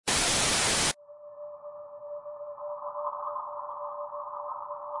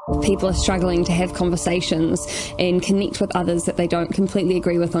People are struggling to have conversations and connect with others that they don't completely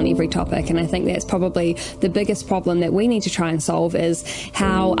agree with on every topic. And I think that's probably the biggest problem that we need to try and solve, is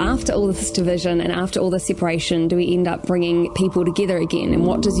how after all this division and after all this separation do we end up bringing people together again, and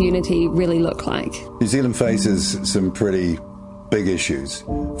what does unity really look like? New Zealand faces some pretty big issues.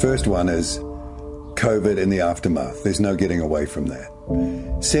 First one is COVID and the aftermath. There's no getting away from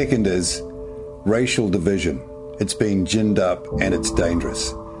that. Second is racial division. It's been ginned up and it's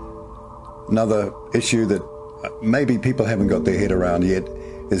dangerous. Another issue that maybe people haven't got their head around yet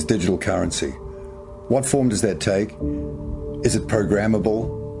is digital currency. What form does that take? Is it programmable?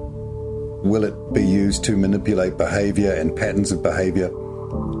 Will it be used to manipulate behaviour and patterns of behaviour?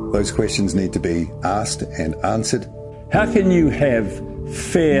 Those questions need to be asked and answered. How can you have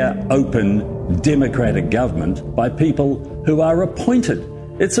fair, open, democratic government by people who are appointed?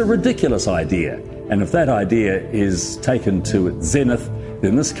 It's a ridiculous idea. And if that idea is taken to its zenith,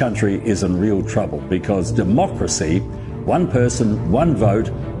 then this country is in real trouble, because democracy, one person, one vote,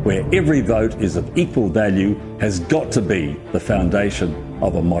 where every vote is of equal value, has got to be the foundation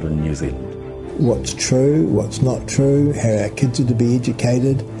of a modern New Zealand. What's true, what's not true, how our kids are to be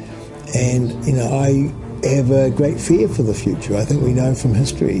educated. And, I have a great fear for the future. I think we know from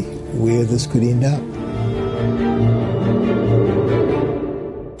history where this could end up.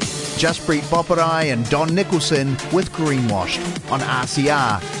 Jaspreet Boparai and Don Nicholson with Greenwashed on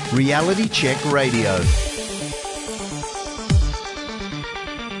RCR, Reality Check Radio.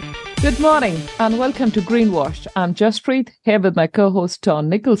 Good morning and welcome to Greenwashed. I'm Jaspreet, here with my co-host Don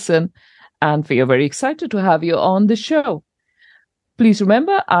Nicholson, and we are very excited to have you on the show. Please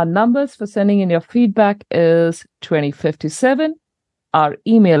remember, our numbers for sending in your feedback is 2057. Our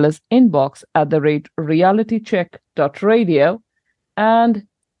email is inbox@realitycheck.radio. And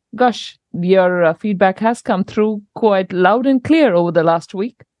gosh, your feedback has come through quite loud and clear over the last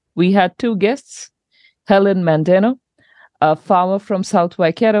week. We had two guests, Helen Mandeno, a farmer from South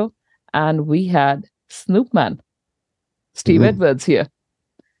Waikato, and we had Snoopman, Steve Edwards here.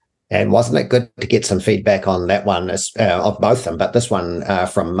 And wasn't it good to get some feedback on that one, of both of them? But this one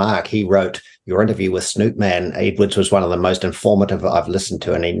from Mark, he wrote, your interview with Snoopman Edwards was one of the most informative I've listened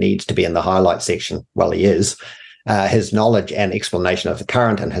to, and he needs to be in the highlight section. Well, he is. His knowledge and explanation of the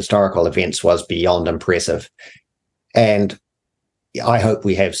current and historical events was beyond impressive. And I hope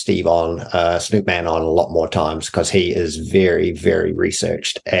we have Steve on, Snoopman on a lot more times, because he is very, very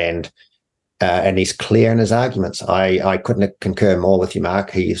researched and he's clear in his arguments. I couldn't concur more with you,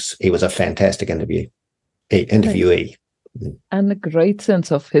 Mark. He was a fantastic interviewee. And a great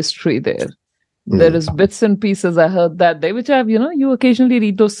sense of history there. There is bits and pieces, I heard that day, which you occasionally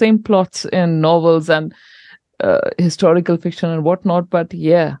read those same plots in novels and historical fiction and whatnot, but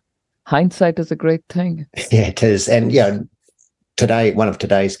yeah, hindsight is a great thing. Yeah, it is. And today, one of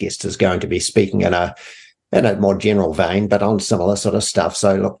today's guests is going to be speaking in a more general vein, but on similar sort of stuff.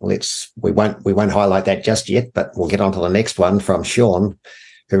 So look, we won't highlight that just yet, but we'll get on to the next one from Sean,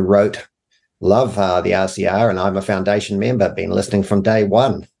 who wrote, love the RCR, and I'm a foundation member, been listening from day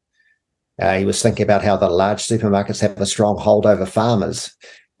one. He was thinking about how the large supermarkets have a strong hold over farmers,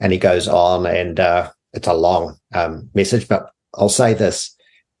 and he goes on, and it's a long message, but I'll say this.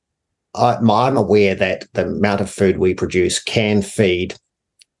 I'm aware that the amount of food we produce can feed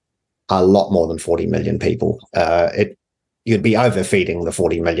a lot more than 40 million people. You'd be overfeeding the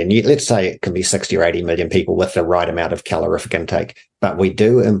 40 million. Let's say it can be 60 or 80 million people with the right amount of calorific intake, but we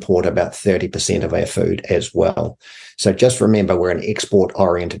do import about 30% of our food as well. So just remember, we're an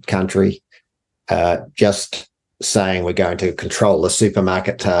export-oriented country. Just saying we're going to control the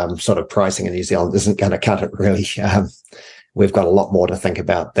supermarket sort of pricing in New Zealand isn't going to cut it, really. We've got a lot more to think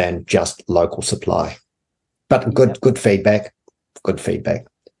about than just local supply. But good feedback. Good feedback.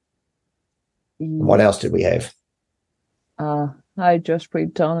 What else did we have? I just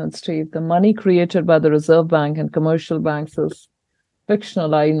read Don and Steve. The money created by the Reserve Bank and commercial banks is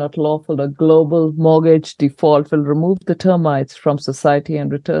fictional, i.e. not lawful. A global mortgage default will remove the termites from society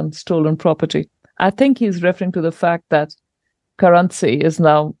and return stolen property. I think he's referring to the fact that currency is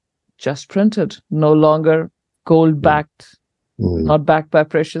now just printed, no longer gold-backed, not backed by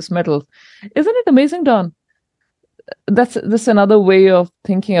precious metals. Isn't it amazing, Don? That's another way of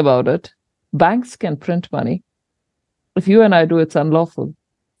thinking about it. Banks can print money. If you and I do, it's unlawful.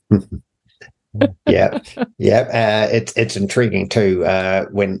 Yeah. It's intriguing too.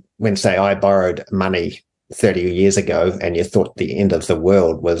 When say I borrowed money 30 years ago and you thought the end of the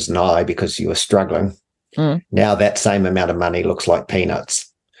world was nigh because you were struggling. Now that same amount of money looks like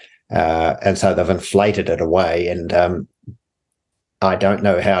peanuts. And so they've inflated it away. And I don't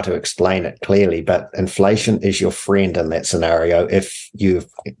know how to explain it clearly, but inflation is your friend in that scenario if you've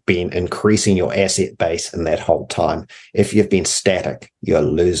been increasing your asset base in that whole time. If you've been static, you're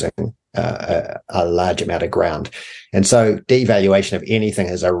losing a large amount of ground. And so devaluation of anything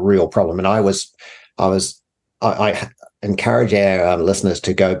is a real problem. And I encourage our listeners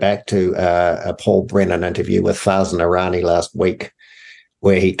to go back to a Paul Brennan interview with Farzan Irani last week,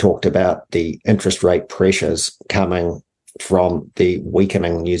 where he talked about the interest rate pressures coming from the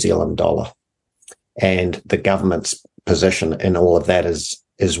weakening New Zealand dollar, and the government's position in all of that is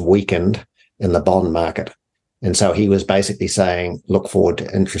weakened in the bond market. And so he was basically saying, look forward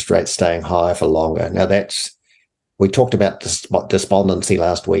to interest rates staying higher for longer. Now we talked about despondency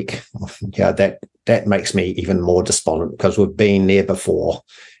last week. Yeah, that makes me even more despondent because we've been there before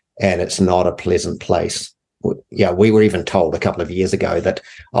and it's not a pleasant place. Yeah, we were even told a couple of years ago that,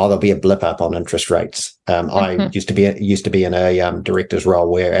 there'll be a blip up on interest rates. I used to be in a director's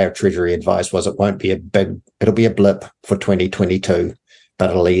role where our Treasury advice was it'll be a blip for 2022, but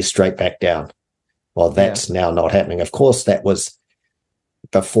it'll ease straight back down. Well, that's now not happening. Of course, that was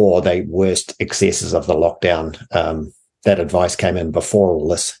before the worst excesses of the lockdown. That advice came in before all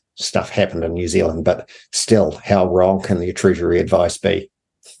this stuff happened in New Zealand, but still, how wrong can the Treasury advice be?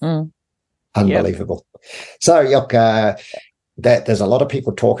 Unbelievable. Yep. So, look, that there's a lot of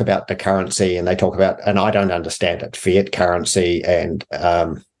people talk about the currency, and they talk about, and I don't understand it, fiat currency, and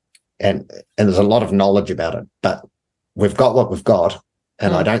there's a lot of knowledge about it. But we've got what we've got,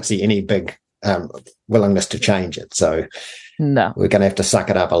 and I don't see any big willingness to change it. So, no, we're going to have to suck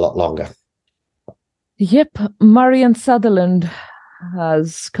it up a lot longer. Yep, Marian Sutherland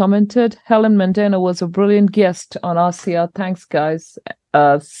has commented, Helen Montana was a brilliant guest on RCR. Thanks, guys.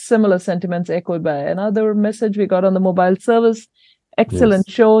 Similar sentiments echoed by another message we got on the mobile service. Excellent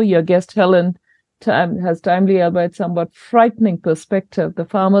show. Your guest, Helen, has timely, albeit somewhat frightening perspective. The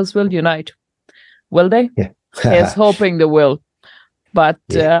farmers will unite. Will they? Yeah. Yes, hoping they will. But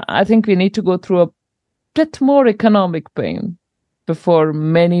I think we need to go through a bit more economic pain before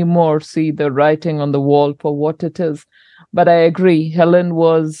many more see the writing on the wall for what it is. But I agree, Helen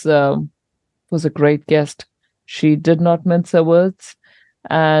was a great guest. She did not mince her words,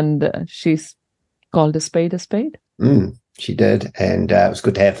 and she's called a spade a spade. She did, and it was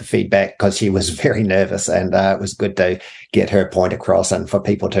good to have the feedback because she was very nervous, and it was good to get her point across and for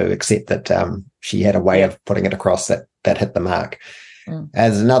people to accept that she had a way of putting it across that hit the mark.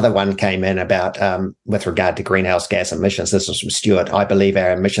 As another one came in about with regard to greenhouse gas emissions, this was from Stuart. I believe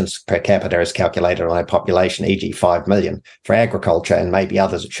our emissions per capita is calculated on a population, e.g. 5 million. For agriculture and maybe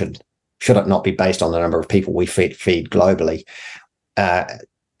others, it should it not be based on the number of people we feed globally?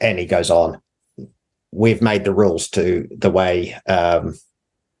 And he goes on, we've made the rules to the way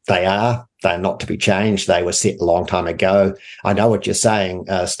they are. They're not to be changed. They were set a long time ago. I know what you're saying,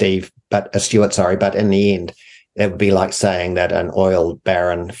 Stuart, but in the end, it would be like saying that an oil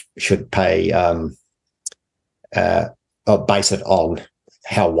baron should pay or base it on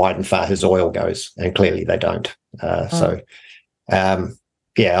how wide and far his oil goes, and clearly they don't. I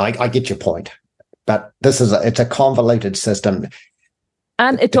get your point, but it's a convoluted system.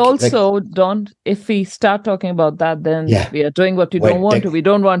 And it also, Don, if we start talking about that, then we are doing what we don't want to. We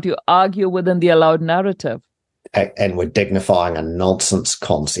don't want to argue within the allowed narrative. And we're dignifying a nonsense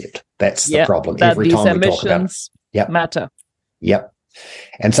concept. That's the problem. Every time we talk about it. Matter. Yep.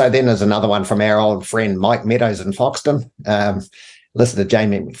 And so then there's another one from our old friend Mike Meadows in Foxton. Listen to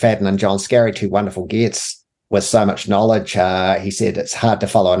Jamie McFadden and John Scarry, two wonderful guests with so much knowledge. He said it's hard to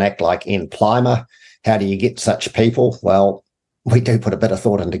follow an act like Ian Plimer. How do you get such people? Well, we do put a bit of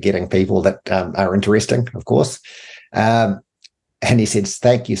thought into getting people that are interesting, of course. And he said,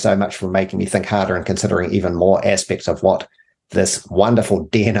 thank you so much for making me think harder and considering even more aspects of what this wonderful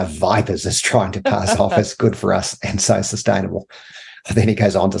den of vipers is trying to pass off as good for us and so sustainable. And then he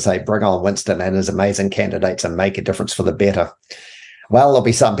goes on to say, bring on Winston and his amazing candidates and make a difference for the better. Well, there'll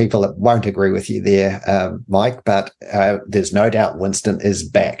be some people that won't agree with you there, Mike, but there's no doubt Winston is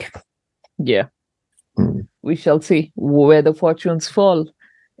back. Yeah. We shall see where the fortunes fall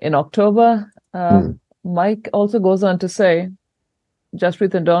in October. Mike also goes on to say,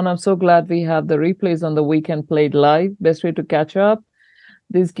 Jaspreet and Don, I'm so glad we have the replays on the weekend played live. Best way to catch up.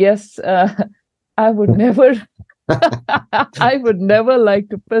 These guests, I would never like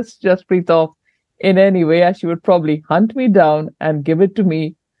to piss Jaspreet off in any way. She would probably hunt me down and give it to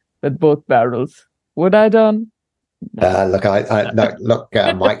me with both barrels. Would I, Don? Look,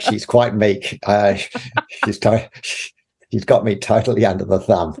 Mike, she's quite meek. She's got me totally under the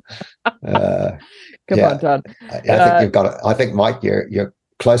thumb. Come on, Don. I think you've got it. I think, Mike, you're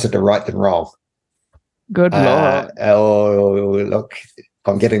closer to right than wrong. Good Lord. Oh, look,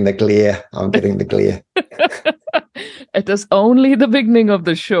 I'm getting the glare. It is only the beginning of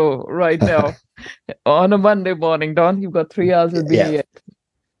the show right now. On a Monday morning, Don, you've got 3 hours with me yet.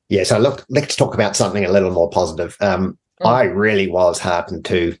 Yeah, so look, let's talk about something a little more positive. I really was heartened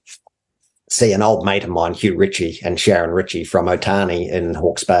to see an old mate of mine, Hugh Ritchie and Sharon Ritchie from Otani in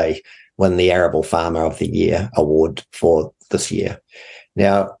Hawke's Bay, win the Arable Farmer of the Year award for this year.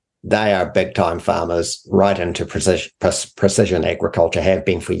 Now, they are big-time farmers right into precision agriculture, have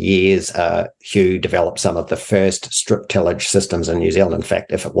been for years. Hugh developed some of the first strip tillage systems in New Zealand. In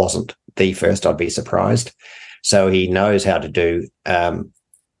fact, if it wasn't the first, I'd be surprised. So he knows how to do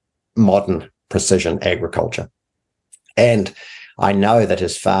modern precision agriculture. And I know that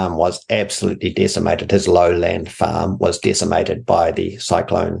his farm was absolutely decimated. His lowland farm was decimated by the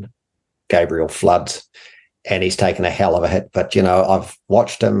Cyclone Gabriel floods. And he's taken a hell of a hit. But, I've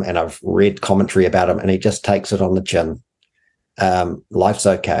watched him and I've read commentary about him, and he just takes it on the chin. Life's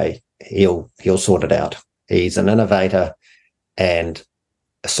okay. He'll sort it out. He's an innovator and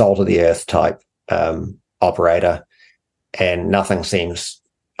a salt of the earth type operator. And nothing seems,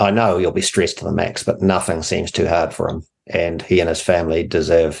 I know he'll be stressed to the max, but nothing seems too hard for him. And he and his family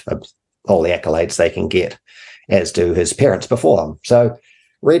deserve all the accolades they can get, as do his parents before him. So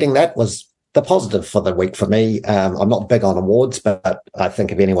reading that was the positive for the week for me. I'm not big on awards, but I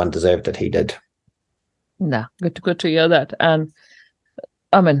think if anyone deserved it, he did. No, good to hear that. And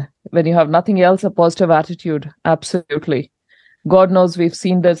I mean, when you have nothing else, a positive attitude, absolutely. God knows we've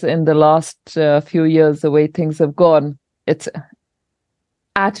seen this in the last few years, the way things have gone. It's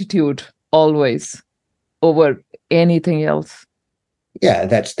attitude always over anything else. Yeah,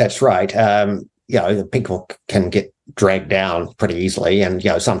 that's right. People can get dragged down pretty easily. And,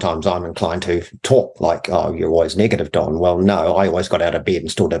 sometimes I'm inclined to talk like, oh, you're always negative, Don. Well, no, I always got out of bed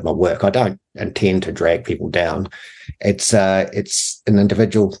and still did my work. I don't intend to drag people down. It's an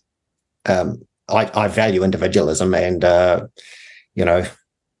individual. I value individualism, and,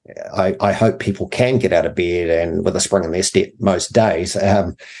 I hope people can get out of bed and with a spring in their step most days.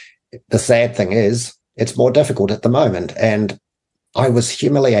 The sad thing is it's more difficult at the moment. And I was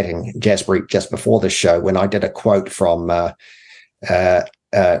humiliating Jaspreet just before this show when I did a quote from Sir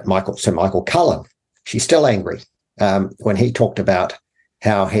Michael Cullen. She's still angry when he talked about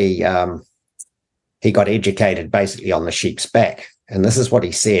how he got educated basically on the sheep's back. And this is what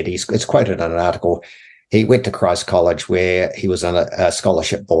he said. It's quoted in an article. He went to Christ College where he was a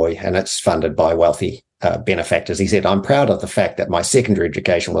scholarship boy, and it's funded by wealthy benefactors. He said, I'm proud of the fact that my secondary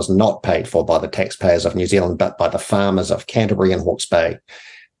education was not paid for by the taxpayers of New Zealand, but by the farmers of Canterbury and Hawke's Bay.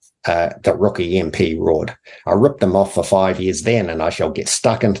 The rookie MP roared. I ripped them off for 5 years then, and I shall get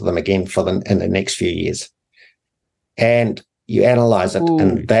stuck into them again in the next few years. And you analyze it,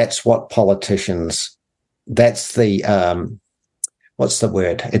 and that's what politicians, that's the, what's the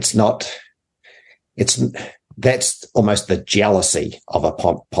word? That's almost the jealousy of a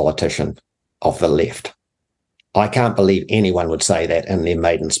politician of the left. I can't believe anyone would say that in their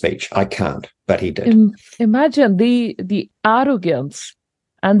maiden speech. I can't, but he did. Imagine the arrogance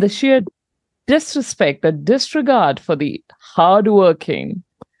and the sheer disrespect, the disregard for the hardworking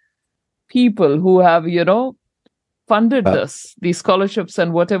people who have, funded these scholarships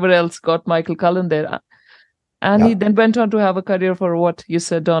and whatever else got Michael Cullen there. And he then went on to have a career for what you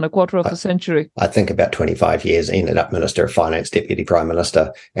said, Don, a quarter of a century. I think about 25 years, ended up Minister of Finance, Deputy Prime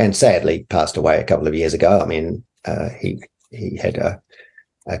Minister, and sadly passed away a couple of years ago. I mean, he had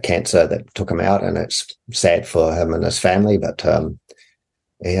a cancer that took him out, and it's sad for him and his family. But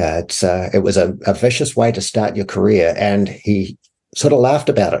it was a vicious way to start your career, and he sort of laughed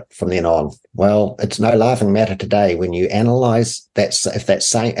about it from then on. Well, it's no laughing matter today when you analyse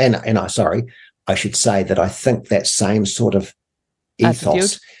I should say that I think that same sort of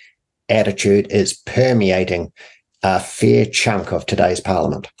attitude is permeating a fair chunk of today's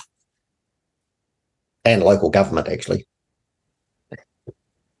parliament and local government, actually.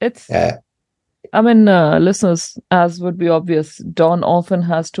 Listeners, as would be obvious, Don often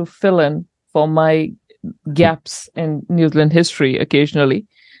has to fill in for my gaps in New Zealand history occasionally.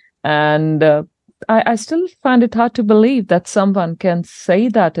 And I still find it hard to believe that someone can say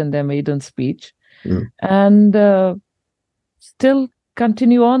that in their maiden speech and still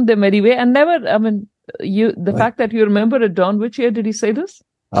continue on their merry way and never, fact that you remember it, Don, which year did he say this?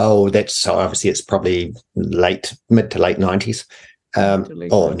 Oh, obviously it's probably mid to late 90s. Early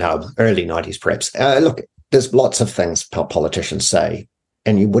 90s perhaps. Look, there's lots of things politicians say,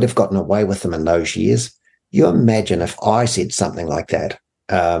 and you would have gotten away with them in those years. You imagine if I said something like that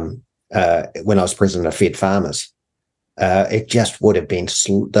when I was president of Fed Farmers, it just would have been,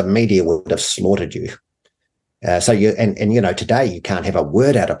 the media would have slaughtered you. So today you can't have a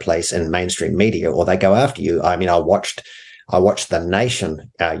word out of place in mainstream media, or they go after you. I mean, I watched The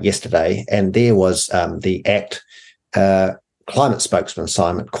Nation yesterday, and there was the ACT climate spokesman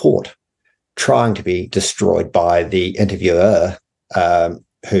Simon Court trying to be destroyed by the interviewer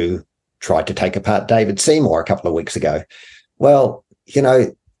who tried to take apart David Seymour a couple of weeks ago. Well,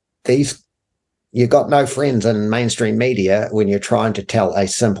 you've got no friends in mainstream media when you're trying to tell a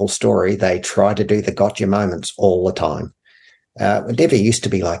simple story. They try to do the gotcha moments all the time. It never used to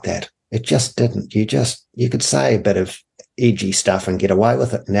be like that. It just didn't. You could say a bit of edgy stuff and get away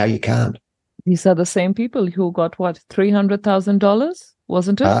with it. Now you can't. These are the same people who got, what, $300,000,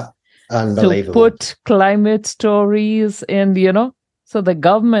 wasn't it? Unbelievable. To put climate stories in, so the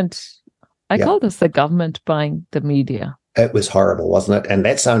government, I call this the government buying the media. It was horrible, wasn't it? And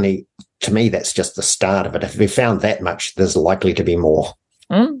that's only, to me, that's just the start of it. If we found that much, there's likely to be more.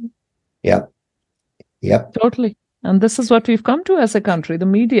 Yep. Totally. And this is what we've come to as a country. The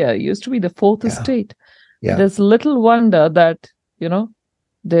media used to be the fourth estate. Yeah. There's little wonder that,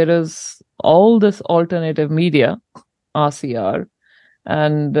 there is all this alternative media, RCR,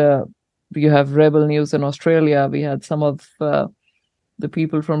 and you have Rebel News in Australia. We had some of the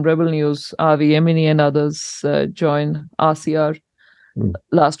people from Rebel News, Avi Emini and others, join RCR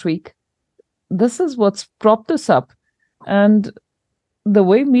last week. This is what's propped us up. And the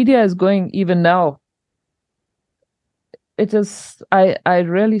way media is going even now, it is, I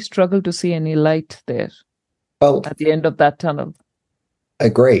really struggle to see any light there at the end of that tunnel.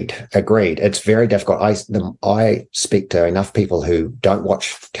 Agreed. It's very difficult. I speak to enough people who don't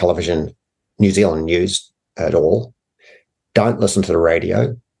watch television, New Zealand news at all, don't listen to the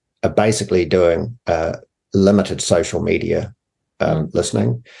radio, are basically doing limited social media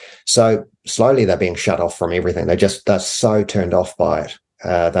listening. So slowly they're being shut off from everything. They're so turned off by it.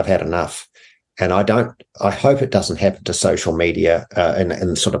 They've had enough. And I hope it doesn't happen to social media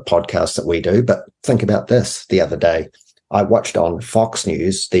in sort of podcasts that we do. But think about this. The other day, I watched on Fox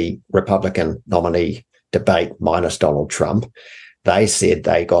News the Republican nominee debate minus Donald Trump. They said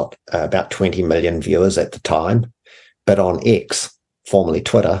they got about 20 million viewers at the time. But on X, formerly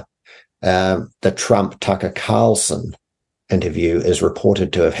Twitter, the Trump-Tucker Carlson interview is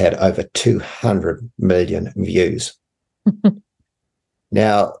reported to have had over 200 million views.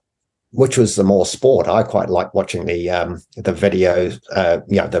 Now, which was the more sport? I quite like watching the videos,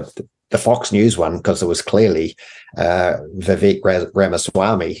 the Fox News one, because it was clearly Vivek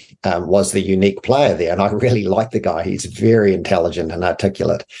Ramaswamy was the unique player there. And I really like the guy. He's very intelligent and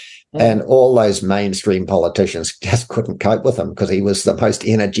articulate. And all those mainstream politicians just couldn't cope with him because he was the most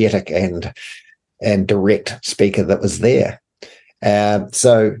energetic and direct speaker that was there.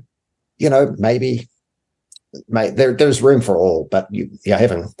 So, maybe there's room for all, but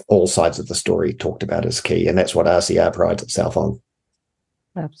having all sides of the story talked about is key. And that's what RCR prides itself on.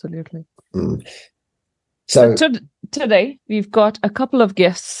 Absolutely. So today we've got a couple of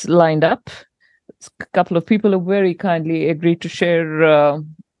guests lined up. A couple of people who very kindly agreed to share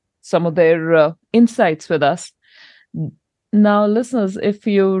some of their insights with us. Now, listeners, if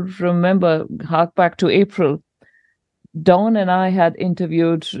you remember, hark back to April, Dawn and I had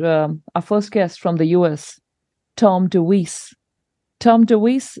interviewed our first guest from the US, Tom DeWeese. Tom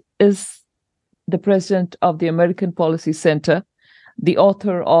DeWeese is the president of the American Policy Center, the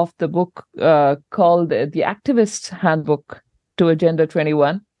author of the book called The Activist Handbook to Agenda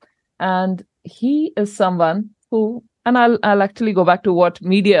 21. And he is someone who, and I'll actually go back to what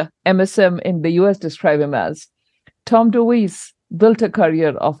media MSM in the US describe him as. Tom DeWeese built a career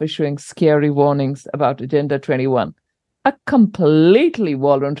of issuing scary warnings about Agenda 21, a completely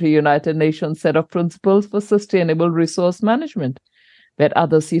voluntary United Nations set of principles for sustainable resource management. Where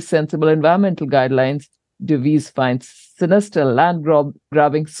others see sensible environmental guidelines, DeWeese finds sinister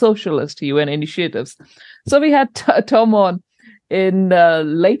land-grabbing socialist UN initiatives. So we had Tom on in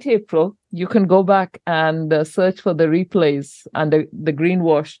late April. You can go back and search for the replays under the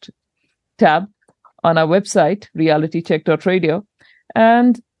Greenwashed tab on our website, realitycheck.radio.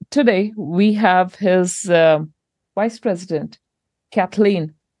 And today we have his Vice President,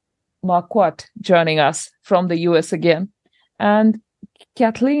 Kathleen Marquardt, joining us from the US again. And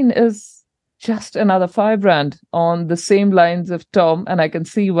Kathleen is just another firebrand on the same lines of Tom, and I can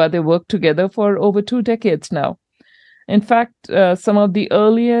see why they worked together for over 2 decades now. In fact, some of the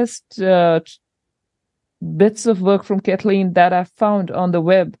earliest bits of work from Kathleen that I found on the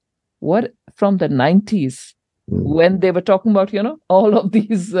web were from the 90s, when they were talking about, all of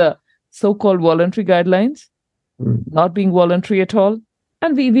these so-called voluntary guidelines, not being voluntary at all.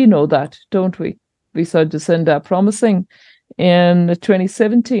 And we know that, don't we? We saw Jacinda promising in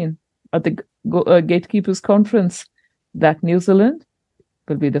 2017 at the Gatekeepers Conference that New Zealand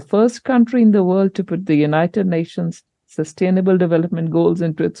will be the first country in the world to put the United Nations Sustainable Development Goals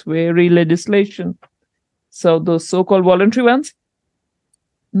into its very legislation. So those so-called voluntary ones,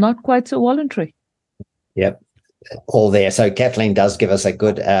 not quite so voluntary. Yep, all there. So Kathleen does give us a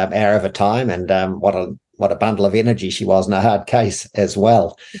good hour of her time, and what a bundle of energy she was in a hard case as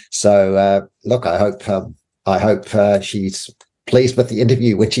well. So look, I hope she's pleased with the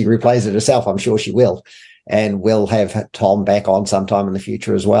interview when she replays it herself. I'm sure she will, and we'll have Tom back on sometime in the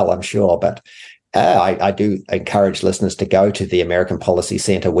future as well, I'm sure. But I do encourage listeners to go to the American Policy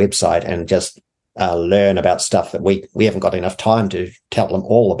Centre website and just learn about stuff that we haven't got enough time to tell them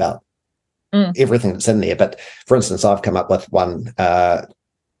all about. Everything that's in there. But for instance, I've come up with one,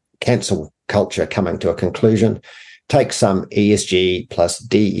 cancel culture coming to a conclusion. Take some ESG plus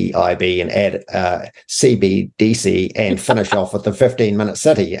DEIB and add CBDC and finish off with the 15-minute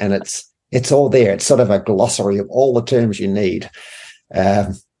city. And it's all there. It's sort of a glossary of all the terms you need.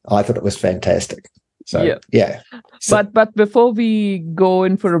 I thought it was fantastic. So, yeah. So, but before we go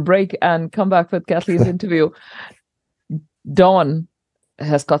in for a break and come back with Kathleen's interview, Dawn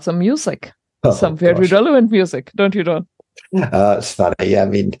has got some music. Some very relevant music, don't you, Don? It's funny. I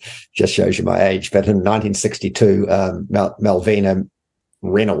mean, just shows you my age. But in 1962, Malvina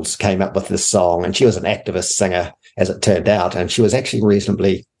Reynolds came up with this song, and she was an activist singer, as it turned out, and she was actually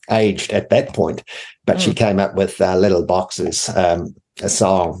reasonably aged at that point. But she came up with Little Boxes, a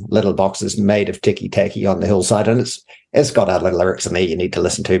song, Little Boxes made of ticky-tacky on the hillside, and it's got other lyrics in there you need to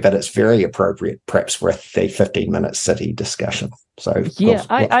listen to, but it's very appropriate, perhaps, for the 15-minute city discussion. So yeah,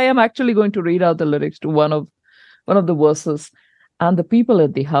 I am actually going to read out the lyrics to one of the verses. And the people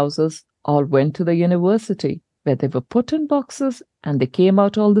at the houses all went to the university, where they were put in boxes, and they came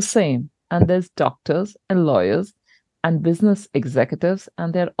out all the same. And there's doctors and lawyers and business executives,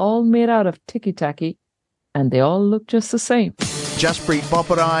 and they're all made out of ticky-tacky, and they all look just the same. Jaspreet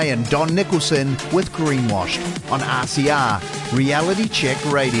Boparai and Don Nicholson with Greenwashed on RCR, Reality Check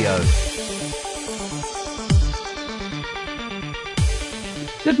Radio.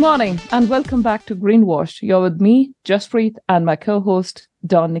 Good morning and welcome back to Greenwashed. You're with me, Jaspreet, and my co-host,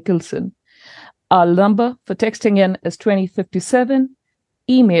 Don Nicholson. Our number for texting in is 2057,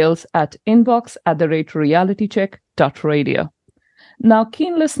 emails at inbox@realitycheck.radio. Now,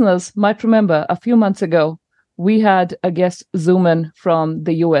 keen listeners might remember a few months ago, we had a guest Zoom in from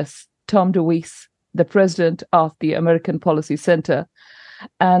the US, Tom DeWeese, the president of the American Policy Center.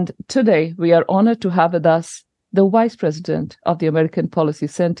 And today we are honored to have with us the vice president of the American Policy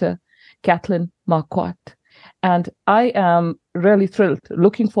Center, Kathleen Marquardt. And I am really thrilled,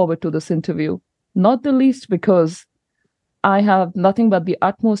 looking forward to this interview, not the least because I have nothing but the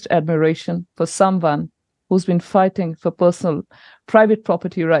utmost admiration for someone who's been fighting for personal, private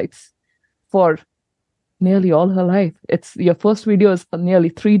property rights for nearly all her life. It's your first video is nearly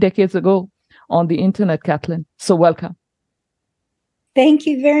 3 decades ago on the internet, Kathleen. So welcome. Thank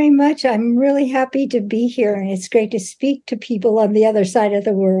you very much. I'm really happy to be here, and it's great to speak to people on the other side of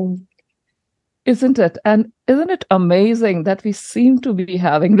the world. Isn't it? And isn't it amazing that we seem to be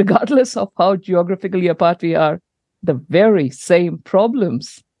having, regardless of how geographically apart we are, the very same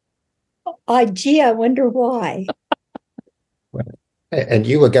problems? Gee, I wonder why. And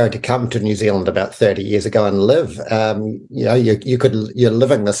you were going to come to New Zealand about 30 years ago and live. You're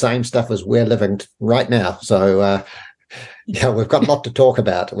living the same stuff as we're living right now. So, we've got a lot to talk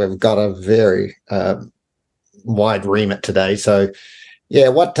about. We've got a very wide remit today. So,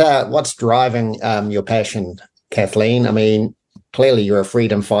 what's driving your passion, Kathleen? I mean, clearly you're a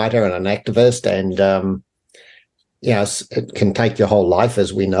freedom fighter and an activist, and it can take your whole life,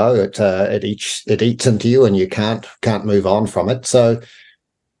 as we know. It eats into you, and you can't move on from it. So,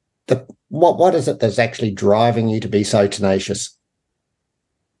 what is it that's actually driving you to be so tenacious?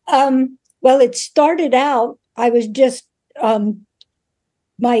 Well, it started out. I was just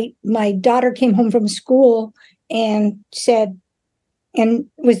my daughter came home from school and said, and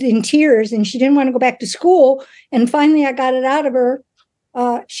was in tears, and she didn't want to go back to school. And finally, I got it out of her.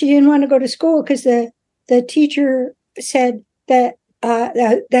 She didn't want to go to school because the teacher said that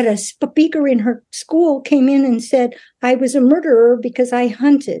a speaker in her school came in and said I was a murderer because I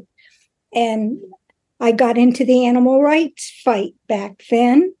hunted. And I got into the animal rights fight back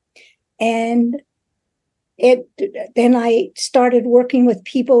then. And then I started working with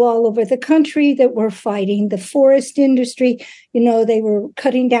people all over the country that were fighting the forest industry. They were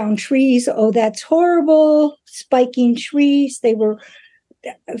cutting down trees. Oh, that's horrible. Spiking trees. They were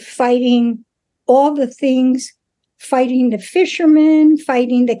fighting all the things, fighting the fishermen,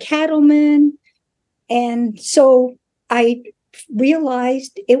 fighting the cattlemen. And so I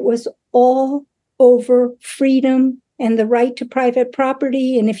realized it was all over freedom and the right to private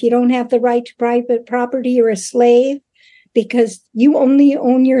property. And if you don't have the right to private property, you're a slave, because you only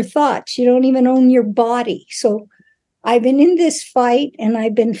own your thoughts. You don't even own your body. So I've been in this fight, and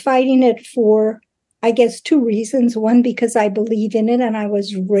I've been fighting it for, I guess, two reasons. One, because I believe in it, and I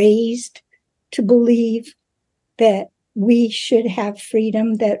was raised to believe that we should have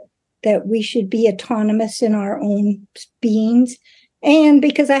freedom, that we should be autonomous in our own beings. And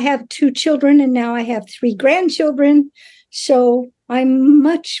because I have 2 children, and now I have 3 grandchildren. So I'm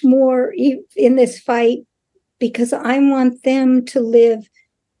much more in this fight because I want them to live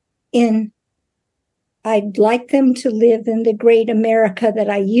I'd like them to live in the great America that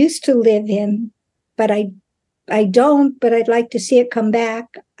I used to live in, but I don't, but I'd like to see it come back.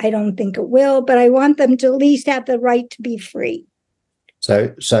 I don't think it will, but I want them to at least have the right to be free.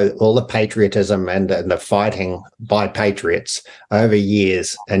 So all the patriotism and the fighting by patriots over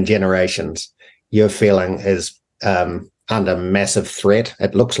years and generations, you're feeling is under massive threat.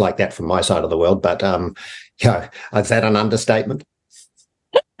 It looks like that from my side of the world, but is that an understatement?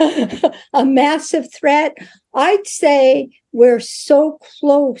 A massive threat. I'd say we're so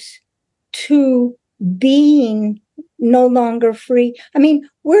close to being no longer free. I mean,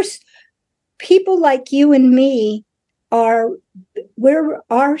 people like you and me our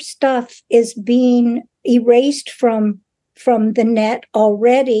stuff is being erased from the net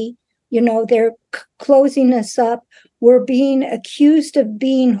already. They're closing us up. We're being accused of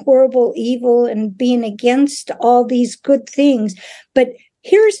being horrible, evil, and being against all these good things. But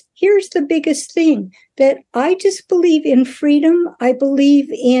here's the biggest thing, that I just believe in freedom. I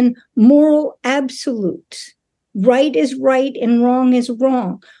believe in moral absolutes. Right is right and wrong is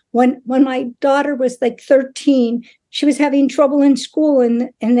wrong. When my daughter was like 13, she was having trouble in school, and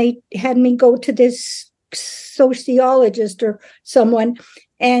they had me go to this sociologist or someone,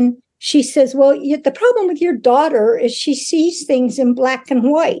 and she says, well, the problem with your daughter is she sees things in black and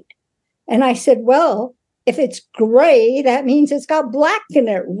white. And I said, well, if it's gray, that means it's got black in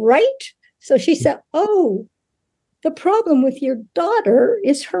it, right? So she said, oh, the problem with your daughter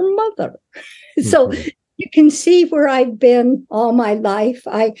is her mother. So you can see where I've been all my life.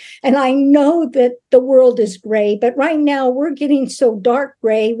 And I know that the world is gray, but right now we're getting so dark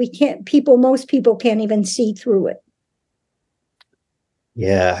gray, most people can't even see through it.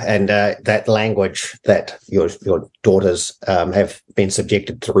 Yeah, and that language that your daughters have been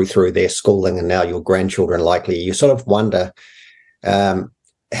subjected through their schooling, and now your grandchildren likely, you sort of wonder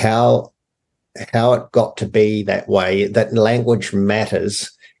how it got to be that way, that language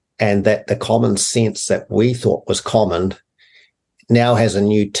matters, and that the common sense that we thought was common now has a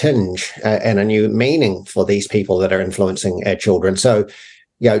new tinge and a new meaning for these people that are influencing our children. So,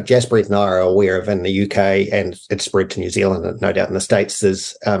 Jaspreet and I are aware of, in the UK, and it's spread to New Zealand and no doubt in the States,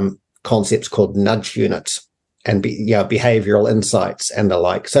 there's concepts called nudge units and behavioral insights and the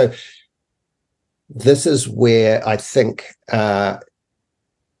like. So this is where I think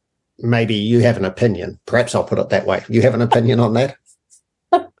maybe you have an opinion. Perhaps I'll put it that way. You have an opinion on that?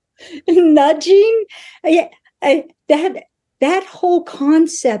 Nudging? Yeah, that whole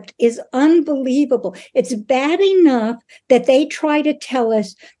concept is unbelievable. It's bad enough that they try to tell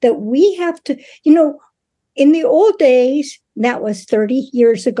us that we have to, in the old days, that was 30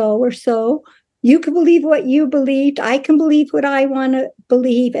 years ago or so, you can believe what you believed, I can believe what I want to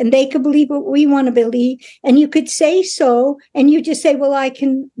believe, and they can believe what we want to believe. And you could say so, and you just say, well,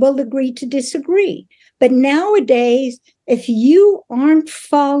 we'll agree to disagree. But nowadays, if you aren't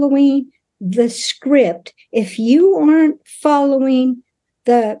following the script, if you aren't following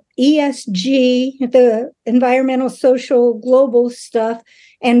the ESG, the environmental, social, global stuff,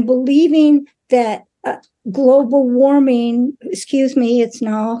 and believing that global warming, it's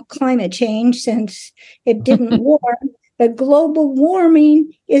now climate change since it didn't warm, but global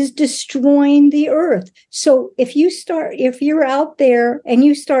warming is destroying the earth. So if you're out there and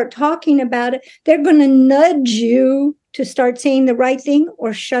you start talking about it, they're going to nudge you to start saying the right thing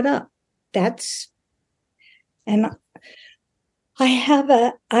or shut up. I'm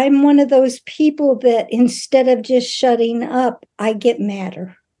one of those people that instead of just shutting up, I get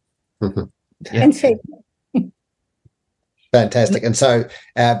madder and say. Fantastic. And so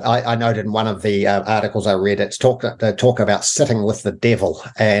I noted in one of the articles I read, they talk about sitting with the devil,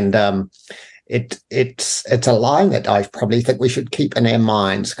 and it's a line that I probably think we should keep in our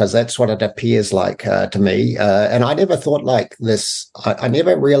minds, because that's what it appears like to me. And I never thought like this. I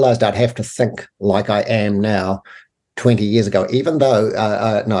never realized I'd have to think like I am now 20 years ago, even though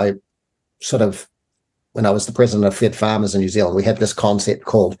I sort of, when I was the president of Fed Farmers in New Zealand, we had this concept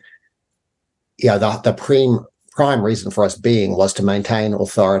called, the prime reason for us being was to maintain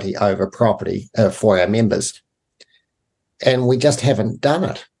authority over property for our members. And we just haven't done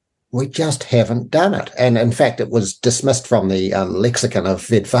it. We just haven't done it. And in fact, it was dismissed from the lexicon of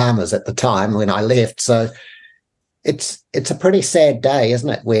Fed farmers at the time when I left. So it's a pretty sad day, isn't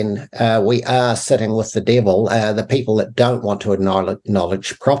it, when we are sitting with the devil, the people that don't want to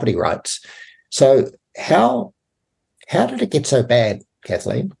acknowledge property rights. So how did it get so bad,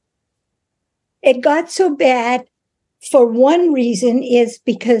 Kathleen? It got so bad for one reason is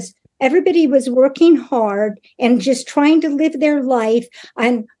because everybody was working hard and just trying to live their life,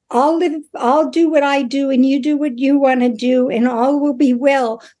 and I'll do what I do and you do what you want to do and all will be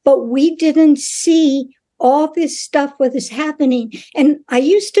well. But we didn't see all this stuff what is happening. And I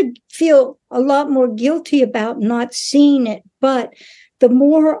used to feel a lot more guilty about not seeing it. But the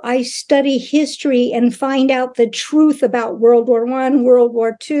more I study history and find out the truth about World War I, World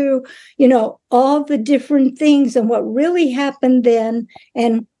War II, all the different things and what really happened then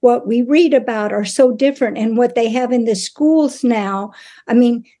and what we read about are so different, and what they have in the schools now. I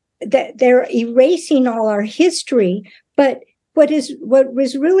mean, they're erasing all our history, but what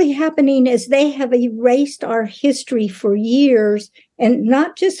was really happening is they have erased our history for years, and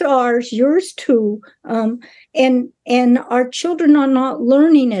not just ours, yours too. And our children are not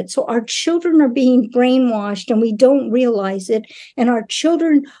learning it. So our children are being brainwashed and we don't realize it. And our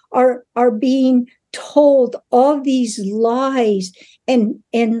children are being told all these lies and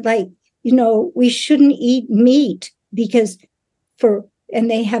we shouldn't eat meat and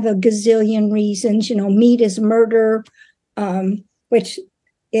they have a gazillion reasons, meat is murder, which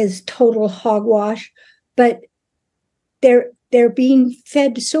is total hogwash, but they're being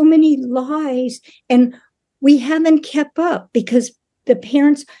fed so many lies, and we haven't kept up because the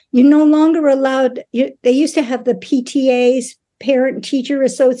parents, you're no longer allowed. They used to have the PTAs, Parent Teacher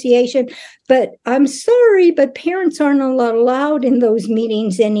Association, but I'm sorry, but parents aren't allowed in those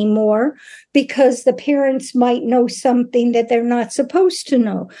meetings anymore because the parents might know something that they're not supposed to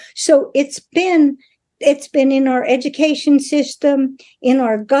know. So it's been in our education system, in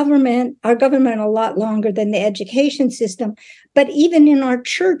our government a lot longer than the education system, but even in our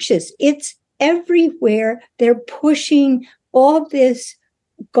churches, it's everywhere. They're pushing all this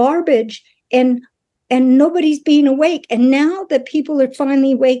garbage and nobody's being awake. And now that people are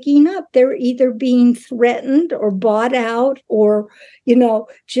finally waking up, they're either being threatened or bought out or,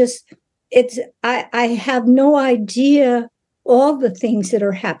 I have no idea all the things that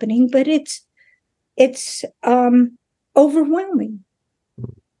are happening, but it's overwhelming.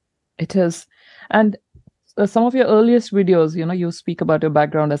 It is. And some of your earliest videos, you speak about your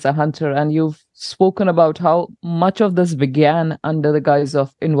background as a hunter, and you've spoken about how much of this began under the guise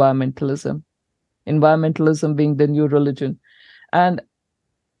of environmentalism being the new religion. And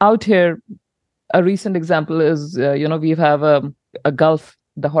out here, a recent example is, we have a Gulf,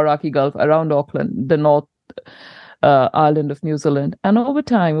 the Hauraki Gulf around Auckland, the North Island of New Zealand. And over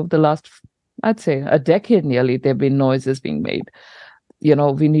time, over the last, I'd say a decade nearly, there have been noises being made.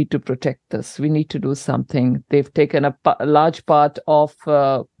 We need to protect this. We need to do something. They've taken a large part of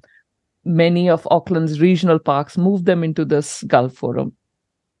many of Auckland's regional parks, moved them into this Gulf Forum,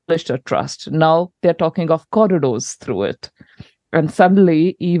 established a trust. Now they're talking of corridors through it. And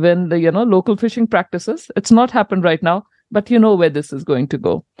suddenly, even the, local fishing practices, it's not happened right now, but where this is going to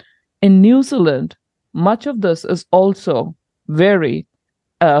go. In New Zealand, much of this is also very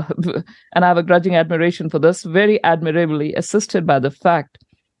and I have a grudging admiration for this, very admirably assisted by the fact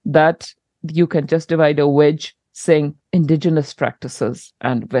that you can just divide a wedge saying indigenous practices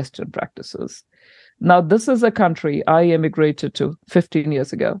and Western practices. Now, this is a country I immigrated to 15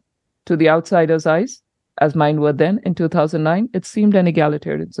 years ago. To the outsider's eyes, as mine were then in 2009, it seemed an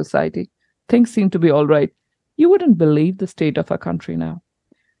egalitarian society. Things seemed to be all right. You wouldn't believe the state of our country now.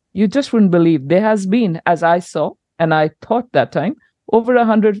 You just wouldn't believe. There has been, as I saw, and I thought that time, over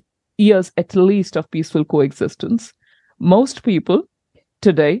 100 years at least of peaceful coexistence. Most people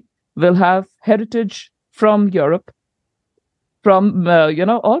today will have heritage from Europe, from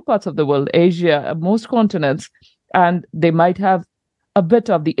all parts of the world, Asia, most continents, and they might have a bit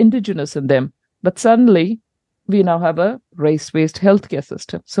of the indigenous in them. But suddenly, we now have a race-based healthcare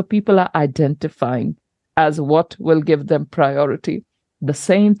system. So people are identifying as what will give them priority. The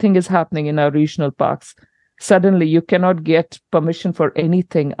same thing is happening in our regional parks. Suddenly, you cannot get permission for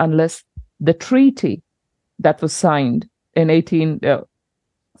anything unless the treaty that was signed in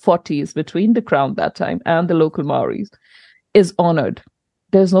 1840s between the Crown that time and the local Maoris is honored.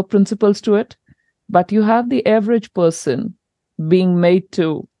 There's no principles to it, but you have the average person being made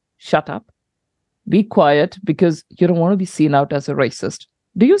to shut up, be quiet, because you don't want to be seen out as a racist.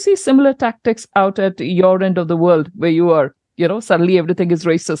 Do you see similar tactics out at your end of the world where you are, suddenly everything is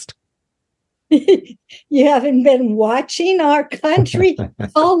racist? You haven't been watching our country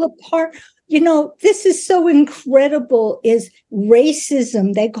fall apart. This is so incredible, is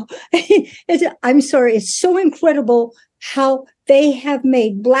racism. I'm sorry, it's so incredible how they have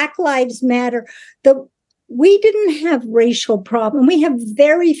made Black Lives Matter. We didn't have racial problem. We have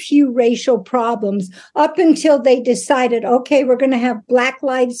very few racial problems up until they decided, okay, we're going to have Black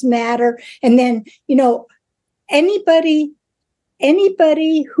Lives Matter. And then, anybody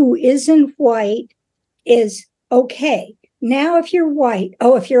who isn't white is okay. Now, if you're white,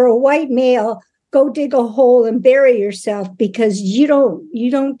 if you're a white male, go dig a hole and bury yourself because you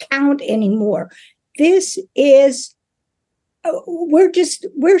don't count anymore. This is,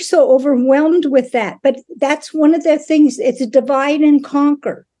 we're so overwhelmed with that. But that's one of the things. It's a divide and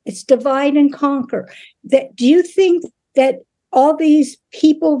conquer. It's divide and conquer. Do you think that all these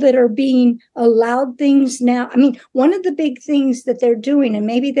people that are being allowed things now, one of the big things that they're doing, and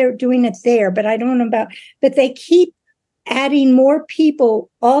maybe they're doing it there, but I don't know about, but they keep adding more people.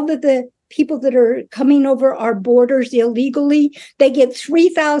 All of the people that are coming over our borders illegally, they get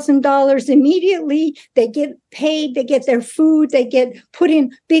 $3,000 immediately. They get paid, they get their food, they get put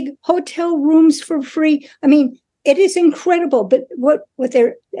in big hotel rooms for free. It is incredible, but what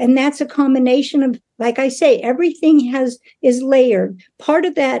they're, and that's a combination of, like I say, everything is layered. Part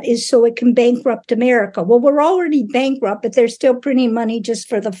of that is so it can bankrupt America. Well, we're already bankrupt, but they're still printing money just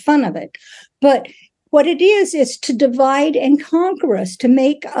for the fun of it. But what it is to divide and conquer us, to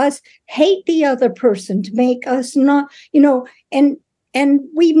make us hate the other person, to make us not, and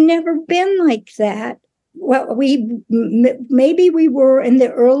we've never been like that. Well, maybe we were in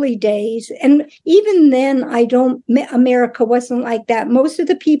the early days. And even then, America wasn't like that. Most of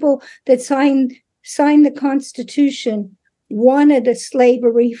the people that signed the Constitution wanted a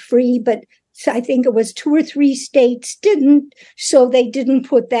slavery free, but I think it was 2 or 3 states didn't. So they didn't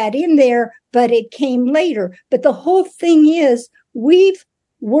put that in there, but it came later. But the whole thing is we've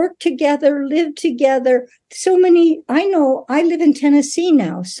worked together, lived together. I live in Tennessee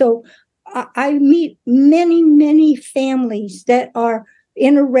now. So I meet many, many families that are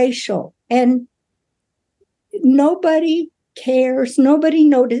interracial, and nobody cares. Nobody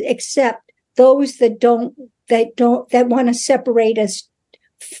notices except those that want to separate us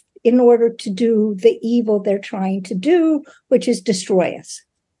in order to do the evil they're trying to do, which is destroy us.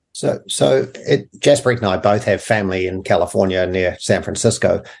 So Jaspreet and I both have family in California near San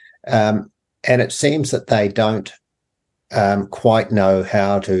Francisco, and it seems that they don't quite know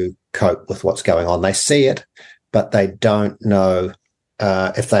how to cope with what's going on. They see it, but they don't know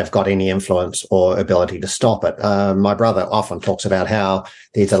if they've got any influence or ability to stop it. My brother often talks about how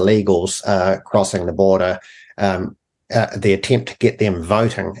these illegals crossing the border, the attempt to get them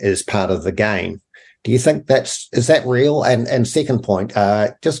voting is part of the game. Do you think is that real? And second point,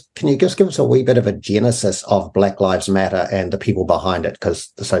 can you just give us a wee bit of a genesis of Black Lives Matter and the people behind it?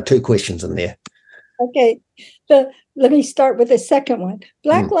 So 2 questions in there. Okay. Let me start with the second one.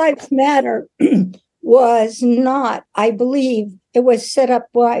 Black Lives Matter was not, I believe, it was set up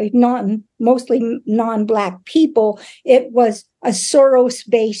by mostly non-Black people. It was a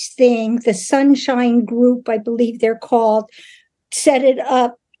Soros-based thing. The Sunshine Group, I believe they're called, set it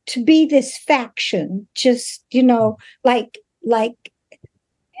up to be this faction, just, like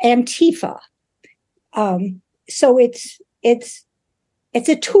Antifa. So it's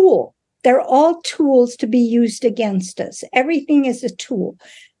a tool. They're all tools to be used against us. Everything is a tool.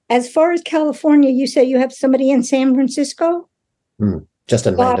 As far as California, you say you have somebody in San Francisco? Just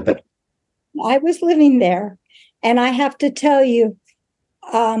in mind a bit. I was living there, and I have to tell you,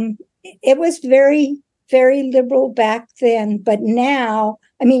 it was very, very liberal back then. But now,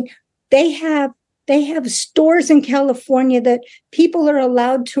 they have stores in California that people are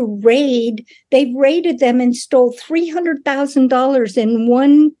allowed to raid. They've raided them and stole $300,000 in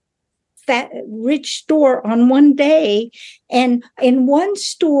one rich store on one day. And in one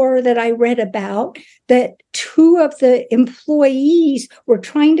store that I read about, that 2 of the employees were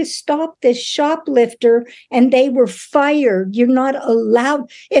trying to stop this shoplifter and they were fired. You're not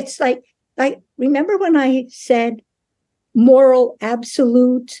allowed. It's like remember when I said moral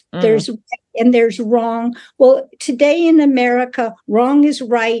absolute, there's right and there's wrong. Well, today in America, wrong is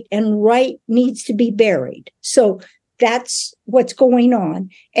right and right needs to be buried. So that's what's going on.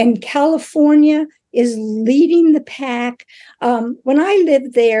 And California is leading the pack. When I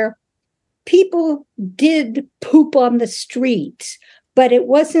lived there, people did poop on the streets, but it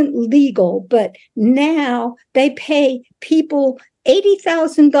wasn't legal. But now they pay people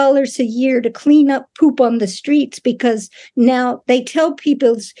 $80,000 a year to clean up poop on the streets because now they tell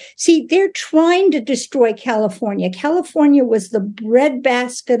people, see, they're trying to destroy California. California was the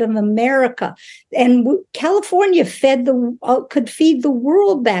breadbasket of America, and California could feed the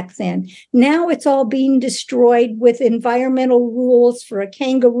world back then. Now it's all being destroyed with environmental rules for a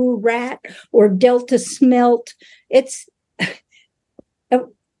kangaroo rat or Delta smelt. It's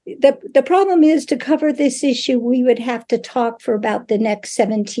The problem is, to cover this issue, we would have to talk for about the next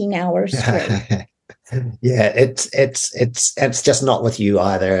 17 hours straight. Yeah, it's just not with you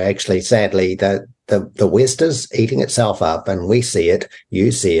either. Actually, sadly, the West is eating itself up, and we see it,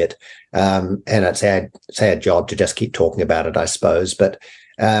 you see it, and it's our job to just keep talking about it, I suppose. But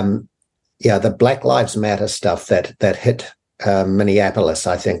the Black Lives Matter stuff that hit Minneapolis,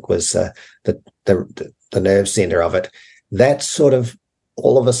 I think, was the nerve center of it. That sort of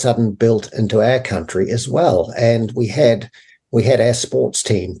all of a sudden built into our country as well. And we had our sports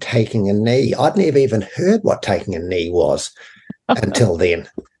team taking a knee. I'd never even heard what taking a knee was until then.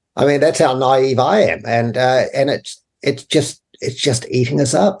 I mean, that's how naive I am. And it's just eating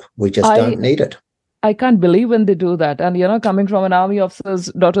us up. We just don't need it. I can't believe when they do that. And, coming from an army officer's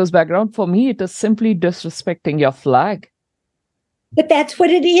daughter's background, for me, it is simply disrespecting your flag. But that's what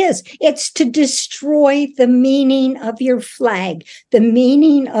it is. It's to destroy the meaning of your flag, the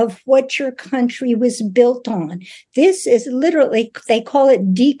meaning of what your country was built on. This is literally, they call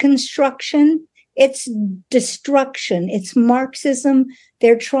it deconstruction. It's destruction. It's Marxism.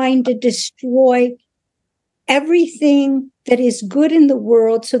 They're trying to destroy everything that is good in the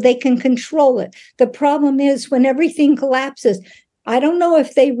world so they can control it. The problem is, when everything collapses, I don't know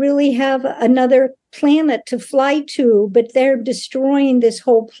if they really have another planet to fly to, but they're destroying this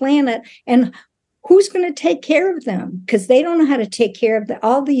whole planet. And who's going to take care of them? Because they don't know how to take care of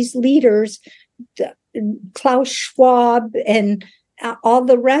all these leaders, Klaus Schwab and all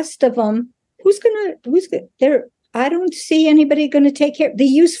the rest of them. I don't see anybody going to take care. The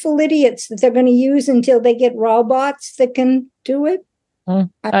useful idiots that they're going to use until they get robots that can do it.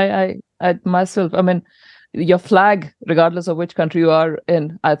 I myself, I mean, your flag, regardless of which country you are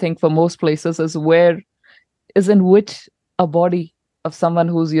in, I think for most places is in which a body of someone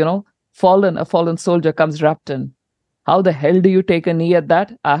who's, a fallen soldier comes wrapped in. How the hell do you take a knee at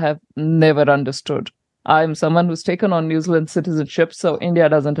that? I have never understood. I'm someone who's taken on New Zealand citizenship, so India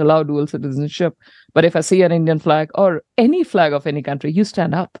doesn't allow dual citizenship. But if I see an Indian flag or any flag of any country, you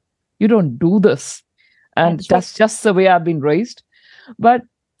stand up. You don't do this. And that's just the way I've been raised. But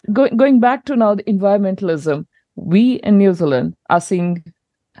going back to now the environmentalism, we in New Zealand are seeing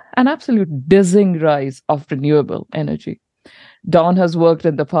an absolute dizzying rise of renewable energy. Don has worked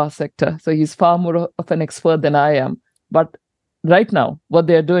in the power sector, so he's far more of an expert than I am. But right now, what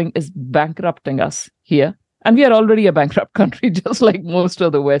they're doing is bankrupting us here. And we are already a bankrupt country, just like most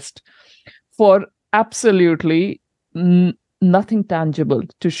of the West, for absolutely nothing tangible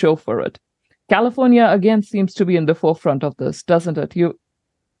to show for it. California, again, seems to be in the forefront of this, doesn't it?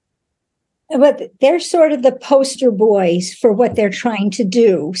 But they're sort of the poster boys for what they're trying to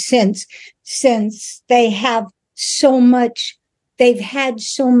do since they have so much, they've had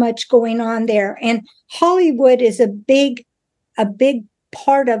so much going on there. And Hollywood is a big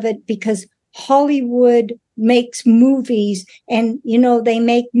part of it, because Hollywood makes movies, and, they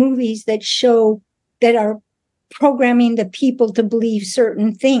make movies that are programming the people to believe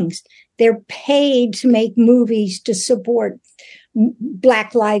certain things. They're paid to make movies to support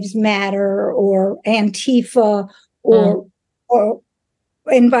Black Lives Matter or Antifa or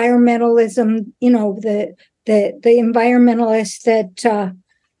environmentalism. The environmentalists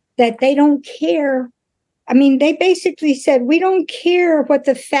that they don't care. I mean, they basically said, we don't care what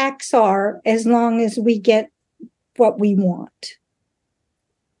the facts are as long as we get what we want.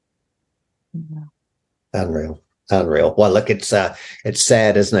 Unreal. Well, look, it's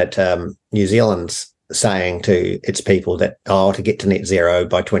sad, isn't it? New Zealand's saying to its people that, to get to net zero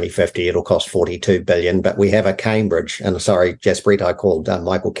by 2050, it'll cost $42 billion. But we have a Cambridge, and sorry, Jaspreet, I called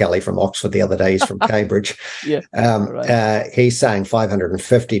Michael Kelly from Oxford the other day. He's from Cambridge. Yeah, right. He's saying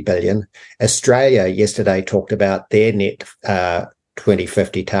 $550 billion. Australia yesterday talked about their net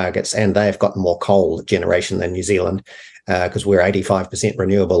 2050 targets, and they've got more coal generation than New Zealand, because we're 85%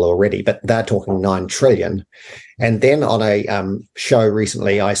 renewable already, but they're talking 9 trillion. And then on a show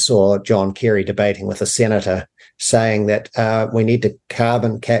recently, I saw John Kerry debating with a senator saying that we need to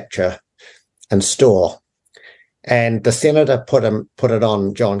carbon capture and store. And the senator put it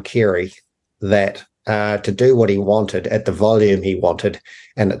on John Kerry that to do what he wanted at the volume he wanted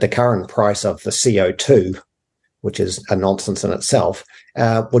and at the current price of the CO2, which is a nonsense in itself,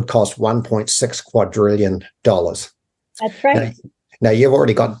 would cost $1.6 quadrillion. That's right. Now you've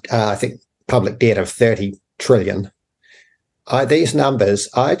already got, I think, public debt of 30 trillion. These numbers,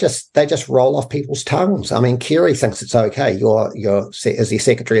 they just roll off people's tongues. I mean, Kerry thinks it's okay. As the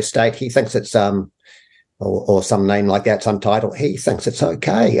Secretary of State, he thinks it's or some name like that, some title. He thinks it's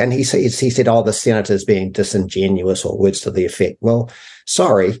okay, and he said, "Oh, the senator's being disingenuous," or words to the effect. Well,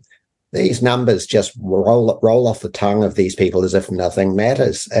 sorry, these numbers just roll off the tongue of these people as if nothing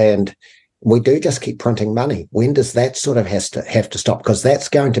matters, and we do just keep printing money. When does that sort of have to stop? Because that's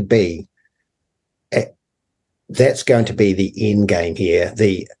going to be the end game here.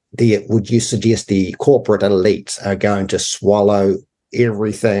 Would you suggest the corporate elites are going to swallow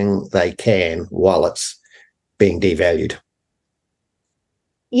everything they can while it's being devalued?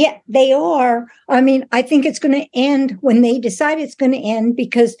 Yeah, they are. I mean, I think it's going to end when they decide it's going to end,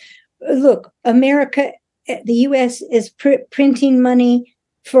 because look, America, the U.S. is printing money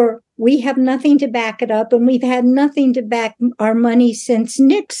we have nothing to back it up, and we've had nothing to back our money since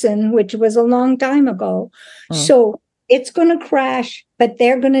Nixon, which was a long time ago. So it's going to crash, but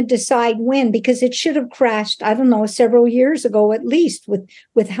they're going to decide when, because it should have crashed, I don't know, several years ago at least,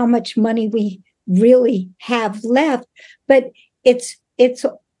 with how much money we really have left. But it's this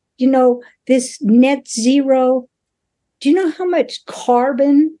net zero. Do you know how much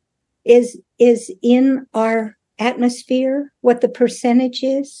carbon is in our atmosphere? What the percentage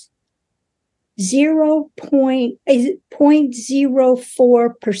is?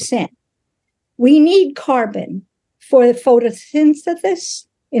 0.04%. We need carbon for the photosynthesis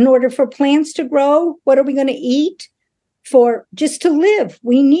in order for plants to grow. What are we going to eat for just to live?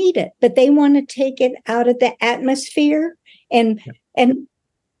 We need it, but they want to take it out of the atmosphere. And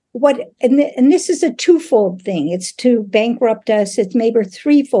this is a twofold thing. It's to bankrupt us. It's maybe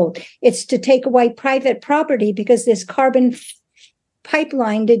threefold. It's to take away private property, because this carbon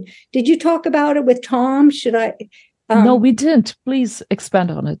pipeline. Did you talk about it with Tom? Should I? No, we didn't. Please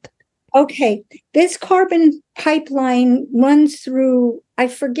expand on it. Okay. This carbon pipeline runs through, I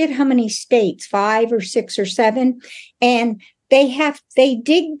forget how many states, 5 or 6 or 7. And they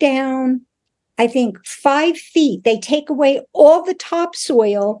dig down, I think, 5 feet. They take away all the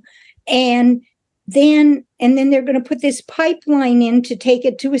topsoil, and then they're going to put this pipeline in to take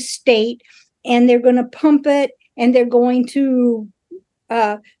it to a state, and they're going to pump it, and they're going to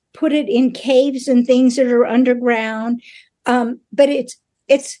put it in caves and things that are underground. But it's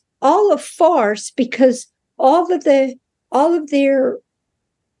all a farce, because all of their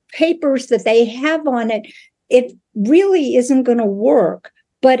papers that they have on it, it really isn't going to work.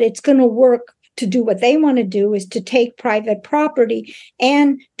 But it's going to work to do what they want to do, is to take private property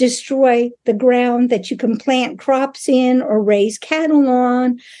and destroy the ground that you can plant crops in or raise cattle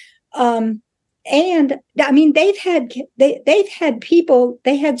on. And I mean, they've had people,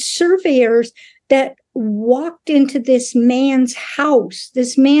 they had surveyors that walked into this man's house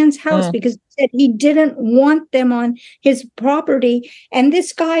because he said he didn't want them on his property. And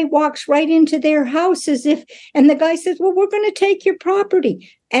this guy walks right into their house and the guy says, well, we're going to take your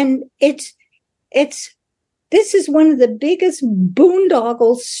property. And this is one of the biggest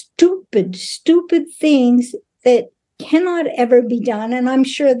boondoggle, stupid things that cannot ever be done. And I'm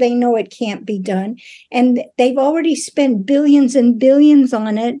sure they know it can't be done. And they've already spent billions and billions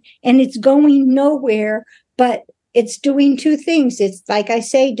on it, and it's going nowhere. But it's doing two things. It's, like I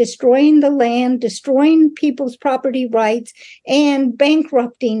say, destroying the land, destroying people's property rights, and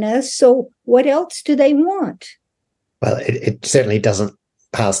bankrupting us. So what else do they want? Well, it certainly doesn't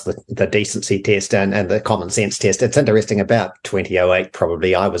pass the decency test and the common sense test. It's interesting, about 2008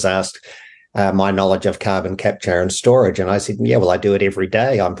 probably, I was asked my knowledge of carbon capture and storage, and I said, yeah, well, I do it every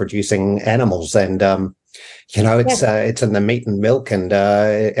day. I'm producing animals, and it's in the meat and milk, and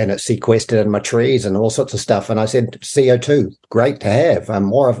it's sequestered in my trees and all sorts of stuff. And I said, CO2, great to have,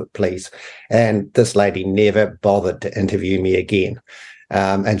 more of it, please. And this lady never bothered to interview me again.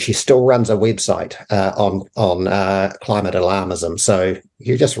 And she still runs a website on climate alarmism. So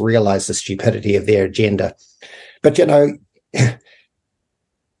you just realize the stupidity of their agenda.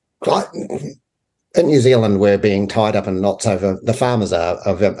 But, in New Zealand, we're being tied up in knots the farmers are,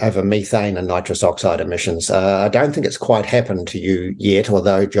 over methane and nitrous oxide emissions. I don't think it's quite happened to you yet,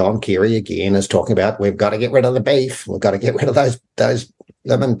 although John Kerry again is talking about we've got to get rid of the beef. We've got to get rid of those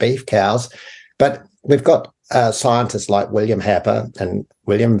lemon beef cows. But we've got scientists like William Happer and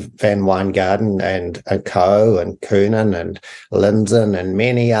William Van Weingarten and Coe and Coonan and Lindzen and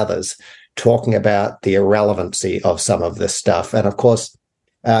many others talking about the irrelevancy of some of this stuff. And of course,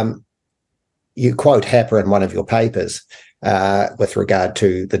 you quote Happer in one of your papers with regard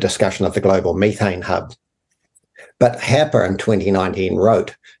to the discussion of the global methane hub. But HAPA in 2019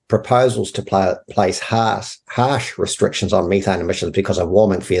 wrote proposals to place harsh restrictions on methane emissions because of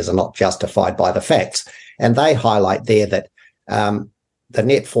warming fears are not justified by the facts. And they highlight there that the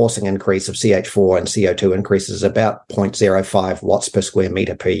net forcing increase of CH4 and CO2 increases is about 0.05 watts per square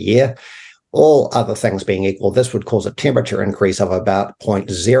metre per year. All other things being equal, this would cause a temperature increase of about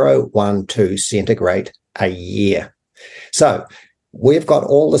 0.012 centigrade a year. So we've got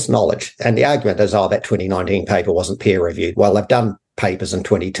all this knowledge, and the argument is, that 2019 paper wasn't peer-reviewed. Well, they've done papers in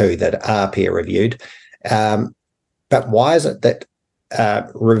 22 that are peer-reviewed. But why is it that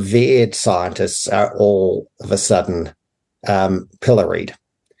revered scientists are all of a sudden pilloried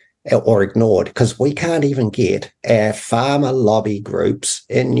or ignored? Because we can't even get our farmer lobby groups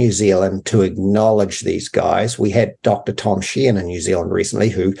in New Zealand to acknowledge these guys. We had Dr. Tom Sheehan in New Zealand recently,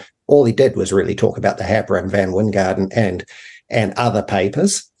 who all he did was really talk about the HAPA and Van Wijngaarden and other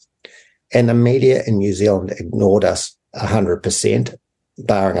papers. And the media in New Zealand ignored us 100%,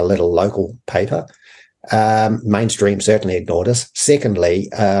 barring a little local paper. Mainstream certainly ignored us. Secondly,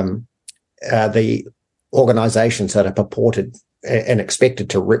 the organisations that are purported and expected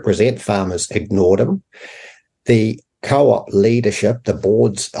to represent farmers ignored them. The co-op leadership, the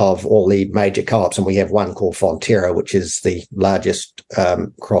boards of all the major co-ops, and we have one called Fonterra, which is the largest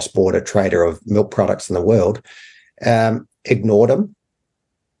cross-border trader of milk products in the world, ignored them.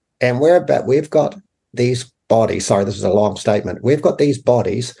 And we've got these bodies, sorry, this is a long statement, we've got these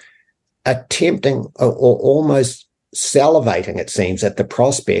bodies attempting or almost salivating, it seems, at the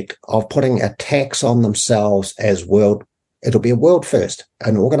prospect of putting a tax on themselves as it'll be a world first,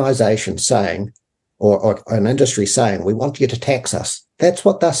 an organisation saying, or an industry saying, we want you to tax us. That's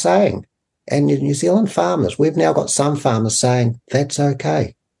what they're saying. And New Zealand farmers, we've now got some farmers saying that's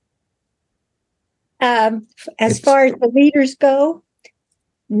okay. As far as the leaders go,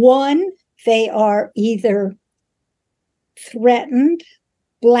 one, they are either threatened,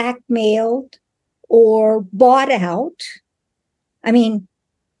 blackmailed, or bought out. I mean,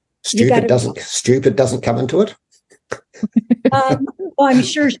 stupid doesn't come into it. Well, I'm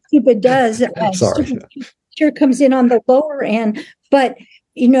sure stupid does. Sorry, stupid sure comes in on the lower end, but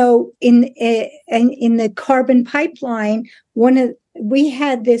in the carbon pipeline, we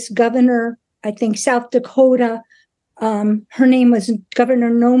had this governor, I think South Dakota. Her name was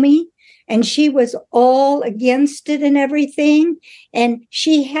Governor Nomi, and she was all against it and everything. And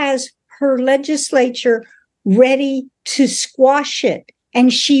she has her legislature ready to squash it,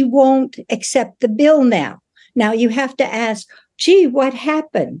 and she won't accept the bill now. Now you have to ask, gee, what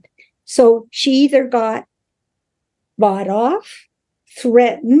happened? So she either got bought off,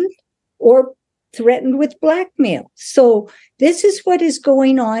 threatened, or threatened with blackmail. So this is what is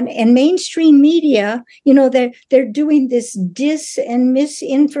going on. And mainstream media, they're doing this dis and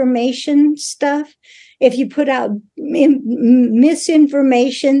misinformation stuff. If you put out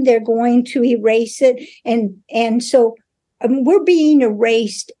misinformation, they're going to erase it. And so we're being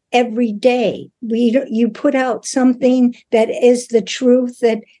erased every day. You put out something that is the truth,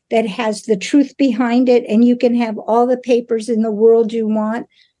 that has the truth behind it, and you can have all the papers in the world you want,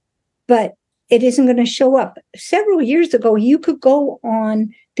 but it isn't going to show up. Several years ago, you could go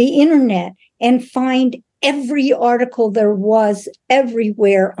on the internet and find every article there was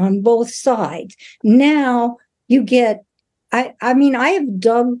everywhere on both sides. Now you get, I have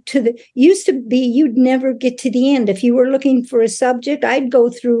dug used to be, you'd never get to the end. If you were looking for a subject, I'd go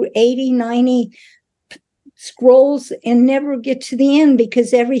through 80, 90 scrolls and never get to the end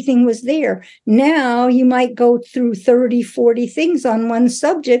because everything was there. Now you might go through 30, 40 things on one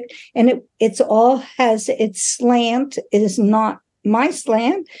subject, and it's all has its slant. It is not my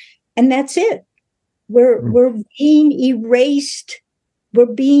slant, and that's it. We're being erased. We're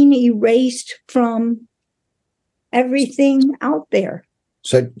being erased from everything out there.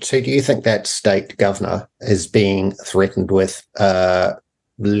 So do you think that state governor is being threatened with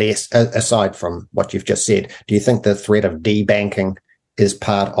less, aside from what you've just said, do you think the threat of debanking is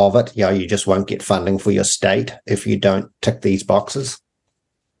part of it? You just won't get funding for your state if you don't tick these boxes?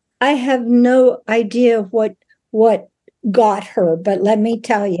 I have no idea what got her, but let me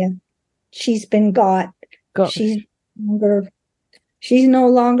tell you, she's been got. She's no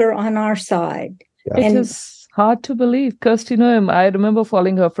longer on our side. Yeah. It is hard to believe. Kirsty Noem, I remember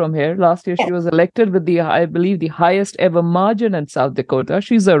following her from here. Last year, she was elected with I believe, the highest ever margin in South Dakota.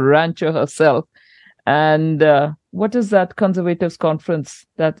 She's a rancher herself. And what is that conservatives conference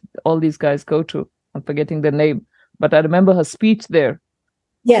that all these guys go to? I'm forgetting the name, but I remember her speech there.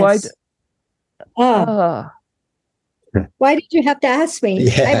 Yes. Why did you have to ask me?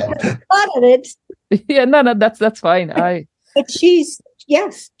 Yeah. I thought of it. Yeah, no, that's fine. But she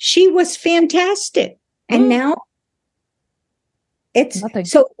was fantastic. And now It's Nothing.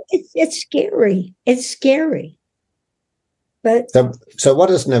 so it's scary. It's scary. But so what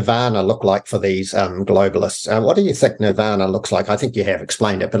does nirvana look like for these globalists? What do you think nirvana looks like? I think you have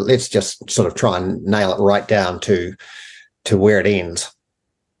explained it, but let's just sort of try and nail it right down to where it ends.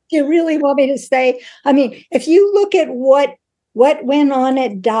 you really want me to say? I mean, if you look at what went on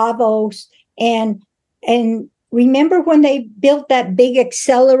at Davos, and remember when they built that big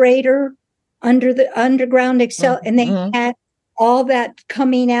accelerator under the underground and they had all that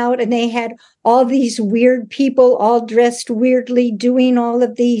coming out, and they had all these weird people all dressed weirdly doing all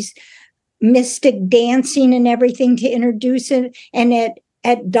of these mystic dancing and everything to introduce it. And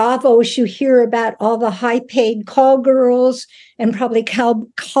at Davos, you hear about all the high-paid call girls and probably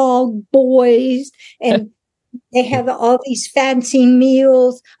call boys, and they have all these fancy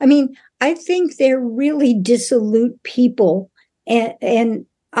meals. I mean, I think they're really dissolute people, and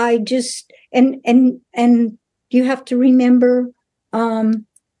I just and you have to remember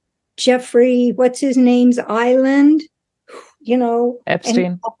Jeffrey, what's his name's island,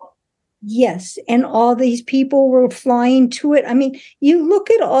 Epstein. Yes, and all these people were flying to it. I mean, you look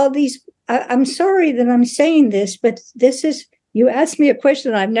at all these. I'm sorry that I'm saying this, but this is. You asked me a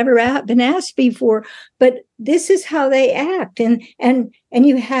question I've never been asked before, but this is how they act, and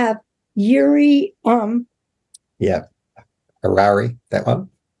you have Yuri. Harari, that one.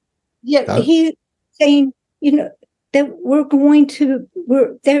 Yeah, he's saying, that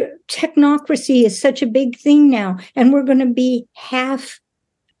their technocracy is such a big thing now, and we're going to be half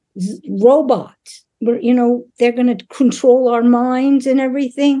robots. They're going to control our minds and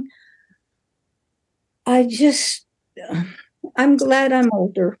everything. I'm glad I'm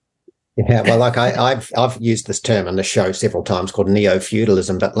older. Yeah, well, like I've used this term on the show several times called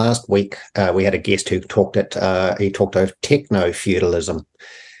neo-feudalism, but last week we had a guest who talked of techno-feudalism.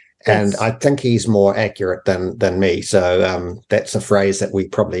 And yes. I think he's more accurate than me. So that's a phrase that we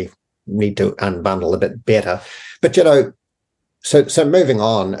probably need to unbundle a bit better. But, so moving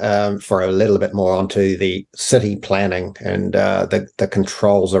on for a little bit more onto the city planning and the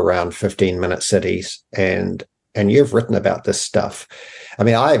controls around 15-minute cities. And you've written about this stuff. I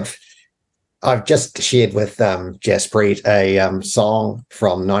mean, I've just shared with Jaspreet a song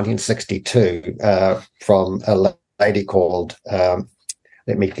from 1962 from a lady called...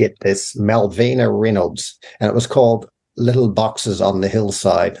 let me get this, Malvina Reynolds, and it was called Little Boxes on the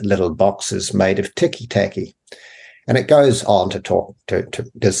Hillside, Little Boxes Made of Ticky-Tacky. And it goes on to talk to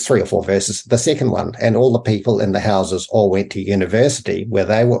there's 3 or 4 verses. The second one, and all the people in the houses all went to university where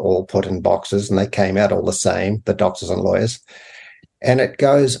they were all put in boxes and they came out all the same, the doctors and lawyers. And it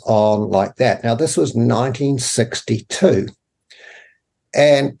goes on like that. Now, this was 1962.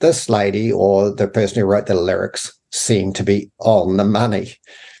 And this lady, or the person who wrote the lyrics, seemed to be on the money.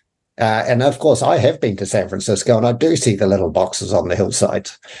 And of course, I have been to San Francisco and I do see the little boxes on the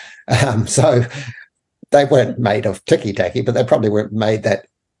hillsides. So they weren't made of ticky-tacky, but they probably weren't made that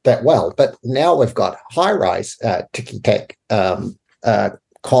well. But now we've got high-rise ticky-tack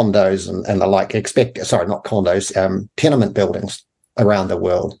condos and the like, not condos, tenement buildings around the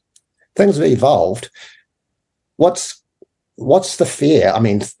world. Things have evolved. What's the fear? I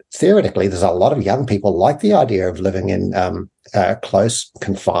mean, theoretically, there's a lot of young people like the idea of living in close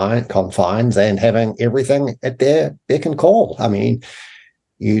confines and having everything at their beck and call. I mean,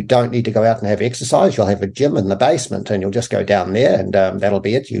 you don't need to go out and have exercise. You'll have a gym in the basement and you'll just go down there and that'll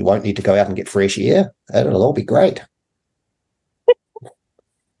be it. You won't need to go out and get fresh air. It'll all be great.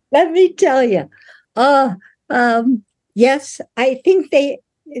 Let me tell you. Yes, I think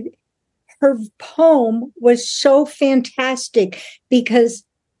her poem was so fantastic because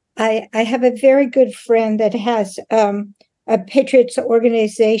I have a very good friend that has a Patriots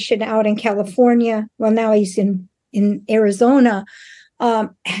organization out in California. Well, now he's in Arizona.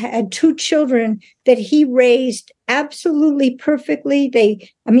 Had 2 children that he raised absolutely perfectly. They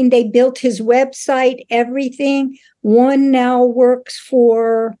built his website, everything. One now works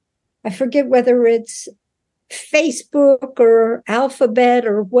for, I forget whether it's Facebook or Alphabet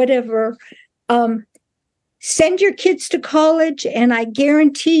or whatever. Send your kids to college, and I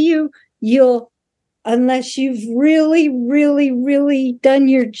guarantee you'll, unless you've really, really, really done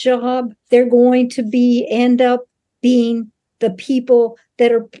your job, they're going to end up being the people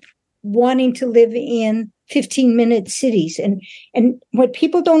that are wanting to live in 15-minute cities. And what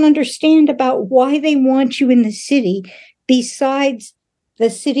people don't understand about why they want you in the city, besides the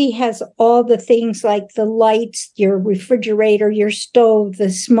city has all the things like the lights, your refrigerator, your stove,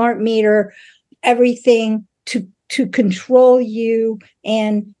 the smart meter, everything to control you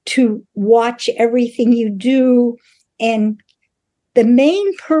and to watch everything you do. And the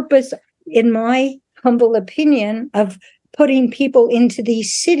main purpose, in my humble opinion, of putting people into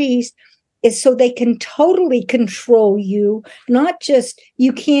these cities is so they can totally control you, not just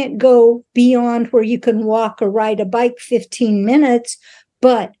you can't go beyond where you can walk or ride a bike 15 minutes,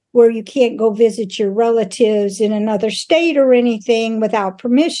 but where you can't go visit your relatives in another state or anything without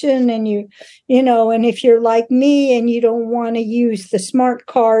permission. And and if you're like me and you don't want to use the smart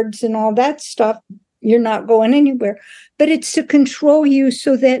cards and all that stuff, you're not going anywhere. But it's to control you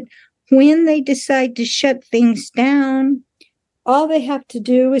so that when they decide to shut things down, all they have to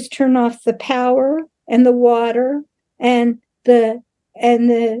do is turn off the power and the water and the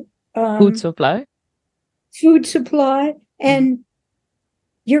Food supply, and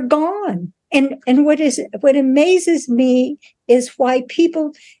you're gone. And what amazes me is why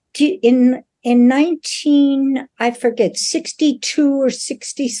people in 62 or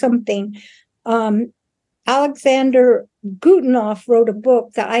 60 something, Alexander Gutenov wrote a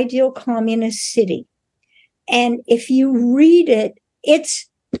book, The Ideal Communist City. And if you read it, it's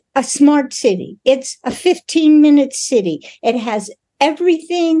a smart city. It's a 15-minute city. It has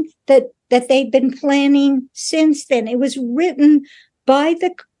everything that they've been planning since then. It was written by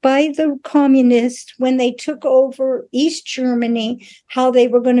the communists when they took over East Germany, how they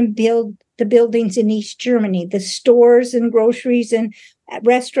were going to build the buildings in East Germany, the stores and groceries and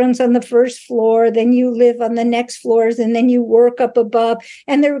restaurants on the first floor, then you live on the next floors, and then you work up above,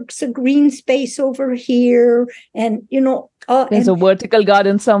 and there's a green space over here, and there's a vertical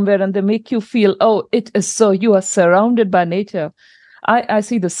garden somewhere, and they make you feel, it is so you are surrounded by nature. I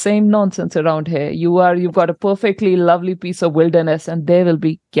see the same nonsense around here. You've got a perfectly lovely piece of wilderness, and there will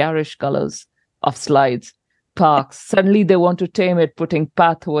be garish colors of slides, parks. Suddenly they want to tame it, putting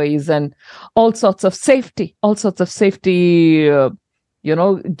pathways and all sorts of safety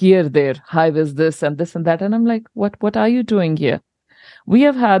gear there, high-vis this and that. And I'm like, what are you doing here? We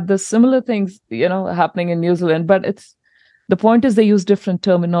have had the similar things, happening in New Zealand, but the point is they use different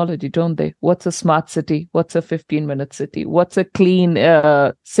terminology, don't they? What's a smart city? What's a 15-minute city? What's a clean,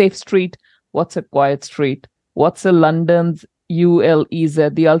 safe street? What's a quiet street? What's a London's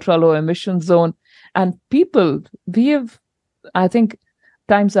ULEZ, the ultra-low emission zone? And people, I think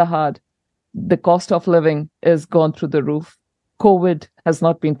times are hard. The cost of living is gone through the roof. COVID has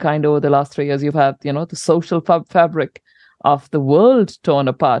not been kind over the last 3 years. You've had, the social fabric of the world torn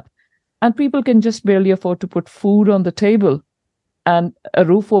apart. And people can just barely afford to put food on the table and a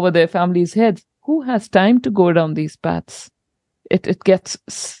roof over their families' heads. Who has time to go down these paths? It gets,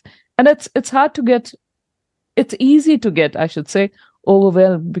 and it's hard to get, it's easy to get, I should say,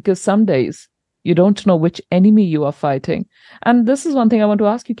 overwhelmed, because some days you don't know which enemy you are fighting. And this is one thing I want to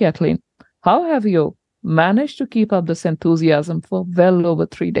ask you, Kathleen. How have you managed to keep up this enthusiasm for well over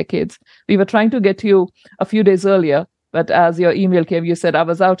 3 decades? We were trying to get to you a few days earlier, but as your email came, you said, I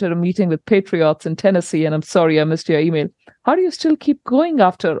was out at a meeting with patriots in Tennessee, and I'm sorry I missed your email. How do you still keep going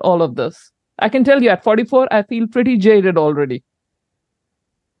after all of this? I can tell you at 44, I feel pretty jaded already.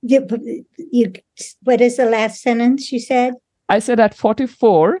 What is the last sentence you said? I said at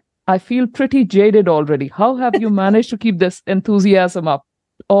 44, I feel pretty jaded already. How have you managed to keep this enthusiasm up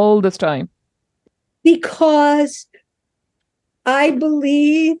all this time? Because I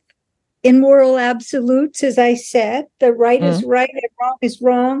believe in moral absolutes, as I said, that right is right and wrong is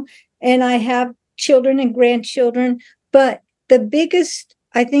wrong. And I have children and grandchildren. But the biggest,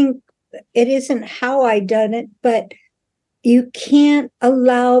 I think, it isn't how I done it, but you can't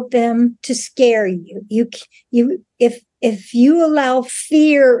allow them to scare you. If you allow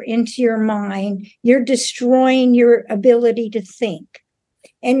fear into your mind, you're destroying your ability to think.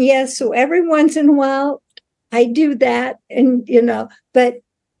 And yes, so every once in a while I do that, and but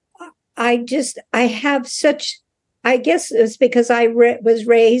I have such, I guess it's because I was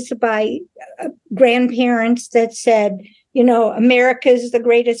raised by grandparents that said, America is the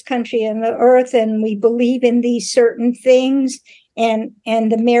greatest country on the earth, and we believe in these certain things. And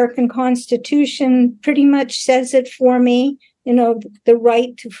the American Constitution pretty much says it for me, the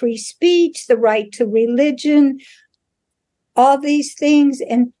right to free speech, the right to religion, all these things.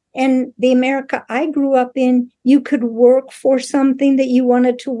 And the America I grew up in, you could work for something that you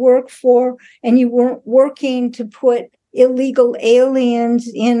wanted to work for, and you weren't working to put illegal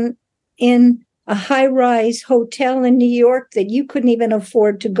aliens in a high-rise hotel in New York that you couldn't even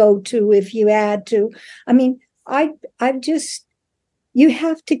afford to go to if you had to. I mean, you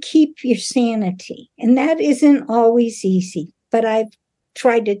have to keep your sanity, and that isn't always easy, but I've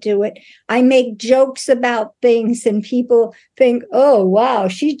tried to do it. I make jokes about things, and people think, oh, wow,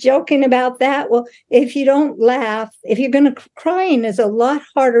 she's joking about that. Well, if you don't laugh, if you're going to crying is a lot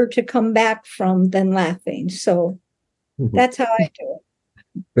harder to come back from than laughing. So that's how I do it.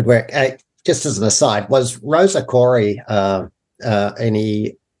 Good work. just as an aside, was Rosa Corey was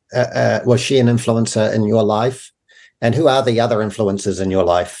she an influencer in your life? And who are the other influencers in your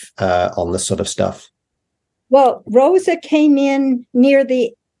life on this sort of stuff? Well, Rosa came in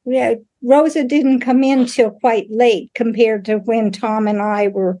Rosa didn't come in till quite late compared to when Tom and I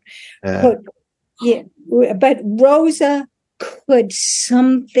were put. Yeah, but Rosa could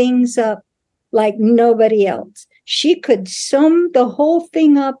sum things up like nobody else. She could sum the whole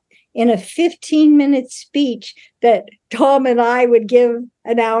thing up in a 15-minute speech that Tom and I would give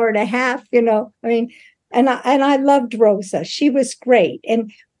an hour and a half, I mean, and I loved Rosa. She was great.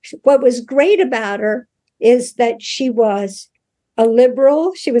 And what was great about her is that she was a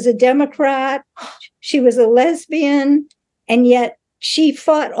liberal, she was a Democrat, she was a lesbian, and yet she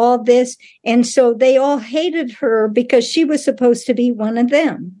fought all this. And so they all hated her because she was supposed to be one of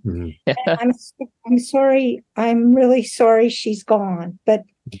them. And I'm sorry. I'm really sorry she's gone. But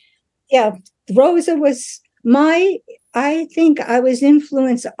yeah, Rosa was I think I was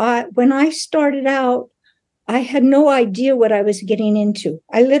influenced. When I started out, I had no idea what I was getting into.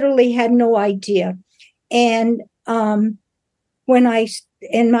 I literally had no idea. And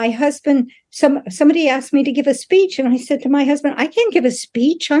my husband, somebody asked me to give a speech, and I said to my husband, I can't give a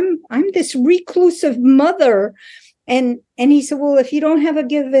speech. I'm this reclusive mother. And he said, well, if you don't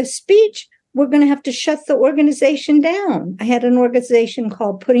give a speech, we're going to have to shut the organization down. I had an organization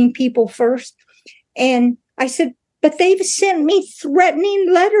called Putting People First. And I said, but they've sent me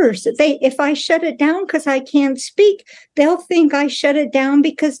threatening letters. If I shut it down because I can't speak, they'll think I shut it down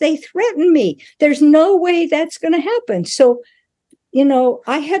because they threaten me. There's no way that's going to happen. So,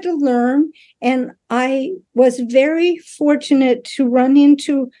 I had to learn, and I was very fortunate to run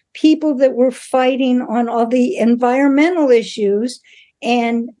into people that were fighting on all the environmental issues,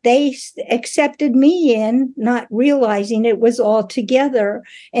 and they accepted me in, not realizing it was all together.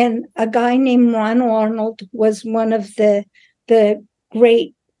 And a guy named Ron Arnold was one of the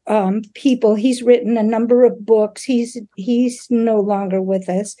great people. He's written a number of books. He's no longer with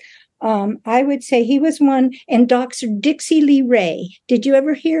us. I would say he was one. And Dr. Dixie Lee Ray. Did you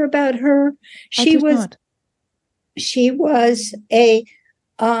ever hear about her? She was a,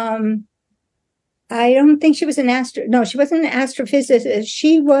 I don't think she was she wasn't an astrophysicist.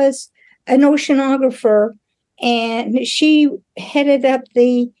 She was an oceanographer, and she headed up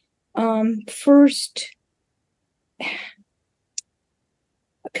the first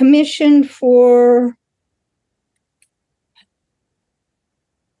commission for,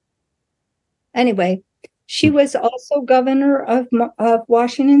 anyway, she was also governor of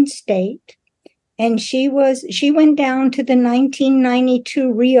Washington State. And she went down to the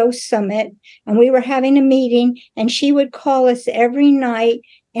 1992 Rio Summit, and we were having a meeting, and she would call us every night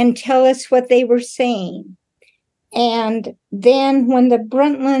and tell us what they were saying. And then when the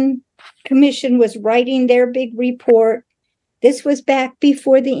Brundtland Commission was writing their big report, this was back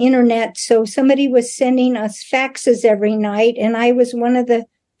before the internet, so somebody was sending us faxes every night, and I was one of the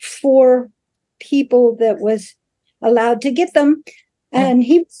 4 people that was allowed to get them. And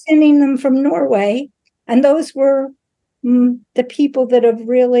he was sending them from Norway. And those were the people that have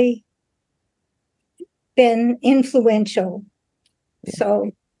really been influential.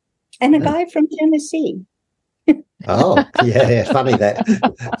 So, and a guy from Tennessee. Oh, yeah. Funny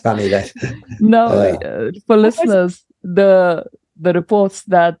that. No, for listeners, the reports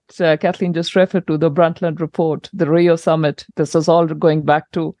that Kathleen just referred to, the Brundtland report, the Rio Summit, this is all going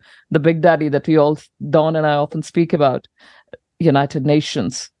back to the Big Daddy that Dawn and I often speak about. United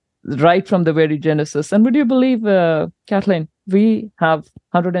Nations, right from the very genesis. And would you believe, Kathleen, we have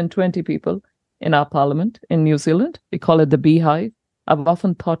 120 people in our parliament in New Zealand. We call it the Beehive. I've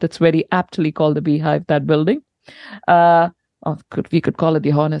often thought it's very aptly called the Beehive, that building. We could call it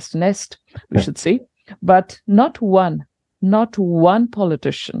the Hornet's Nest, we should see. But not one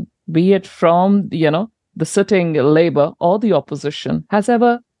politician, be it from, the sitting Labour or the opposition, has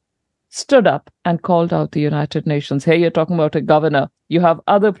ever stood up and called out the United Nations. Here you're talking about a governor. You have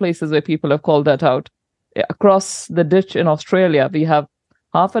other places where people have called that out. Across the ditch in Australia, we have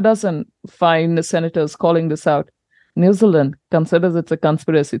 6 fine senators calling this out. New Zealand considers it's a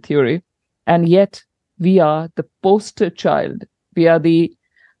conspiracy theory, and yet we are the poster child. We are the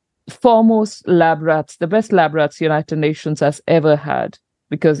foremost lab rats, the best lab rats the United Nations has ever had.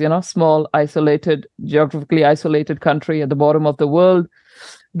 Because, small, geographically isolated country at the bottom of the world,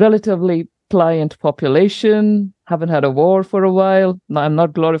 relatively pliant population, haven't had a war for a while. Now, I'm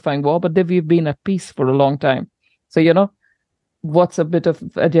not glorifying war, but we've been at peace for a long time. So, what's a bit of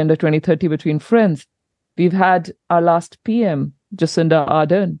Agenda 2030 between friends? We've had our last PM, Jacinda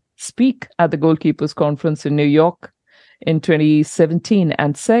Ardern, speak at the Goalkeepers Conference in New York in 2017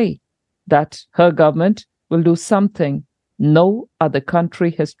 and say that her government will do something no other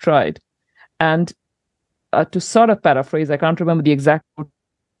country has tried. And to sort of paraphrase, I can't remember the exact word,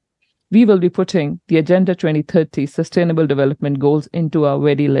 we will be putting the Agenda 2030 Sustainable Development Goals into our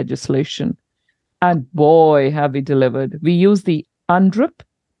very legislation. And boy, have we delivered. We use the UNDRIP,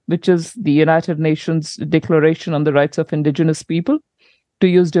 which is the United Nations Declaration on the Rights of Indigenous People, to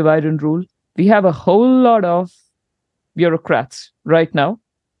use divide and rule. We have a whole lot of bureaucrats right now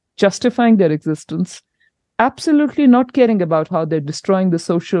justifying their existence, absolutely not caring about how they're destroying the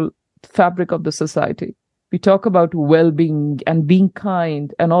social fabric of the society. We talk about well-being and being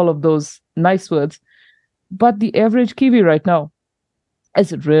kind and all of those nice words. But the average Kiwi right now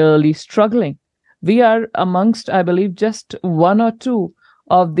is really struggling. We are amongst, I believe, just one or two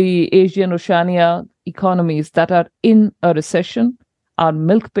of the Asian Oceania economies that are in a recession. Our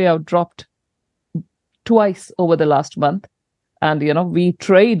milk payout dropped twice over the last month. And, we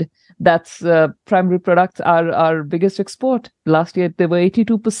trade. That's primary products, our biggest export. Last year, they were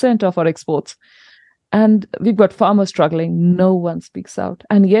 82% of our exports. And we've got farmers struggling. No one speaks out.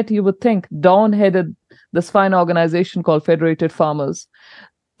 And yet you would think, Dawn headed this fine organization called Federated Farmers,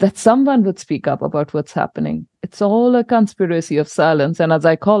 that someone would speak up about what's happening. It's all a conspiracy of silence. And as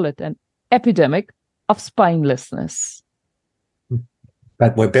I call it, an epidemic of spinelessness.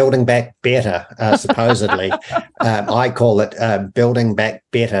 But we're building back better, supposedly. I call it building back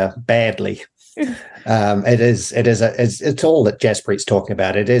better badly. It's all that Jaspreet's talking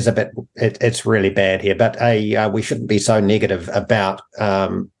about. It is a bit, it's really bad here, but we shouldn't be so negative about,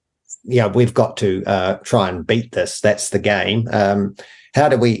 we've got to try and beat this. That's the game. How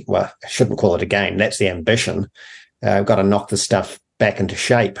do we, I shouldn't call it a game. That's the ambition. We've got to knock this stuff back into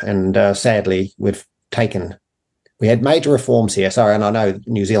shape. And sadly, we had major reforms here. Sorry, and I know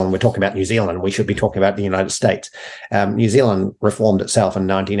New Zealand, we're talking about New Zealand. We should be talking about the United States. New Zealand reformed itself in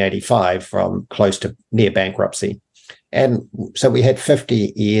 1985 from close to near bankruptcy. And so we had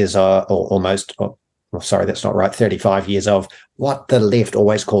 50 years or almost, sorry, that's not right, 35 years of what the left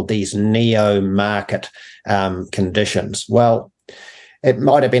always called these neo-market conditions. Well, it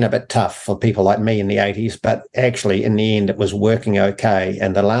might have been a bit tough for people like me in the 80s, but actually in the end it was working okay.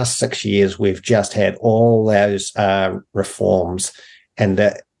 And the last 6 years we've just had all those reforms, and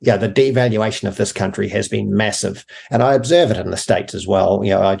the devaluation of this country has been massive. And I observe it in the States as well.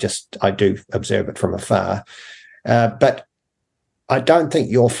 I do observe it from afar. But I don't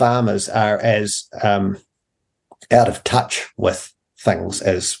think your farmers are as out of touch with things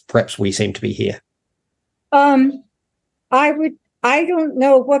as perhaps we seem to be here. I don't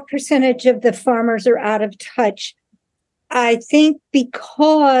know what percentage of the farmers are out of touch. I think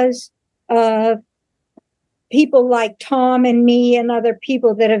because of people like Tom and me and other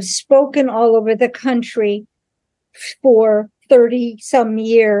people that have spoken all over the country for 30 some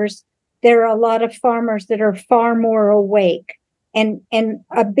years, there are a lot of farmers that are far more awake. And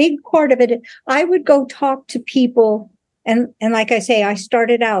a big part of it, I would go talk to people. And like I say, I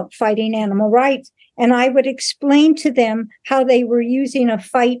started out fighting animal rights. And I would explain to them how they were using a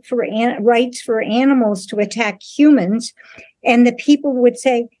fight for rights for animals to attack humans. And the people would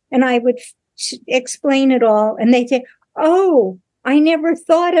say, and I would explain it all. And they'd say, oh, I never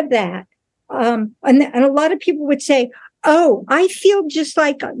thought of that. And a lot of people would say, oh, I feel just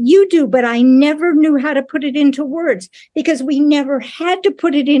like you do, but I never knew how to put it into words, because we never had to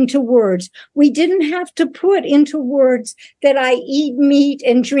put it into words. We didn't have to put into words that I eat meat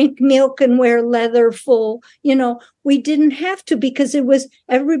and drink milk and wear leather full. We didn't have to, because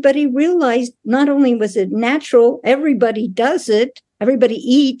everybody realized not only was it natural, everybody does it. Everybody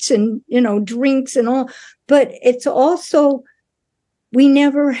eats and, drinks and all, but it's also, we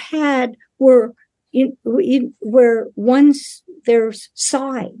never had where once there's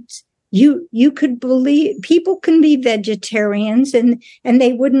sides, you could believe people can be vegetarians and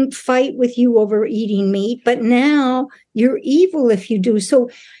they wouldn't fight with you over eating meat, but now you're evil if you do. So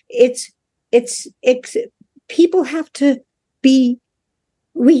it's people have to be,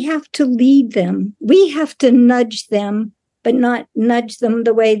 we have to lead them. We have to nudge them, but not nudge them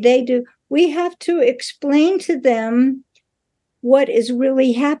the way they do. We have to explain to them what is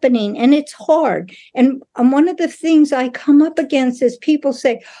really happening. And it's hard. And one of the things I come up against is people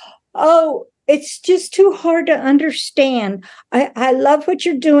say, oh, it's just too hard to understand. I love what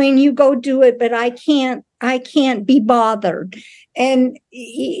you're doing. You go do it, but I can't be bothered. And,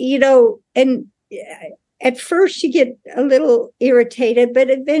 and at first you get a little irritated, but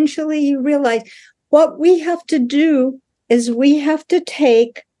eventually you realize what we have to do is we have to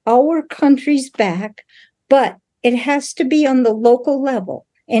take our countries back, but it has to be on the local level.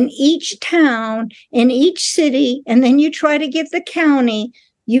 In each town, in each city, and then you try to get the county,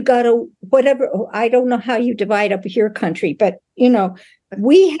 you got to, whatever, I don't know how you divide up your country, but,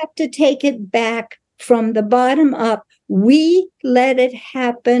 we have to take it back from the bottom up. We let it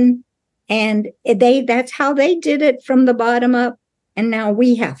happen, and that's how they did it, from the bottom up, and now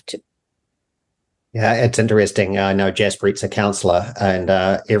we have to. Yeah, it's interesting. I know Jaspreet's a counsellor, and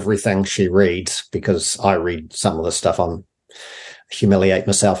everything she reads, because I read some of the stuff on, humiliate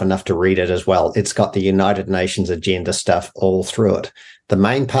myself enough to read it as well. It's got the United Nations agenda stuff all through it. The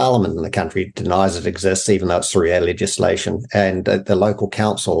main parliament in the country denies it exists, even though it's through our legislation. And the local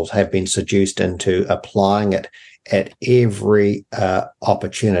councils have been seduced into applying it at every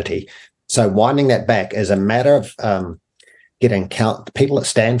opportunity. So winding that back is a matter of getting people that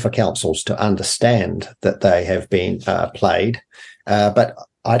stand for councils to understand that they have been played. But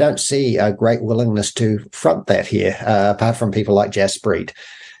I don't see a great willingness to front that here, apart from people like Jaspreet.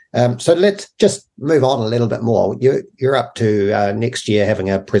 So let's just move on a little bit more. You're up to next year having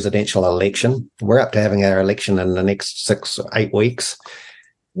a presidential election. We're up to having our election in the next 6 or 8 weeks.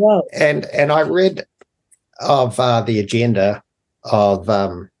 Wow. And I read of the agenda of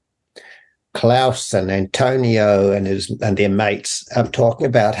Klaus and Antonio and their mates talking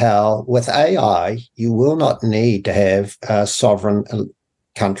about how with AI you will not need to have sovereign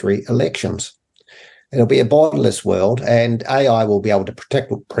country elections. It'll be a borderless world, and AI will be able to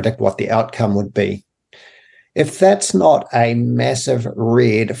predict what the outcome would be. If that's not a massive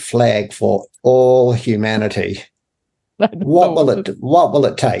red flag for all humanity, what will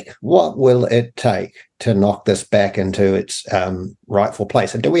it take? What will it take to knock this back into its rightful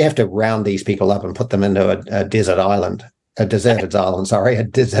place? And do we have to round these people up and put them into a deserted island, not a desert?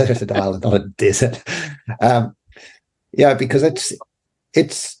 Because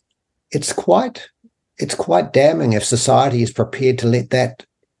it's quite damning if society is prepared to let that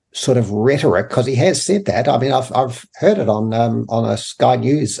sort of rhetoric, because he has said that. I mean, I've heard it on a Sky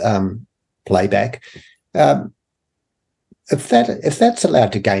News playback. If that's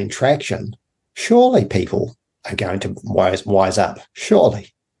allowed to gain traction, surely people are going to wise up.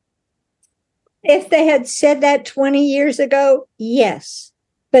 Surely. If they had said that 20 years ago, yes.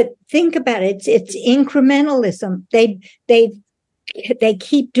 But think about it. It's incrementalism. They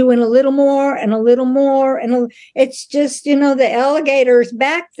keep doing a little more and a little more. And it's just, the alligator's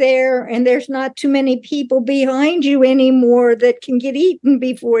back there, and there's not too many people behind you anymore that can get eaten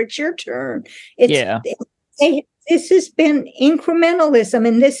before it's your turn. This has been incrementalism,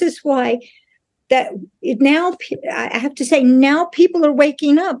 and this is why that now, I have to say, now people are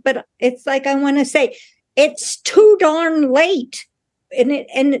waking up, but it's like, I want to say, it's too darn late.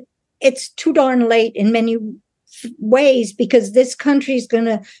 And it's too darn late in many ways, because this country is going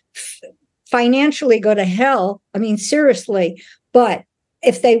to financially go to hell. I mean, seriously. But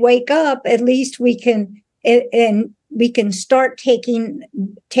if they wake up, at least we can start taking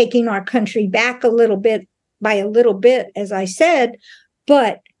our country back a little bit, by a little bit, as I said.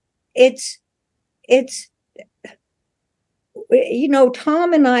 But it's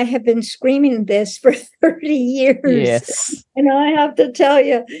Tom and I have been screaming this for 30 years. Yes. And I have to tell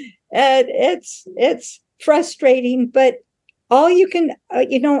you, it's frustrating, but all you can,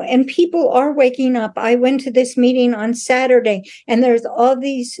 and people are waking up. I went to this meeting on Saturday, and there's all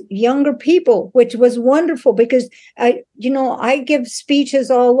these younger people, which was wonderful, because I give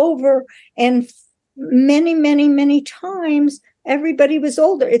speeches all over, and many, many, many times everybody was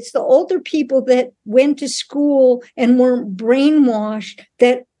older. It's the older people that went to school and weren't brainwashed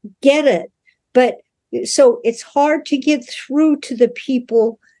that get it. But so it's hard to get through to the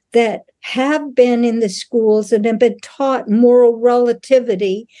people that have been in the schools and have been taught moral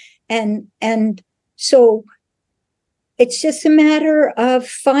relativity. And so it's just a matter of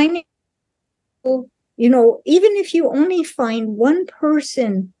finding, even if you only find one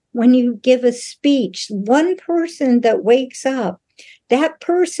person when you give a speech, one person that wakes up, that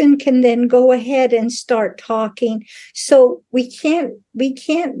person can then go ahead and start talking. So we can't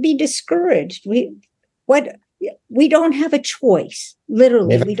be discouraged. We don't have a choice.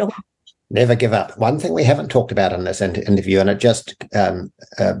 Literally, we don't. Never give up. One thing we haven't talked about in this interview, and it just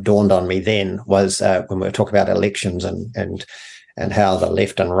dawned on me then, was when we were talking about elections and how the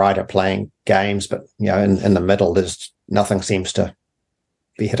left and right are playing games, but in the middle, there's nothing seems to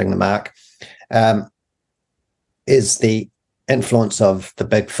be hitting the mark. Is the influence of the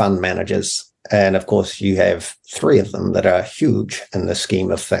big fund managers, and of course you have 3 of them that are huge in the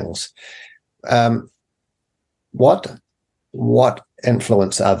scheme of things. What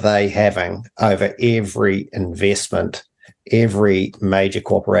influence are they having over every investment, every major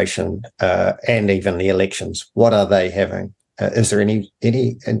corporation, and even the elections? What are they having? Is there any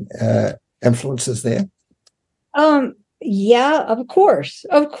influences there? Yeah, of course.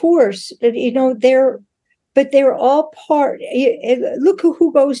 They're all part. Look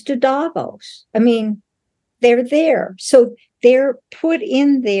who goes to Davos. I mean, they're there. So they're put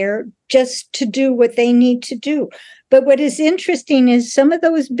in there just to do what they need to do. But what is interesting is some of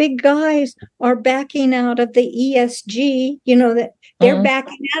those big guys are backing out of the ESG, that they're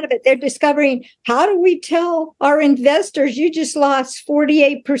backing out of it. They're discovering, how do we tell our investors you just lost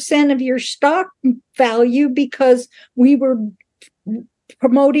 48% of your stock value because we were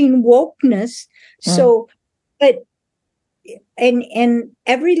promoting wokeness? So, and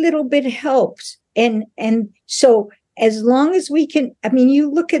every little bit helps. And so as long as we can, I mean,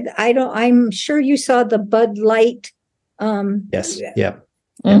 you look at, I'm sure you saw the Bud Light. Yes. Yeah.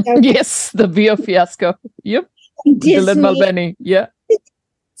 Yes. The beer fiasco. Yep. Dylan Mulvaney. Yeah.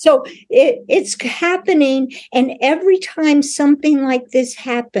 So it's happening. And every time something like this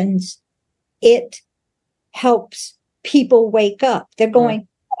happens, it helps people wake up. They're going,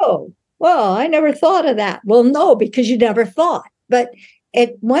 oh, well, I never thought of that. Well, no, because you never thought. But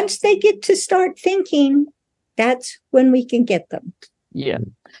once they get to start thinking, that's when we can get them. Yeah.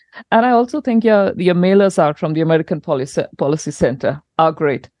 And I also think your mailers out from the American Policy Center are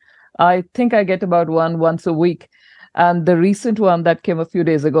great. I think I get about one once a week. And the recent one that came a few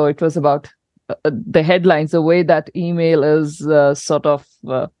days ago, it was about the headlines, the way that email is sort of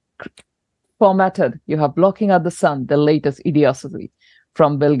formatted. You have blocking out the sun, the latest idiocy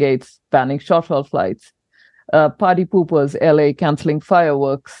from Bill Gates, banning short-haul flights, party poopers, LA canceling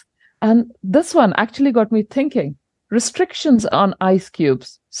fireworks. And this one actually got me thinking, restrictions on ice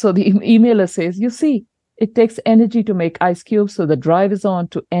cubes. So the emailer says, you see, it takes energy to make ice cubes, so the drive is on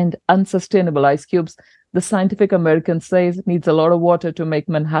to end unsustainable ice cubes. The Scientific American says it needs a lot of water to make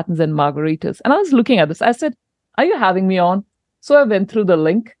Manhattans and margaritas. And I was looking at this. I said, are you having me on? So I went through the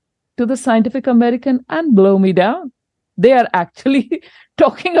link to the Scientific American and blow me down. They are actually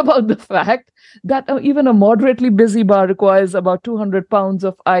talking about the fact that even a moderately busy bar requires about 200 pounds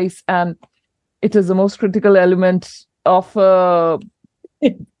of ice, and it is the most critical element of bar.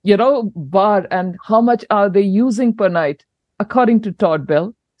 And how much are they using per night? According to Todd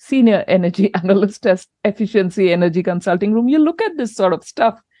Bell, senior energy analyst at Efficiency Energy Consulting Room, you look at this sort of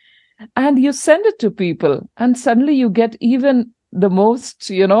stuff and you send it to people, and suddenly you get even the most,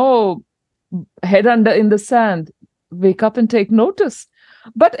 head under in the sand, wake up and take notice.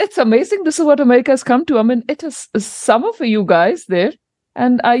 But it's amazing. This is what America has come to. I mean, it is summer for you guys there.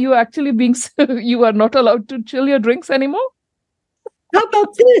 And are you actually you are not allowed to chill your drinks anymore? How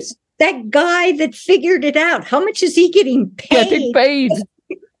about this? That guy that figured it out, how much is he getting paid? Getting paid.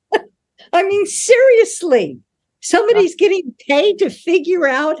 I mean, seriously, somebody's getting paid to figure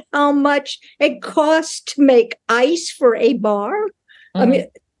out how much it costs to make ice for a bar. I mean,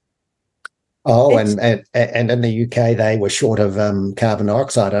 and in the UK, they were short of carbon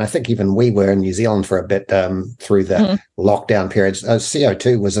dioxide. And I think even we were in New Zealand for a bit through the lockdown periods.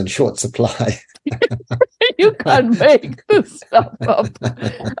 CO2 was in short supply. You can't make this stuff up.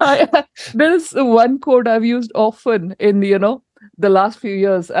 There's one quote I've used often in, the last few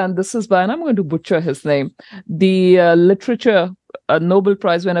years, and this is by, and I'm going to butcher his name, the literature Nobel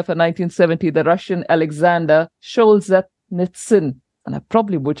Prize winner for 1970, the Russian Alexander Solzhenitsyn. And I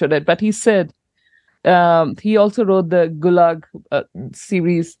probably butchered it, but he said, he also wrote the Gulag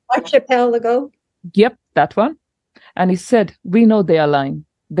series. Archipelago. Yep, that one. And he said, we know they are lying.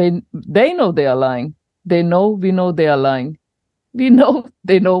 They know they are lying. They know we know they are lying. We know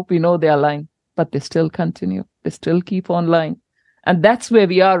they know we know they are lying. But they still continue. They still keep on lying. And that's where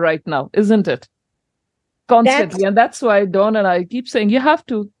we are right now, isn't it? Constantly. And that's why Dawn and I keep saying, you have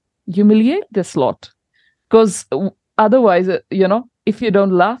to humiliate this lot. Because otherwise, if you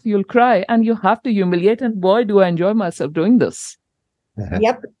don't laugh, you'll cry, and you have to humiliate. And boy, do I enjoy myself doing this.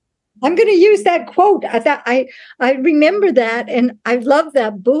 Yep. I'm going to use that quote. I remember that, and I love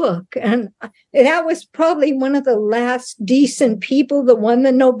that book. And that was probably one of the last decent people that won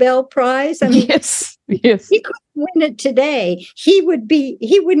the Nobel Prize. I mean, yes. He couldn't win it today. He wouldn't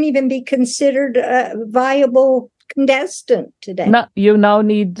even be considered a viable contestant today. Now, you now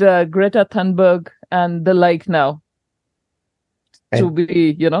need Greta Thunberg and the like now to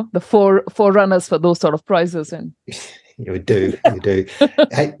be, the forerunners for those sort of prizes. And you do.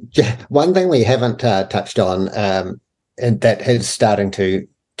 Hey, one thing we haven't touched on, and that is starting to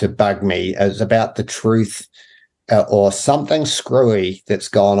bug me, is about the truth or something screwy that's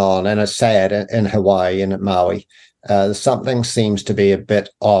gone on, and it's sad in Hawaii and at Maui. Something seems to be a bit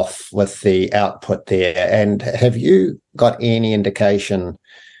off with the output there. And have you got any indication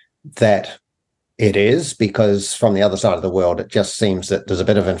that it is? Because from the other side of the world, it just seems that there's a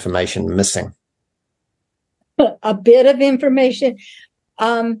bit of information missing. a bit of information.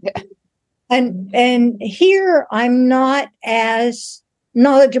 And here I'm not as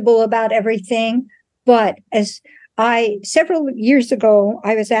knowledgeable about everything, but several years ago,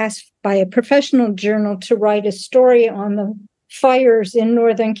 I was asked by a professional journal to write a story on the fires in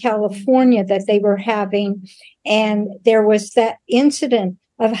Northern California that they were having. And there was that incident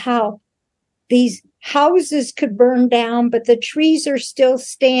of how these houses could burn down, but the trees are still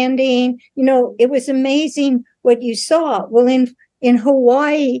standing. It was amazing what you saw. Well, in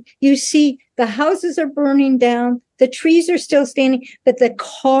Hawaii, you see the houses are burning down, the trees are still standing, but the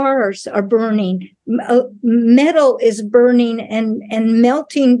cars are burning. Metal is burning and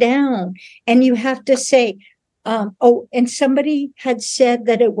melting down. And you have to say, and somebody had said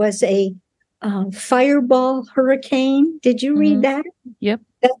that it was a fireball hurricane. Did you read that? Yep.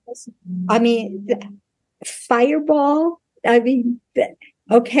 Fireball.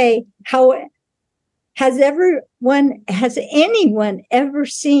 Okay. How has anyone ever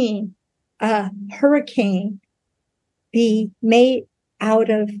seen a hurricane be made out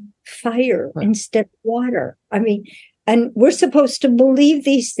of fire instead of water? And we're supposed to believe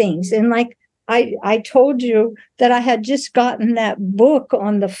these things. And like I told you that I had just gotten that book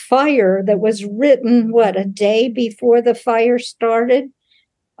on the fire that was written, a day before the fire started?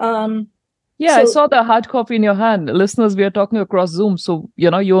 I saw the hard copy in your hand. Listeners, we are talking across Zoom, so,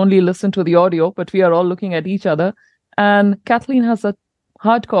 you only listen to the audio, but we are all looking at each other. And Kathleen has a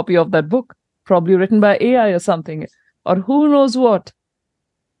hard copy of that book, probably written by AI or something, or who knows what.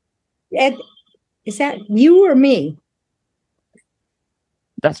 Is that you or me?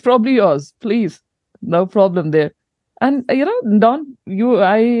 That's probably yours. Please. No problem there. And, Don,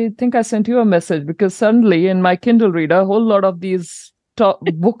 I think I sent you a message because suddenly in my Kindle reader, a whole lot of these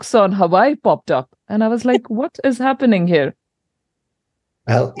books on Hawaii popped up. And I was like, what is happening here?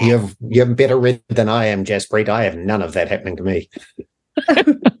 Well, you're better read than I am, Jaspreet. I have none of that happening to me.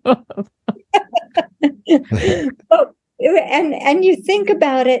 And you think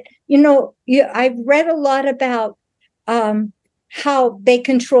about it, I've read a lot about how they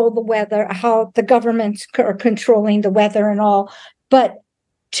control the weather, how the governments are controlling the weather and all. But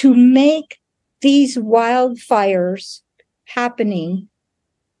to make these wildfires happening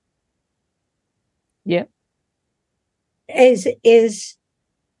is it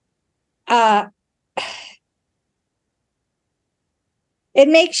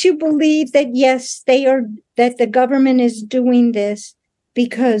makes you believe that yes, that the government is doing this,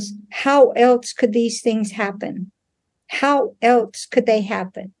 because how else could these things happen? How else could they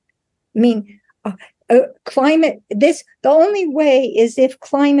happen? Climate, the only way is if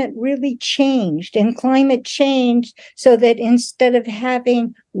climate really changed, and climate changed so that instead of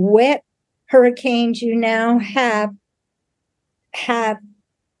having wet hurricanes, you now have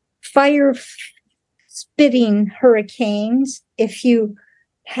fire spitting hurricanes. If you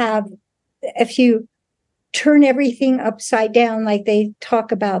turn everything upside down, like they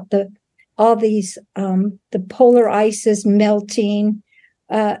talk about all these the polar ice is melting,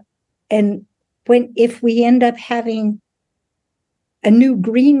 and if we end up having a new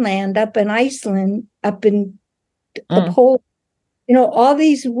Greenland up in Iceland, up in the pole, all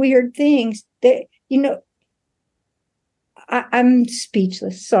these weird things that, I'm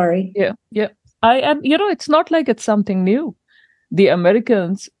speechless. Sorry. Yeah. It's not like it's something new. The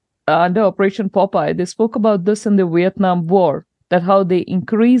Americans under Operation Popeye, they spoke about this in the Vietnam War, that how they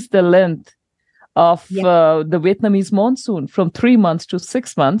increased the length of the Vietnamese monsoon from 3 months to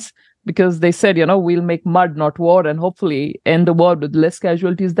 6 months, because they said, we'll make mud, not war, and hopefully end the war with less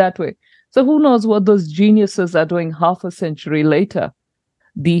casualties that way. So who knows what those geniuses are doing half a century later.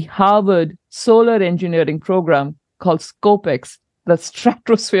 The Harvard solar engineering program called SCOPEX, the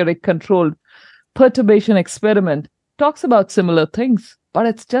stratospheric controlled perturbation experiment, talks about similar things. But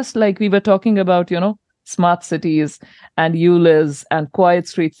it's just like we were talking about, smart cities and ULIS and quiet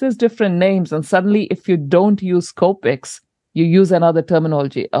streets. There's different names. And suddenly, if you don't use SCOPEX, you use another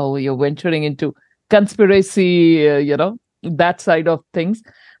terminology. Oh, you're venturing into conspiracy, that side of things.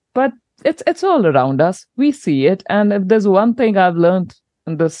 But it's all around us. We see it. And if there's one thing I've learned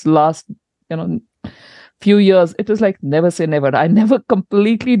in this last, few years, it is like never say never. I never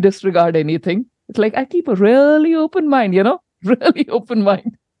completely disregard anything. It's like I keep a really open mind, really open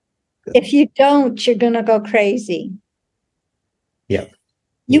mind. If you don't, you're going to go crazy. Yeah.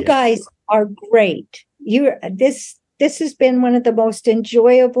 You guys are great. This has been one of the most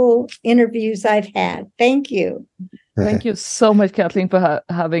enjoyable interviews I've had. Thank you. Thank you so much, Kathleen, for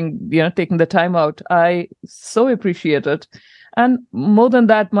having, taken the time out. I so appreciate it. And more than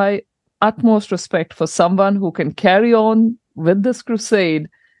that, my utmost respect for someone who can carry on with this crusade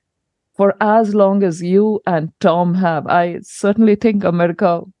for as long as you and Tom have. I certainly think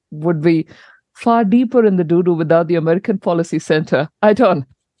America would be far deeper in the doo-doo without the American Policy Center. I don't.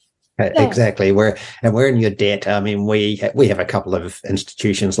 Exactly. We're in your debt. I mean, we have a couple of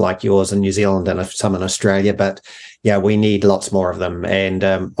institutions like yours in New Zealand and some in Australia, but yeah, we need lots more of them. And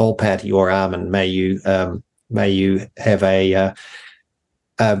all power to your arm, and may you have a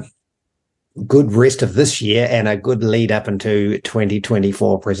good rest of this year and a good lead up into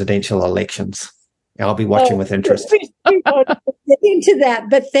 2024 presidential elections. I'll be watching with interest. Get into that,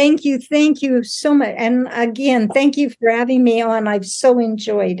 but thank you so much. And again, thank you for having me on. I've so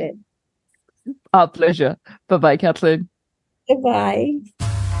enjoyed it. Our pleasure. Bye-bye, Kathleen. Goodbye.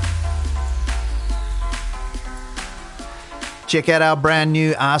 Check out our brand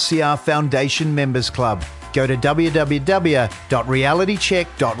new RCR Foundation Members Club. Go to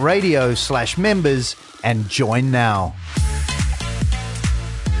www.realitycheck.radio/members and join now.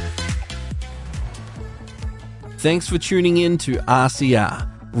 Thanks for tuning in to RCR,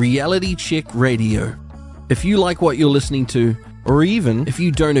 Reality Check Radio. If you like what you're listening to, or even if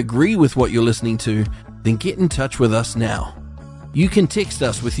you don't agree with what you're listening to, then get in touch with us now. You can text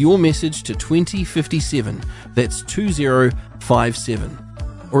us with your message to 2057, that's 2057.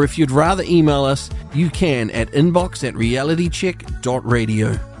 Or if you'd rather email us, you can at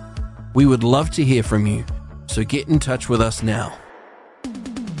inbox@realitycheck.radio. We would love to hear from you, so get in touch with us now.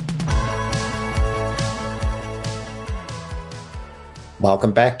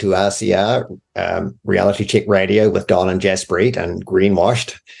 Welcome back to RCR, Reality Check Radio with Don and Jaspreet and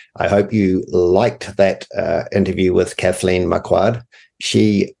Greenwashed. I hope you liked that interview with Kathleen McQuad.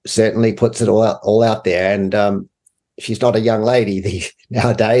 She certainly puts it all out there, and she's not a young lady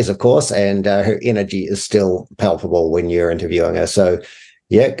nowadays, of course, and her energy is still palpable when you're interviewing her. So,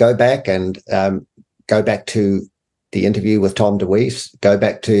 yeah, go back to the interview with Tom DeWeese, go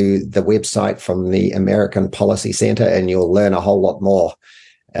back to the website from the American Policy Center, and you'll learn a whole lot more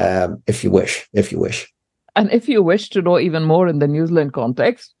if you wish. And if you wish to know even more in the New Zealand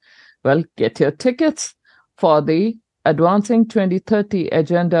context, well, get your tickets for the Advancing 2030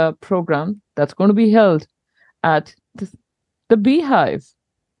 Agenda program that's going to be held at the Beehive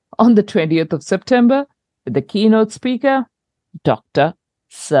on the 20th of September with the keynote speaker, Dr.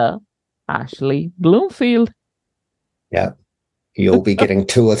 Sir Ashley Bloomfield. Yeah, you'll be getting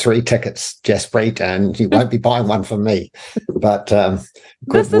 2 or 3 tickets, Jaspreet, and you won't be buying one from me. But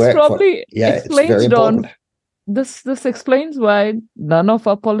good this work. Probably it's very important. This explains why none of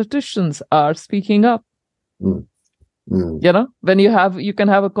our politicians are speaking up. You know, when you can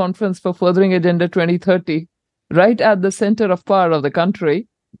have a conference for furthering Agenda 2030 right at the center of power of the country.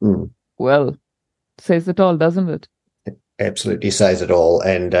 Well, says it all, doesn't it? It absolutely says it all,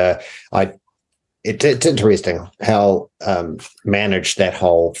 and It's interesting how managed that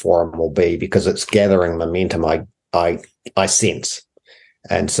whole forum will be, because it's gathering momentum. I sense,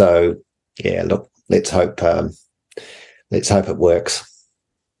 and so yeah. Look, let's hope it works.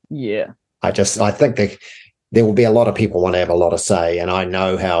 Yeah, I think there will be a lot of people want to have a lot of say, and I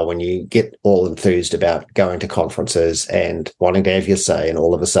know how when you get all enthused about going to conferences and wanting to have your say, and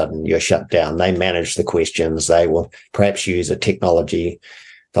all of a sudden you're shut down. They manage the questions. They will perhaps use a technology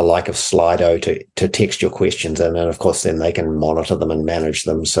the like of Slido to text your questions in, and of course then they can monitor them and manage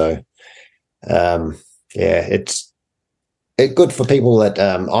them. So it's good for people that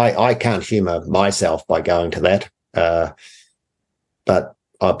I can't humour myself by going to that, but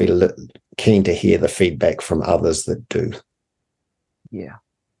I'll be keen to hear the feedback from others that do. Yeah.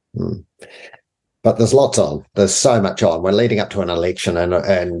 But there's lots on. There's so much on. We're leading up to an election,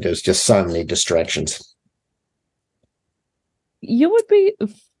 and there's just so many distractions. You would be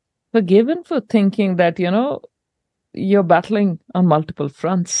forgiven for thinking that, you're battling on multiple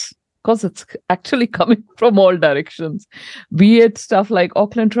fronts, because it's actually coming from all directions. Be it stuff like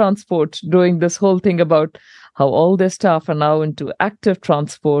Auckland Transport doing this whole thing about how all their staff are now into active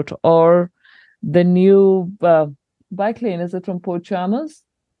transport, or the new bike lane, is it from Port Chalmers?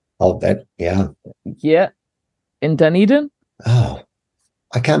 Oh, that, yeah. Yeah. In Dunedin. Oh,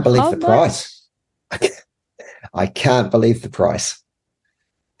 I can't believe the price. I can't believe the price.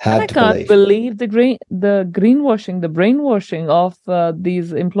 Hard to believe. I can't believe the greenwashing, the brainwashing of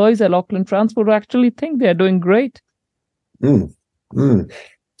these employees at Auckland Transport who actually think they're doing great.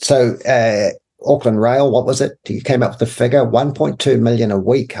 So Auckland Rail, what was it? You came up with the figure, 1.2 million a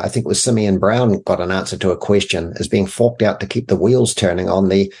week. I think it was Simeon Brown got an answer to a question, is being forked out to keep the wheels turning on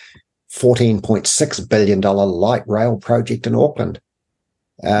the $14.6 billion light rail project in Auckland.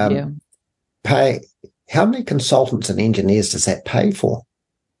 How many consultants and engineers does that pay for?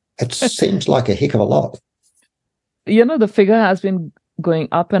 It seems like a heck of a lot. The figure has been going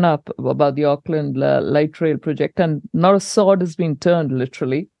up and up about the Auckland light rail project, and not a sword has been turned,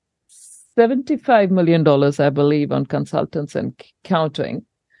 literally. $75 million, I believe, on consultants and counting.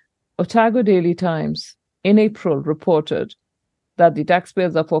 Otago Daily Times in April reported that the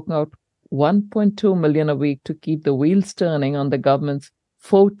taxpayers are forking out $1.2 million a week to keep the wheels turning on the government's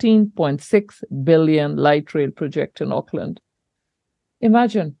 $14.6 billion light rail project in Auckland.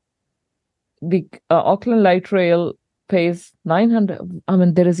 Imagine the Auckland light rail pays 900. I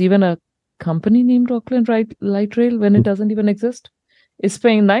mean, there is even a company named Auckland Light Rail when it doesn't even exist. Is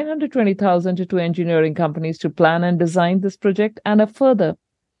paying $920,000 to two engineering companies to plan and design this project, and a further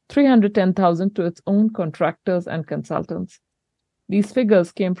 $310,000 to its own contractors and consultants. These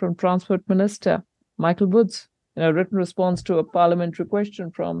figures came from Transport Minister Michael Woods in a written response to a parliamentary question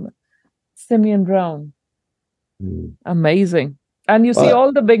from Simeon Brown. Amazing. And you see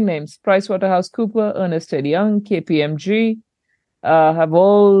all the big names, PricewaterhouseCoopers, Ernst & Young, KPMG, have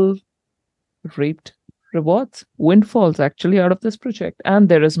all reaped rewards, windfalls actually out of this project. And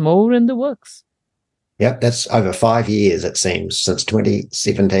there is more in the works. Yep, that's over 5 years, it seems, since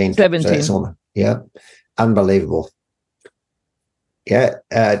 2017. 17. So unbelievable. Yeah,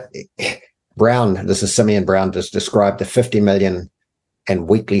 Brown, this is Simeon Brown, just described the $50 million and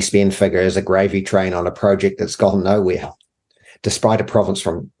weekly spend figure as a gravy train on a project that's gone nowhere. Despite a promise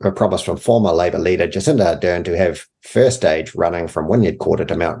from former Labour leader Jacinda Ardern to have first stage running from Wynyard Quarter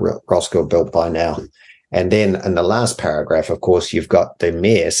to Mount Roskill built by now. And then in the last paragraph, of course, you've got the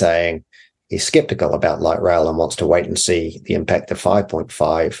mayor saying he's sceptical about light rail and wants to wait and see the impact the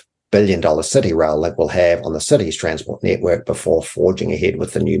 $5.5 billion city rail link will have on the city's transport network before forging ahead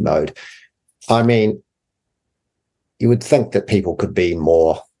with the new mode. I mean, you would think that people could be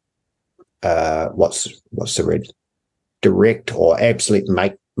more, what's the word? Direct or absolutely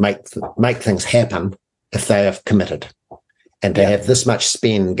make things happen if they have committed. And to have this much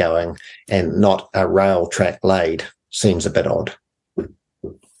spend going and not a rail track laid seems a bit odd.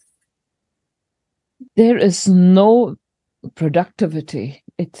 There is no productivity.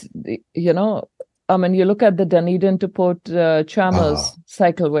 It's, you look at the Dunedin to Port Chalmers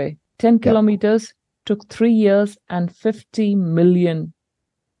cycleway, 10 kilometers, took 3 years and $50 million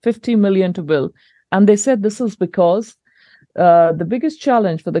to build. And they said this is because the biggest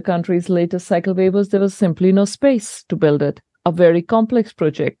challenge for the country's latest cycleway was there was simply no space to build it. A very complex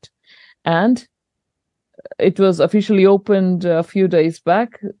project. And it was officially opened a few days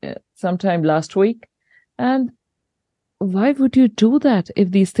back, sometime last week. And why would you do that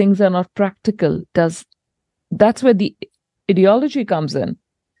if these things are not practical? That's where the ideology comes in.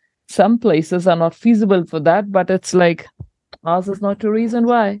 Some places are not feasible for that, but it's like, ours is not to reason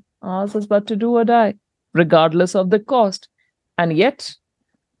why. Ours is but to do or die, regardless of the cost. And yet,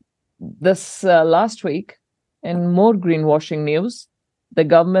 this last week, in more greenwashing news, the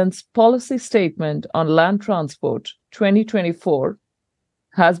government's policy statement on land transport 2024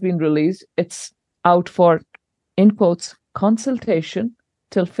 has been released. It's out for, in quotes, consultation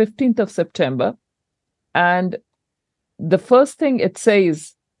till 15th of September. And the first thing it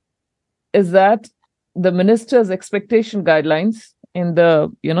says is that the minister's expectation guidelines in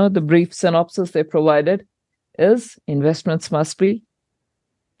the brief synopsis they provided is investments must be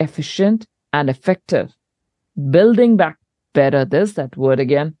efficient and effective. Building back better, there's that word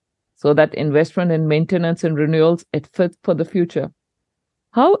again, so that investment in maintenance and renewals, it fits for the future.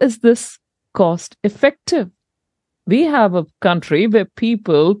 How is this cost effective? We have a country where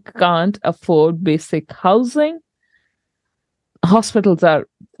people can't afford basic housing. Hospitals are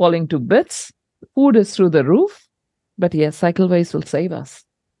falling to bits. Food is through the roof. But yes, cycleways will save us.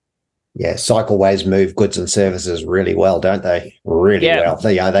 Yeah, cycleways move goods and services really well, don't they? Really well.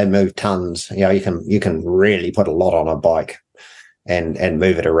 They move tons. You can really put a lot on a bike and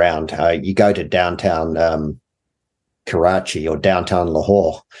move it around. You go to downtown Karachi or downtown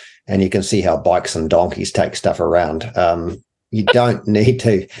Lahore, and you can see how bikes and donkeys take stuff around. You don't need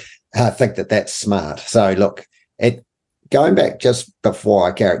to think that that's smart. So look, going back just before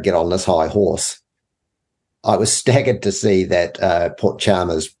I get on this high horse, I was staggered to see that Port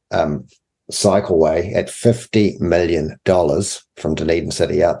Chalmers cycleway at $50 million from Dunedin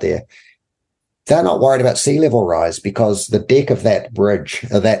City out there. They're not worried about sea level rise because the deck of that bridge,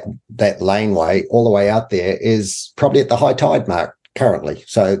 that laneway all the way out there is probably at the high tide mark currently.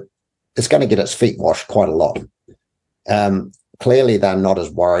 So it's going to get its feet washed quite a lot. Clearly, they're not as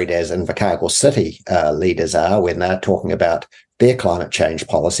worried as Invercargill City leaders are when they're talking about their climate change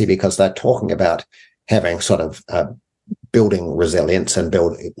policy, because they're talking about having sort of building resilience and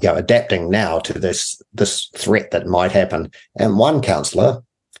adapting now to this threat that might happen. And one councillor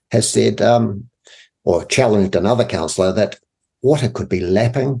has said, or challenged another councillor, that water could be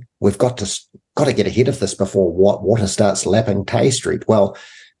lapping. We've got to get ahead of this before water starts lapping Tay Street. Well,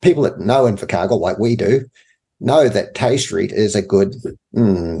 people that know Invercargill, like we do, know that Tay Street is a good,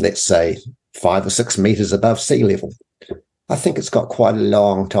 let's say, 5 or 6 meters above sea level. I think it's got quite a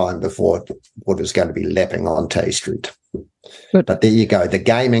long time before water's going to be lapping on Tay Street. But there you go. The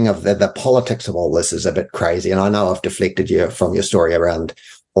gaming of the politics of all this is a bit crazy. And I know I've deflected you from your story around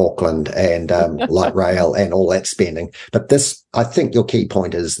Auckland and light rail and all that spending. But this, I think your key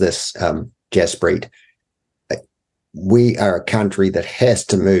point is this, Jaspreet. We are a country that has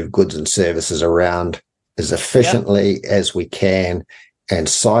to move goods and services around as efficiently as we can, and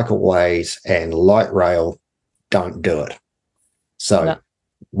cycleways and light rail don't do it. So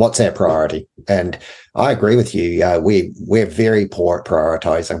what's our priority? And I agree with you. We're very poor at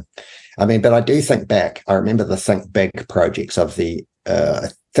prioritising. I mean, but I do think back. I remember the Think Big projects of the, I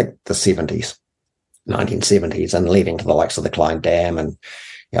think the 1970s, and leading to the likes of the Klein Dam and,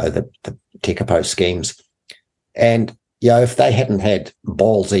 the Tekapo schemes. And, if they hadn't had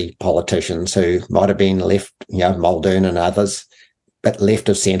ballsy politicians who might have been left, Muldoon and others, but left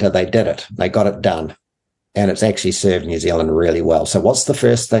of centre, they did it. They got it done. And it's actually served New Zealand really well. So what's the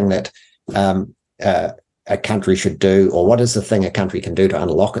first thing that a country should do, or what is the thing a country can do to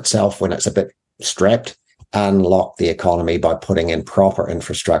unlock itself when it's a bit strapped? Unlock the economy by putting in proper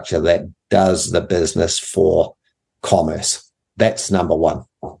infrastructure that does the business for commerce. That's number one.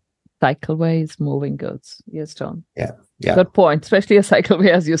 Cycleways, moving goods. Yes, John. Yeah. Good point. Especially a cycleway,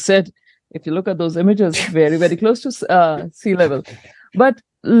 as you said. If you look at those images, very, very close to sea level. But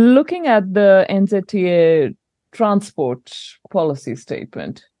looking at the NZTA transport policy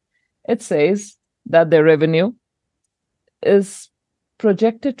statement, it says that their revenue is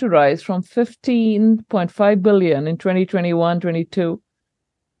projected to rise from 15.5 billion in 2021-22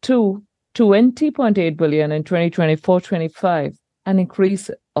 to 20.8 billion in 2024-25, an increase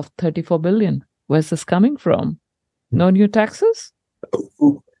of 34 billion. Where's this coming from? No new taxes?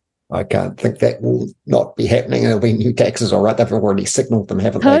 I can't think that will not be happening. It'll be new taxes, all right. They've already signalled them,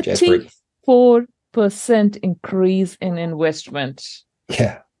 haven't they, Jaspreet? 34% increase in investment.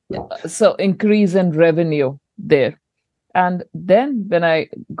 Yeah. So increase in revenue there. And then when I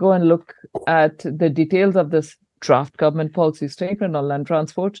go and look at the details of this draft government policy statement on land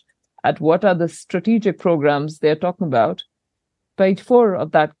transport, at what are the strategic programs they're talking about, page 4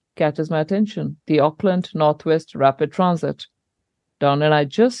 of that catches my attention. The Auckland Northwest Rapid Transit. Don and I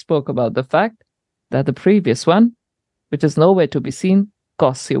just spoke about the fact that the previous one, which is nowhere to be seen,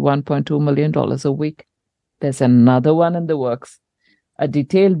 costs you $1.2 million a week. There's another one in the works. A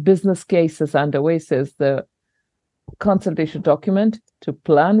detailed business case is underway, says the consultation document, to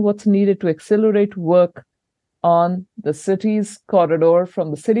plan what's needed to accelerate work on the city's corridor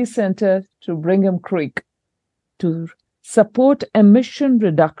from the city centre to Brigham Creek to support emission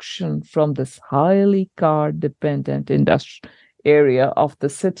reduction from this highly car-dependent industrial area of the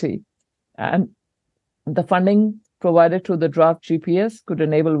city. And the funding provided through the draft GPS could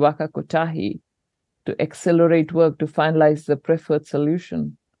enable Waka Kotahi to accelerate work to finalize the preferred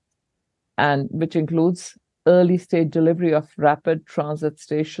solution, and which includes early stage delivery of rapid transit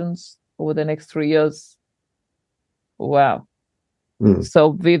stations over the next 3 years. Wow. So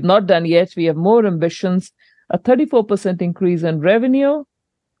we've not done yet. We have more ambitions. A 34% increase in revenue.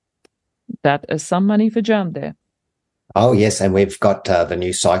 That is some money for Jam there. Oh, yes. And we've got the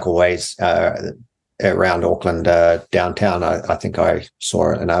new cycleways around Auckland downtown. I think I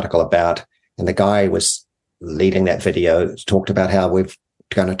saw an article about, and the guy was leading that video, talked about how we're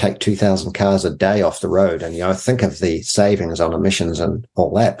going to take 2,000 cars a day off the road. And, think of the savings on emissions and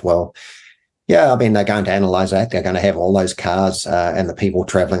all that. Well, yeah, I mean, they're going to analyse that. They're going to have all those cars and the people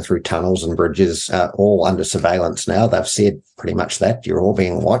travelling through tunnels and bridges all under surveillance now. They've said pretty much that. You're all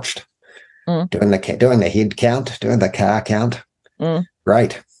being watched. Doing the head count, doing the car count.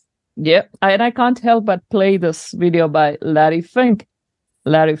 Great. Yep. And I can't help but play this video by Larry Fink.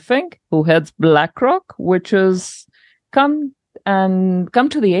 Larry Fink, who heads BlackRock, which is come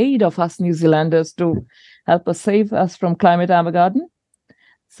to the aid of us New Zealanders to help us save us from climate Armageddon.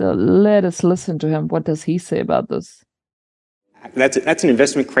 So let us listen to him. What does he say about this? That's an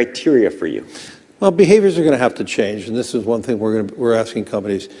investment criteria for you. Well, behaviors are going to have to change, and this is one thing we're asking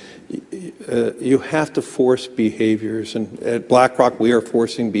companies. You have to force behaviors, and at BlackRock we are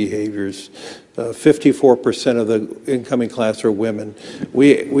forcing behaviors. 54% of the incoming class are women.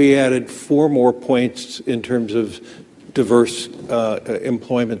 We added 4 more points in terms of diverse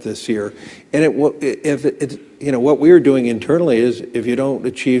employment this year. And what we're doing internally is, if you don't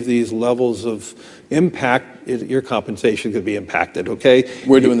achieve these levels of impact, your compensation could be impacted. Okay,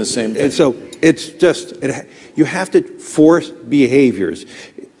 we're doing the same thing. And so it's just you have to force behaviors,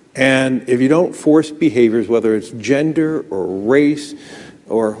 and if you don't force behaviors, whether it's gender or race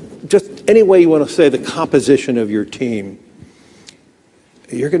or just any way you want to say the composition of your team,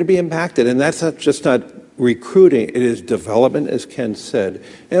 you're going to be impacted. And that's not recruiting, it is development, as Ken said.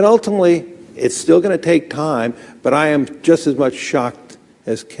 And ultimately, it's still going to take time, but I am just as much shocked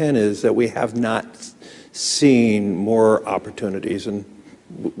as Ken is that we have not seen more opportunities, and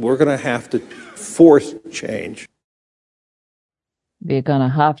we're going to have to force change. We're going to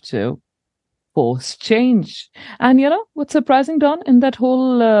have to force change. And you know, what's surprising, Don, in that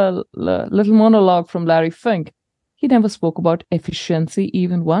whole little monologue from Larry Fink, he never spoke about efficiency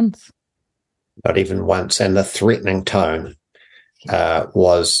even once. Not even once. And the threatening tone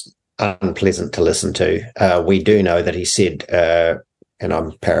was unpleasant to listen to. We do know that he said, and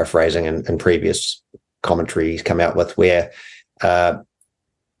I'm paraphrasing in previous commentary he's come out with, where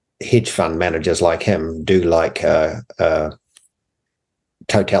hedge fund managers like him do like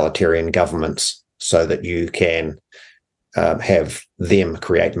totalitarian governments, so that you can have them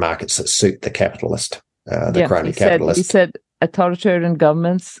create markets that suit the capitalist, crony capitalist. He said authoritarian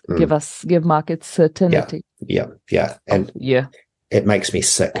governments give markets certainty. Yeah. And it makes me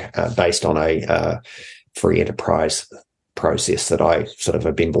sick based on a free enterprise process that I sort of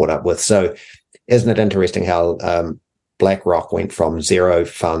have been brought up with. So isn't it interesting how BlackRock went from zero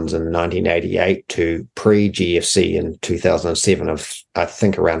funds in 1988 to pre-GFC in 2007 of, I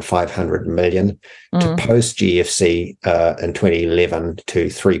think, around 500 million to post-GFC in 2011 to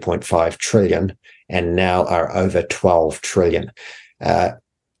 3.5 trillion, and now are over 12 trillion. And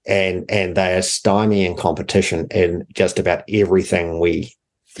they are stymieing competition in just about everything we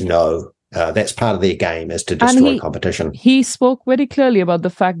know. That's part of their game, is to destroy competition. He spoke very clearly about the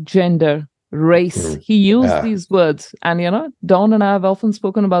fact gender, race. He used these words. And, you know, Don and I have often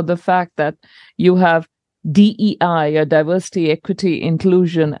spoken about the fact that you have DEI, or diversity, equity,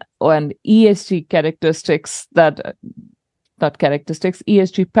 inclusion, and ESG characteristics ESG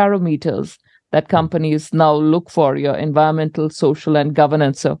parameters that companies now look for, your environmental, social, and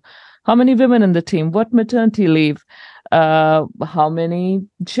governance. So how many women in the team? What maternity leave? How many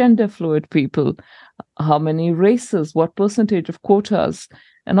gender fluid people? How many races? What percentage of quotas?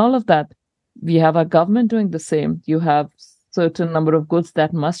 And all of that. We have our government doing the same. You have certain number of goods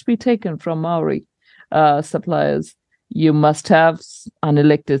that must be taken from Maori suppliers. You must have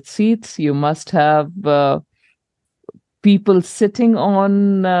unelected seats. You must have people sitting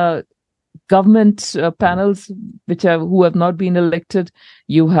on government panels who have not been elected.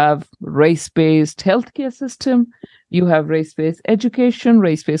 You have race-based healthcare system. You have race-based education,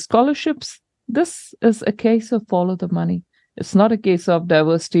 race-based scholarships. This is a case of follow the money. It's not a case of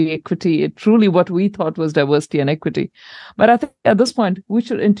diversity, equity. It's truly what we thought was diversity and equity. But I think at this point, we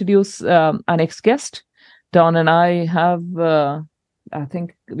should introduce our next guest. Don and I have, I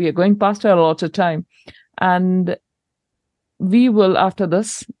think we are going past our allotted time. And we will, after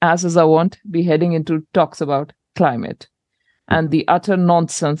this, as is our wont, be heading into talks about climate and the utter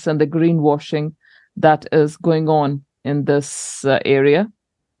nonsense and the greenwashing that is going on in this area,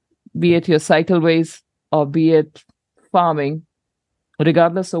 be it your cycleways or be it farming.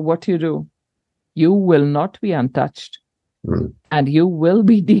 Regardless of what you do, you will not be untouched and you will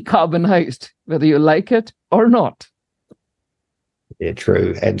be decarbonized, whether you like it or not. Yeah,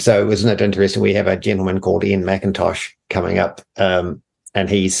 true. And so isn't it interesting? We have a gentleman called Ian McIntosh coming up, and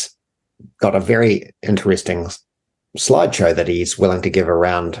he's got a very interesting slideshow that he's willing to give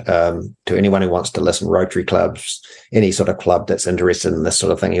around to anyone who wants to listen, Rotary clubs, any sort of club that's interested in this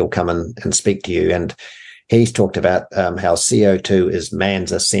sort of thing. He'll come in and speak to you. And he's talked about how CO2 is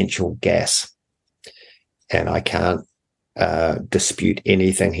man's essential gas. And I can't dispute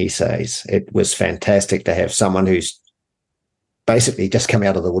anything he says. It was fantastic to have someone who's basically just come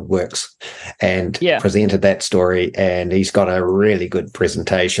out of the woodworks and presented that story. And he's got a really good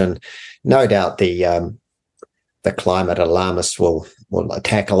presentation. No doubt the climate alarmists will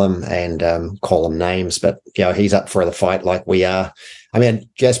tackle him and call him names, but you know, he's up for the fight like we are. I mean,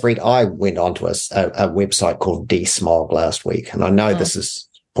 Jaspreet, I went onto a website called DSmog last week, and I know this is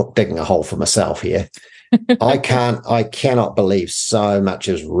digging a hole for myself here. I cannot believe so much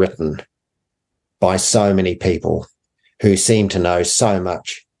is written by so many people who seem to know so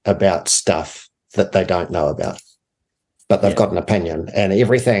much about stuff that they don't know about, but they've got an opinion, and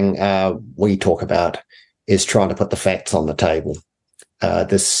everything we talk about is trying to put the facts on the table.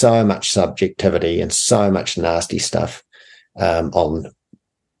 there's so much subjectivity and so much nasty stuff on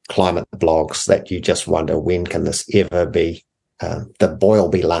climate blogs that you just wonder, when can this ever be, the boil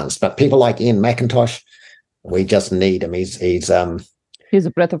be lanced? But people like Ian McIntosh, we just need him. He's a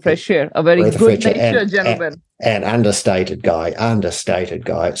breath of fresh air, a very good-natured gentleman. And understated guy.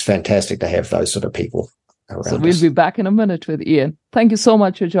 It's fantastic to have those sort of people around So we'll be back in a minute with Ian. Thank you so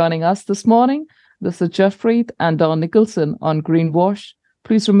much for joining us this morning. This is Jaspreet and Don Nicholson on Greenwash.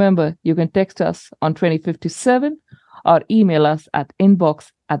 Please remember, you can text us on 2057 or email us at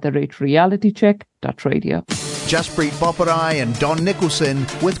inbox@realitycheck.radio. Jaspreet Boparai and Don Nicholson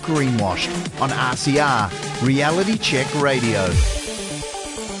with Greenwashed on RCR, Reality Check Radio.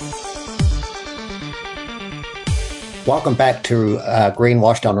 Welcome back to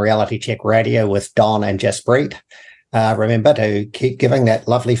Greenwashed on Reality Check Radio with Don and Jaspreet. Remember to keep giving that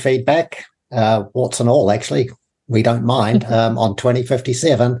lovely feedback, warts and all, actually. We don't mind, on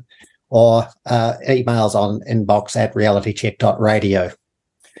 2057 or emails on inbox@realitycheck.radio.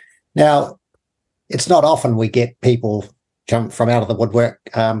 Now, it's not often we get people jump from out of the woodwork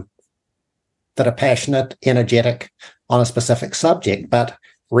that are passionate, energetic on a specific subject, but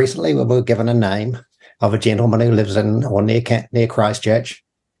recently we were given a name of a gentleman who lives in or near Christchurch,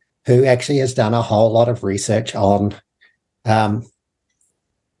 who actually has done a whole lot of research on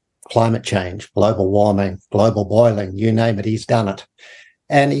climate change, global warming, global boiling, you name it, he's done it.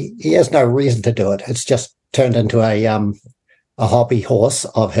 And he has no reason to do it. It's just turned into a hobby horse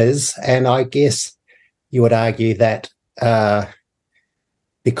of his. And I guess you would argue that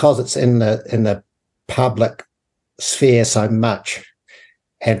because it's in the public sphere so much,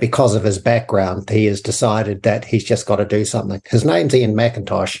 and because of his background, he has decided that he's just got to do something. His name's Ian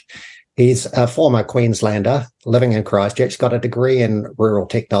McIntosh. He's a former Queenslander living in Christchurch, got a degree in rural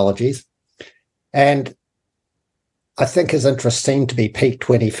technologies. And I think his interest seemed to be piqued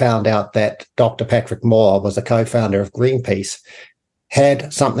when he found out that Dr. Patrick Moore was a co-founder of Greenpeace,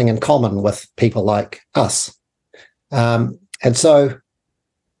 had something in common with people like us. And so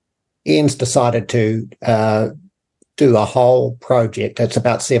Ian's decided to do a whole project. It's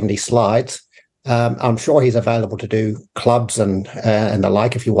about 70 slides. I'm sure he's available to do clubs and the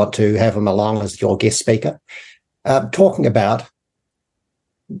like if you want to have him along as your guest speaker, talking about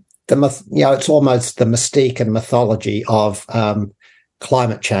it's almost the mystique and mythology of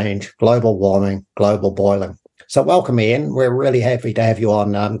climate change, global warming, global boiling. So welcome, Ian. We're really happy to have you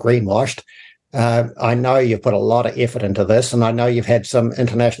on Greenwashed. I know you've put a lot of effort into this, and I know you've had some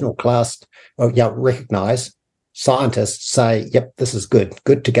international recognised scientists say, yep, this is good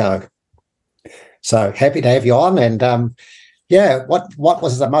to go. So happy to have you on. And what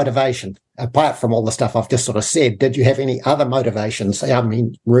was the motivation? Apart from all the stuff I've just sort of said, did you have any other motivations? I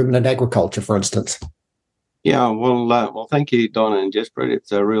mean, ruminant agriculture, for instance. Yeah, well, thank you, Donna and Jaspreet.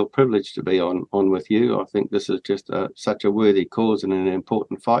 It's a real privilege to be on with you. I think this is just such a worthy cause and an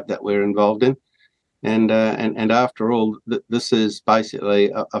important fight that we're involved in. And after all, this is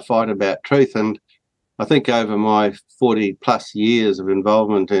basically a fight about truth. And I think over my 40 plus years of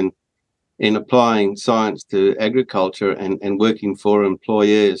involvement in applying science to agriculture and working for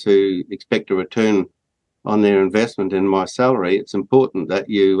employers who expect a return on their investment in my salary, it's important that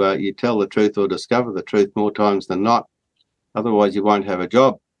you tell the truth or discover the truth more times than not. Otherwise, you won't have a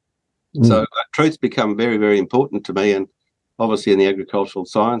job. So truth's become very, very important to me. And obviously in the agricultural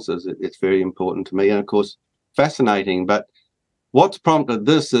sciences, it's very important to me. And of course, fascinating. But what's prompted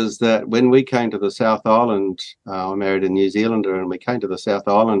this is that when we came to the South Island, I married a New Zealander, and we came to the South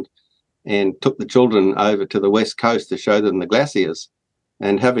Island and took the children over to the West Coast to show them the glaciers.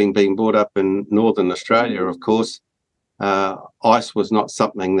 And having been brought up in Northern Australia, of course, ice was not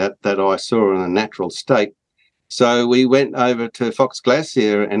something that I saw in a natural state. So we went over to Fox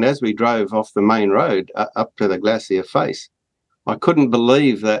Glacier, and as we drove off the main road up to the glacier face, I couldn't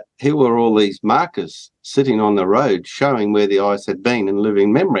believe that here were all these markers sitting on the road showing where the ice had been in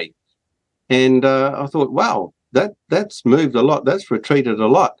living memory. And I thought, wow, that's moved a lot, that's retreated a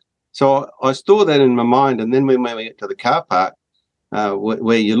lot. So I store that in my mind, and then when we get to the car park,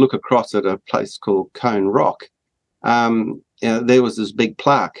 where you look across at a place called Cone Rock, there was this big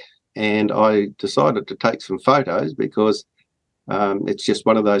plaque, and I decided to take some photos because it's just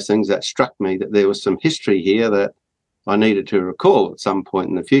one of those things that struck me that there was some history here that I needed to recall at some point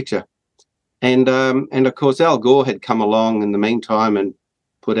in the future. And of course, Al Gore had come along in the meantime and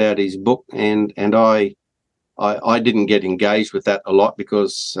put out his book, and I didn't get engaged with that a lot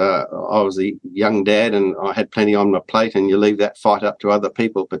because I was a young dad and I had plenty on my plate, and you leave that fight up to other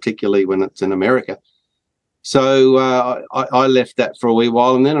people, particularly when it's in America. So I left that for a wee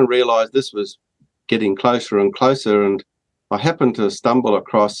while, and then I realised this was getting closer and closer, and happened to stumble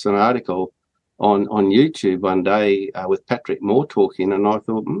across an article on YouTube one day with Patrick Moore talking, and I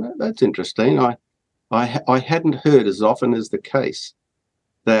thought, that's interesting. I hadn't heard, as often as the case,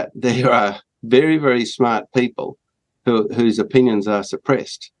 that there are very, very smart people whose opinions are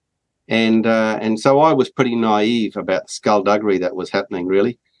suppressed. And so I was pretty naive about the skullduggery that was happening,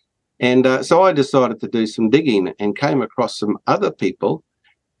 really. And so I decided to do some digging and came across some other people.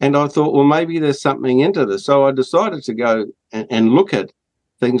 And I thought, well, maybe there's something into this. So I decided to go and look at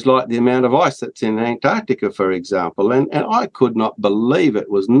things like the amount of ice that's in Antarctica, for example. And I could not believe it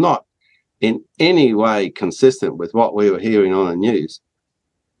was not in any way consistent with what we were hearing on the news.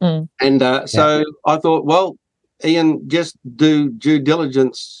 And so I thought, well, Ian, just do due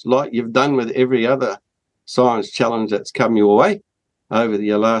diligence like you've done with every other science challenge that's come your way over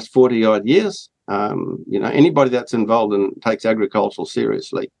the last 40-odd years. Anybody that's involved and takes agriculture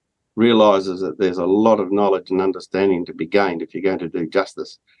seriously realises that there's a lot of knowledge and understanding to be gained if you're going to do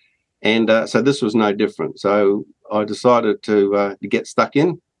justice. And so this was no different. So I decided to get stuck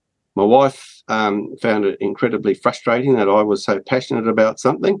in. My wife found it incredibly frustrating that I was so passionate about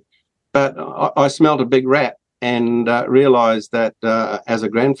something, but I smelled a big rat and realised that as a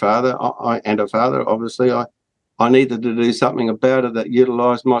grandfather and a father, obviously, I needed to do something about it that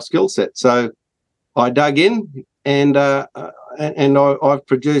utilised my skill set. So I dug in, and I've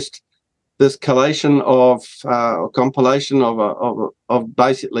produced this compilation of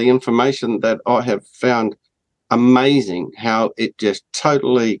basically information that I have found amazing how it just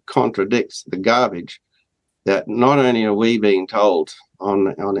totally contradicts the garbage that not only are we being told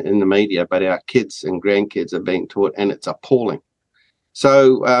in the media, but our kids and grandkids are being taught, and it's appalling.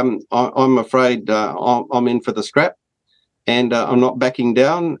 So I'm afraid I'm in for the scrap, and I'm not backing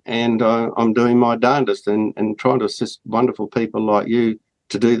down, and I'm doing my darndest and trying to assist wonderful people like you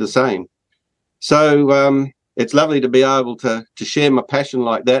to do the same. So it's lovely to be able to share my passion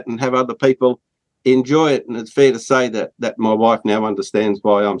like that and have other people enjoy it. And it's fair to say that my wife now understands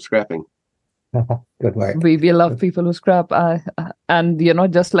why I'm scrapping. Good work. We love people who scrap.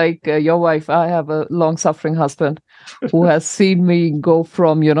 And, just like your wife, I have a long-suffering husband who has seen me go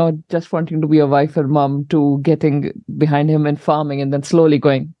from, just wanting to be a wife and mom to getting behind him in farming and then slowly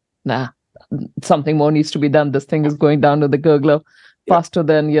going, nah, something more needs to be done. This thing is going down to the gurgler faster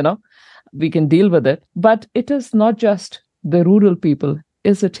than, we can deal with it. But it is not just the rural people,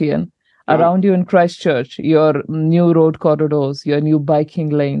 is it, Ian? Around you in Christchurch, your new road corridors, your new biking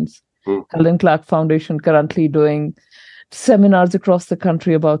lanes. Helen Clark Foundation currently doing seminars across the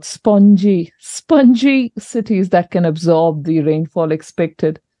country about spongy cities that can absorb the rainfall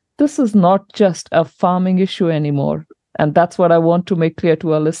expected. This is not just a farming issue anymore. And that's what I want to make clear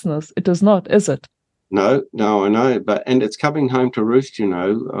to our listeners. It is not, is it? No, I know. And it's coming home to roost, I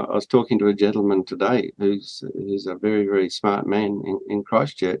was talking to a gentleman today who's a very, very smart man in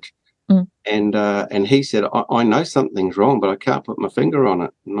Christchurch. And he said, I know something's wrong, but I can't put my finger on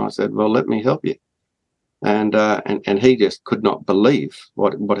it. And I said, well, let me help you. And he just could not believe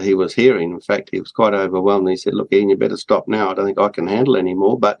what he was hearing. In fact, he was quite overwhelmed. He said, look, Ian, you better stop now. I don't think I can handle it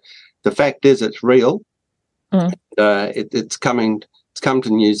anymore. But the fact is, it's real. It's come to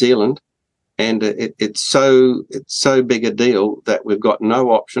New Zealand, and it's so big a deal that we've got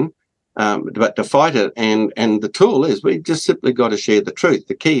no option but to fight it. And the tool is we've just simply got to share the truth.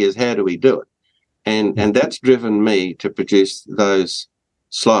 The key is, how do we do it? And that's driven me to produce that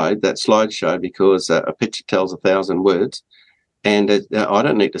slideshow, because a picture tells 1,000 words. And I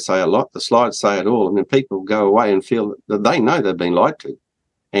don't need to say a lot. The slides say it all. And then people go away and feel that they know they've been lied to.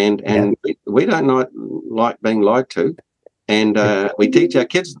 And we don't like being lied to. And we teach our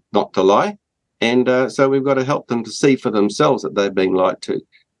kids not to lie. And so we've got to help them to see for themselves that they've been lied to.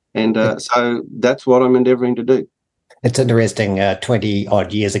 And so that's what I'm endeavouring to do. It's interesting,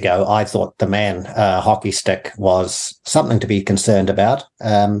 20-odd years ago, I thought the man hockey stick was something to be concerned about.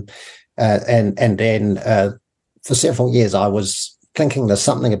 And then for several years I was thinking there's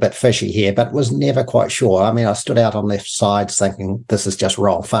something a bit fishy here, but was never quite sure. I mean, I stood out on left sides thinking this is just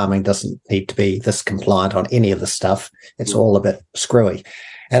wrong. Farming doesn't need to be this compliant on any of the stuff. It's all a bit screwy.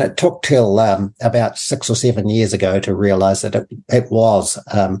 And it took till about 6 or 7 years ago to realise that it was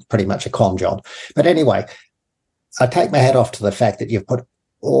pretty much a con job. But anyway, I take my hat off to the fact that you've put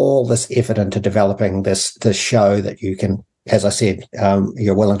all this effort into developing this show that you can, as I said,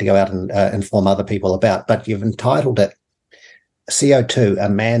 you're willing to go out and inform other people about. But you've entitled it CO2, A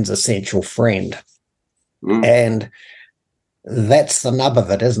Man's Essential Friend. And that's the nub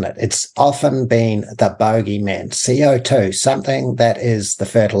of it, isn't it? It's often been the bogeyman. CO2, something that is the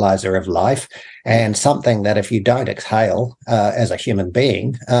fertilizer of life, and something that if you don't exhale as a human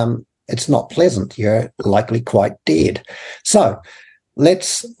being, it's not pleasant. You're likely quite dead. So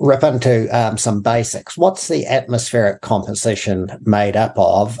let's rip into some basics. What's the atmospheric composition made up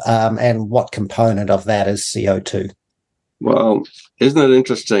of, and what component of that is CO2? Well, isn't it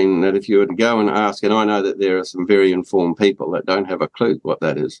interesting that if you were to go and ask, and I know that there are some very informed people that don't have a clue what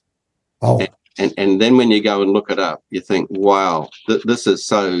that is. Oh. And then when you go and look it up, you think, wow, this is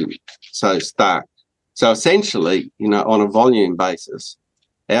so stark. So essentially, on a volume basis,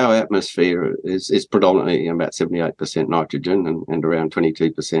 our atmosphere is predominantly about 78% nitrogen and around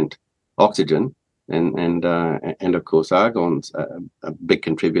 22% oxygen. And of course, argon's a big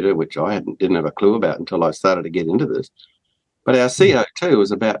contributor, which I didn't have a clue about until I started to get into this. But our CO2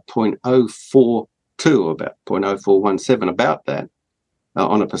 is about 0.042, about 0.0417, about that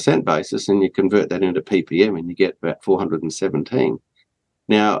on a percent basis, and you convert that into ppm and you get about 417.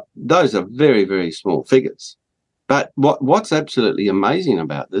 Now, those are very, very small figures. But what's absolutely amazing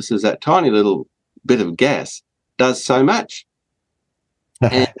about this is that tiny little bit of gas does so much.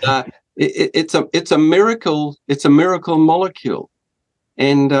 And it's a miracle. It's a miracle molecule.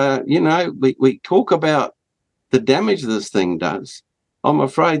 And, we talk about the damage this thing does. I'm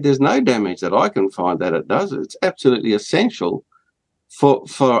afraid there's no damage that I can find that it does. It's absolutely essential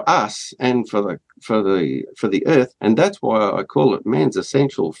for us and for the earth, and that's why I call it man's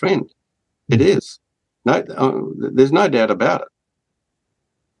essential friend. It is. No, there's no doubt about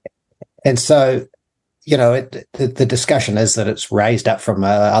it. And so, the discussion is that it's raised up from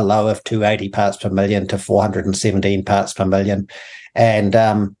a low of 280 parts per million to 417 parts per million, and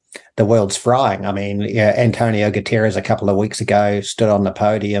the world's frying. I mean, Antonio Guterres a couple of weeks ago stood on the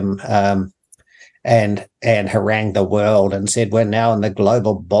podium and harangued the world and said, we're now in the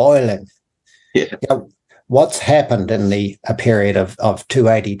global boiling. Yeah. What's happened in a period of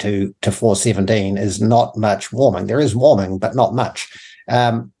 280 to 417 is not much warming. There is warming, but not much.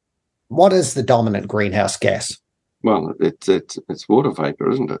 What is the dominant greenhouse gas? Well, it's water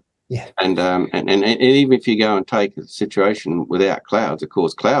vapor, isn't it? Yeah. And even if you go and take a situation without clouds, of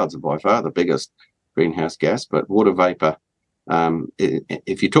course, clouds are by far the biggest greenhouse gas, but water vapor,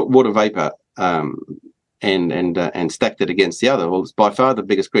 if you took water vapor and stacked it against the other, well, it's by far the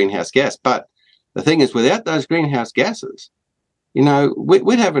biggest greenhouse gas. But the thing is, without those greenhouse gases,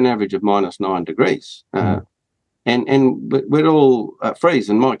 we'd have an average of -9 degrees, and we'd all freeze.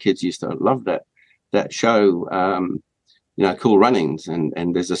 And my kids used to love that show, Cool Runnings,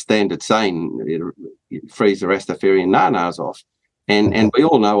 and there's a standard saying, freeze the Rastafarian nanas off, and we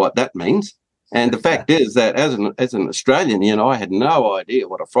all know what that means. And the fact is that as an Australian, I had no idea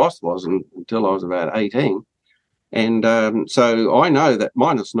what a frost was until I was about 18. And so I know that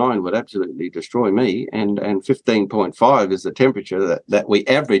 -9 would absolutely destroy me, and 15.5 is the temperature that we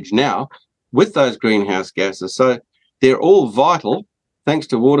average now with those greenhouse gases. So they're all vital thanks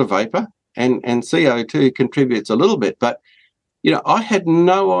to water vapor, and CO2 contributes a little bit. But, I had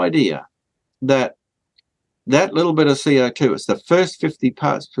no idea that little bit of CO2, it's the first 50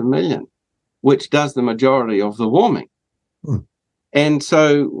 parts per million, which does the majority of the warming. And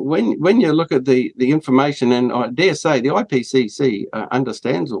so when you look at the information, and I dare say the IPCC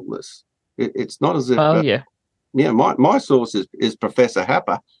understands all this. It's not as if... my source is Professor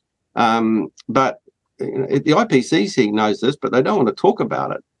Happer. But the IPCC knows this, but they don't want to talk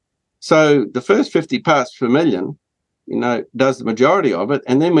about it. So the first 50 parts per million, does the majority of it.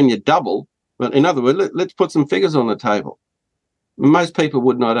 And then when you double, well, in other words, let's put some figures on the table. Most people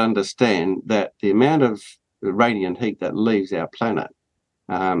would not understand that the amount of radiant heat that leaves our planet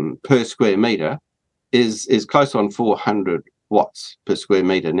per square meter is close on 400 watts per square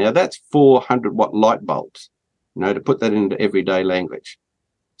meter. Now, that's 400 watt light bulbs, to put that into everyday language.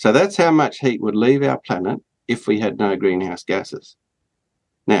 So that's how much heat would leave our planet if we had no greenhouse gases.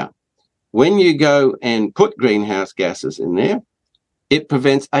 Now, when you go and put greenhouse gases in there, it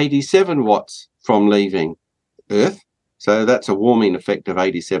prevents 87 watts from leaving Earth. So that's a warming effect of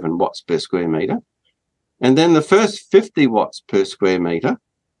 87 watts per square meter. And then the first 50 watts per square meter,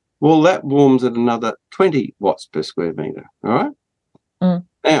 well, that warms at another 20 watts per square meter. All right.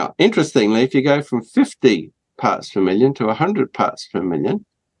 Now, interestingly, if you go from 50 parts per million to 100 parts per million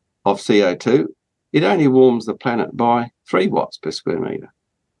of CO2, it only warms the planet by 3 watts per square meter.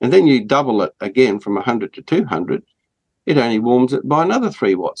 And then you double it again from 100 to 200, it only warms it by another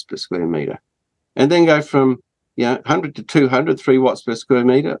 3 watts per square meter. And then go from 100 to 200, 3 watts per square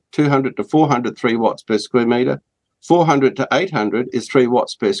meter, 200 to 400, 3 watts per square meter, 400 to 800 is 3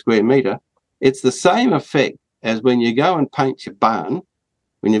 watts per square meter. It's the same effect as when you go and paint your barn.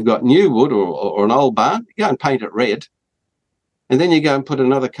 When you've got new wood or an old barn, you go and paint it red. And then you go and put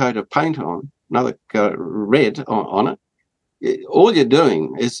another coat of paint on, another coat red on it. all you're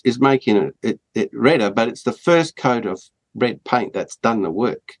doing is making it redder, but it's the first coat of red paint that's done the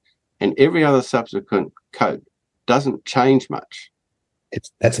work, and every other subsequent coat doesn't change much.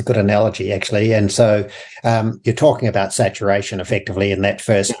 That's a good analogy, actually. And so you're talking about saturation effectively in that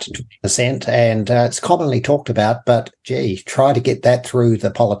first 20%, and it's commonly talked about, but gee, try to get that through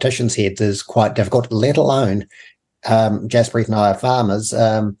the politicians' heads is quite difficult, let alone Jaspreet and I are farmers,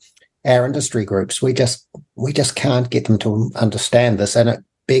 our industry groups. We just can't get them to understand this, and it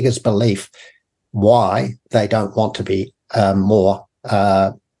beggars belief why they don't want to be more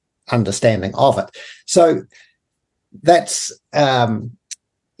understanding of it. So that's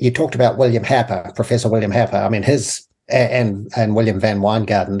you talked about William Happer, Professor William Happer. I mean, his and William Van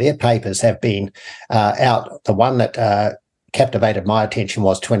Weingarten, their papers have been out. The one that captivated my attention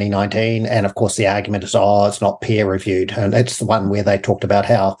was 2019, and of course the argument is, it's not peer reviewed, and it's the one where they talked about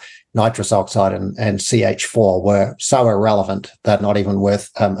how nitrous oxide and CH4 were so irrelevant they're not even worth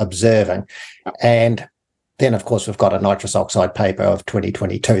observing. And then, of course, we've got a nitrous oxide paper of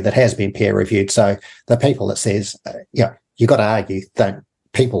 2022 that has been peer reviewed. So the people that says, you got to argue that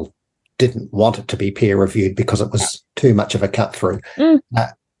people didn't want it to be peer reviewed because it was too much of a cut through.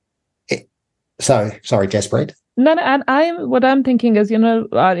 Sorry, Jaspreet. No, and what I'm thinking is,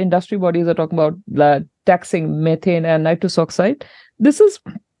 our industry bodies are talking about taxing methane and nitrous oxide. This is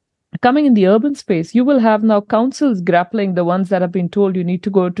coming in the urban space. You will have now councils grappling, the ones that have been told you need to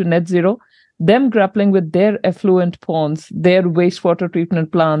go to net zero, them grappling with their effluent ponds, their wastewater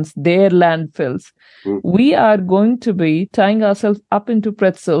treatment plants, their landfills. We are going to be tying ourselves up into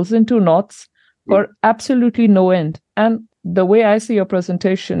pretzels, into knots for absolutely no end. And the way I see your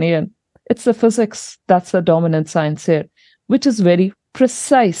presentation, Ian, it's the physics that's the dominant science here, which is very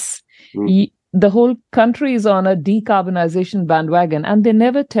precise. The whole country is on a decarbonization bandwagon, and they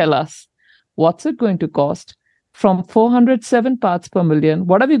never tell us what's it going to cost. From 407 parts per million,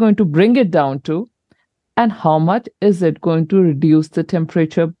 what are we going to bring it down to? And how much is it going to reduce the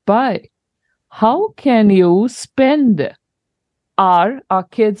temperature by? How can you spend our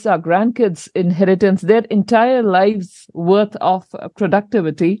kids, our grandkids' inheritance, their entire lives worth of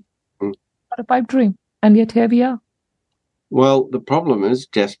productivity on a pipe dream? And yet here we are. Well, the problem is,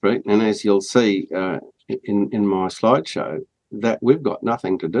 Jaspreet, and as you'll see in my slideshow, that we've got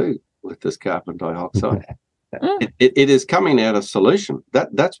nothing to do with this carbon dioxide. It is coming out of solution.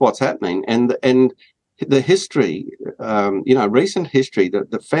 That's what's happening, and the history, recent history.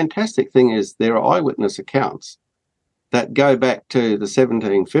 The fantastic thing is there are eyewitness accounts that go back to the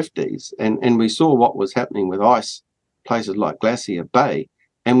 1750s, and we saw what was happening with ice, places like Glacier Bay,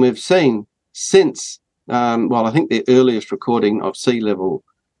 and we've seen since. I think the earliest recording of sea level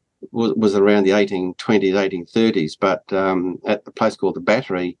was around the 1820s, 1830s, but at the place called the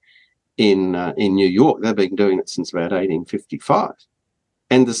Battery in New York, they've been doing it since about 1855.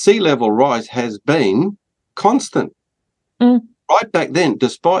 And the sea level rise has been constant right back then,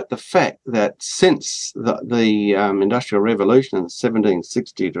 despite the fact that since the Industrial Revolution in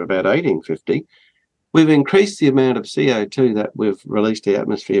 1760 to about 1850, we've increased the amount of CO2 that we've released to the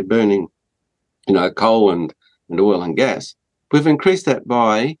atmosphere burning coal and oil and gas. We've increased that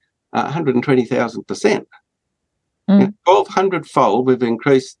by 120,000%. 1,200-fold we've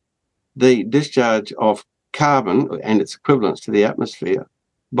increased the discharge of carbon and its equivalents to the atmosphere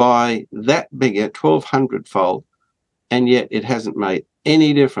by that bigger 1,200-fold, and yet it hasn't made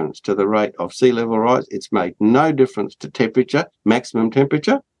any difference to the rate of sea level rise. It's made no difference to temperature, maximum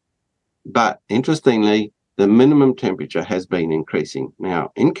temperature, but interestingly, the minimum temperature has been increasing.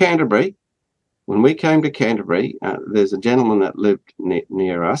 Now, in Canterbury, when we came to Canterbury, there's a gentleman that lived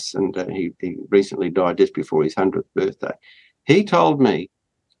near us, and he recently died just before his 100th birthday. He told me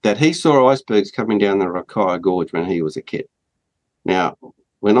that he saw icebergs coming down the Rockaya Gorge when he was a kid. Now,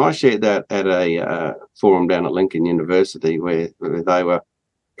 when I shared that at a forum down at Lincoln University where they were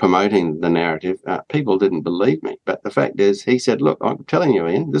promoting the narrative, people didn't believe me. But the fact is, he said, look, I'm telling you,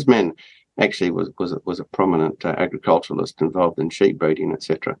 Ian, this man actually was a prominent agriculturalist involved in sheep breeding,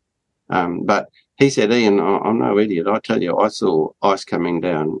 etc. But he said, Ian, I'm no idiot. I tell you, I saw ice coming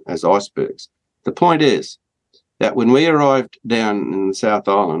down as icebergs. The point is that when we arrived down in the South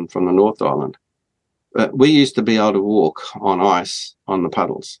Island from the North Island, we used to be able to walk on ice on the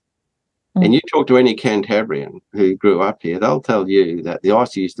puddles. And you talk to any Cantabrian who grew up here, they'll tell you that the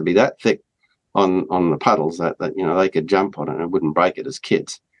ice used to be that thick on the puddles that they could jump on it and it wouldn't break it as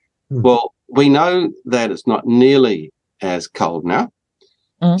kids. Well, we know that it's not nearly as cold now.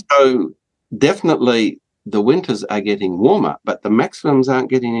 So definitely the winters are getting warmer, but the maximums aren't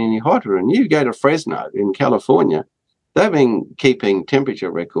getting any hotter. And you go to Fresno in California, they've been keeping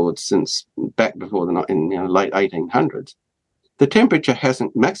temperature records since back before in late 1800s.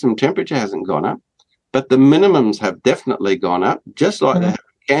 maximum temperature hasn't gone up, but the minimums have definitely gone up, just like they have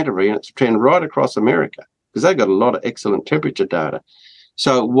in Canterbury, and it's a trend right across America because they've got a lot of excellent temperature data.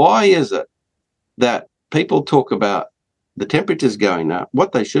 So why is it that people talk about the temperatures going up?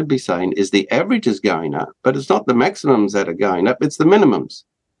 What they should be saying is the average is going up, but it's not the maximums that are going up, it's the minimums.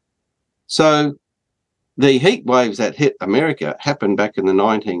 So the heat waves that hit America happened back in the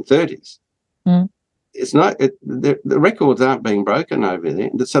 1930s. It's not the records aren't being broken over there,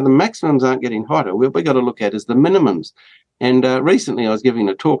 so the maximums aren't getting hotter. What we've got to look at is the minimums. And recently I was giving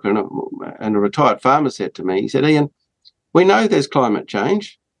a talk, and a retired farmer said to me, he said, "Ian, we know there's climate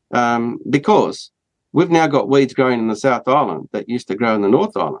change because we've now got weeds growing in the South Island that used to grow in the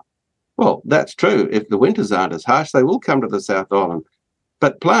North Island." Well, that's true. If the winters aren't as harsh, they will come to the South Island.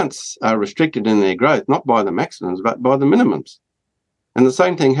 But plants are restricted in their growth, not by the maximums, but by the minimums. And the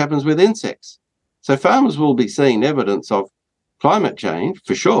same thing happens with insects. So farmers will be seeing evidence of climate change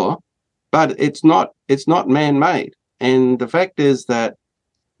for sure, but it's not man-made. And the fact is that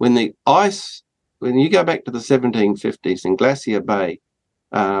when you go back to the 1750s in Glacier Bay,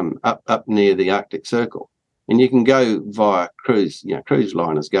 up near the Arctic Circle, and you can go via cruise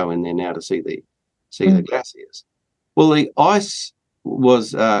liners go in there now to see the glaciers. Well, the ice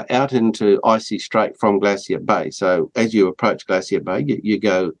was out into Icy Strait from Glacier Bay. So as you approach Glacier Bay, you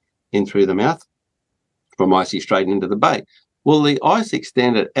go in through the mouth from Icy Strait into the bay. Well, the ice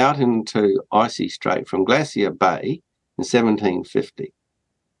extended out into Icy Strait from Glacier Bay in 1750.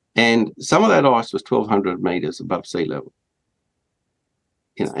 And some of that ice was 1,200 metres above sea level.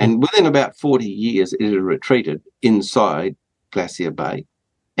 And within about 40 years, it had retreated inside Glacier Bay.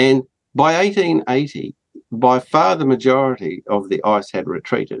 And by 1880, by far the majority of the ice had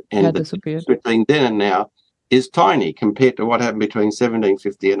retreated. And the difference between then and now is tiny compared to what happened between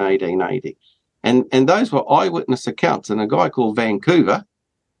 1750 and 1880. And those were eyewitness accounts. And a guy called Vancouver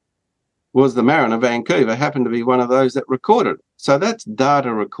was the mariner. Vancouver happened to be one of those that recorded. So that's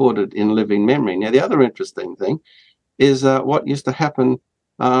data recorded in living memory. Now, the other interesting thing is what used to happen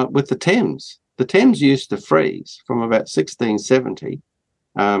with the Thames. The Thames used to freeze from about 1670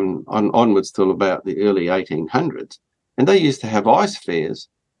 onwards till about the early 1800s. And they used to have ice fairs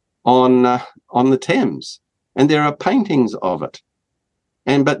on the Thames. And there are paintings of it.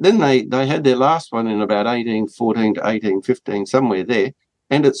 But then they had their last one in about 1814 to 1815, somewhere there,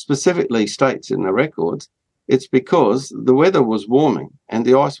 and it specifically states in the records it's because the weather was warming and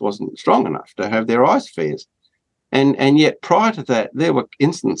the ice wasn't strong enough to have their ice fairs. And yet prior to that, there were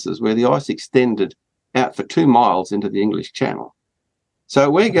instances where the ice extended out for 2 miles into the English Channel. So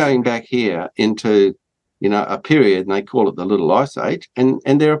we're going back here into, a period, and they call it the Little Ice Age, and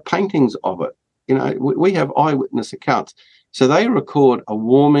there are paintings of it. We have eyewitness accounts. So they record a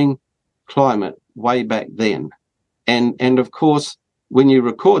warming climate way back then. And of course, when you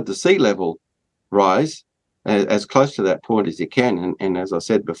record the sea level rise as close to that point as you can, and as I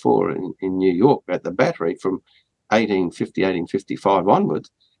said before, in New York at the Battery from 1850, 1855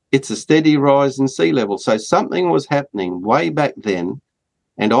 onwards, it's a steady rise in sea level. So something was happening way back then.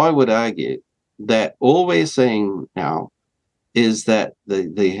 And I would argue that all we're seeing now is that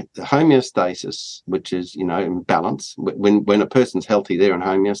the homeostasis, which is, in balance, when a person's healthy, they're in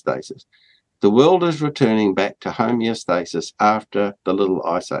homeostasis. The world is returning back to homeostasis after the Little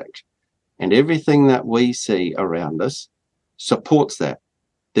Ice Age. And everything that we see around us supports that.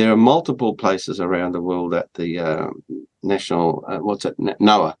 There are multiple places around the world that the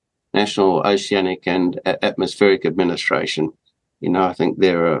NOAA, National Oceanic and Atmospheric Administration, I think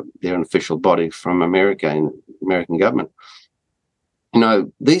they're an official body from America and American government.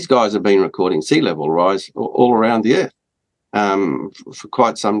 These guys have been recording sea level rise all around the earth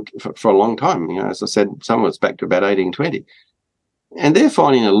for a long time. As I said, some of it's back to about 1820. And they're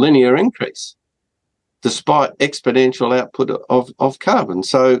finding a linear increase despite exponential output of carbon.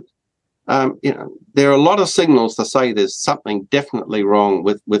 So, there are a lot of signals to say there's something definitely wrong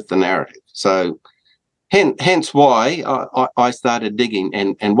with the narrative. So hence why I started digging.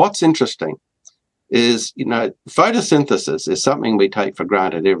 And what's interesting is, photosynthesis is something we take for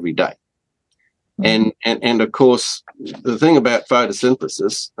granted every day. And of course, the thing about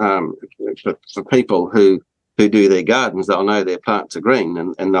photosynthesis, for people who do their gardens, they'll know their plants are green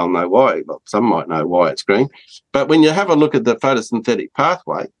and they'll know why. Well, some might know why it's green. But when you have a look at the photosynthetic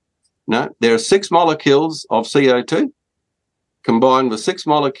pathway, there are 6 molecules of CO2 combined with 6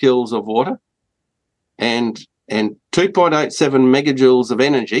 molecules of water and 2.87 megajoules of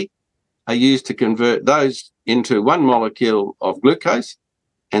energy are used to convert those into 1 molecule of glucose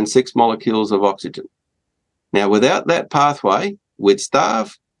and 6 molecules of oxygen. Now, without that pathway, we'd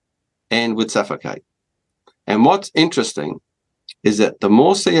starve and we'd suffocate. And what's interesting is that the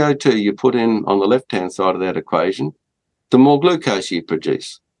more CO2 you put in on the left-hand side of that equation, the more glucose you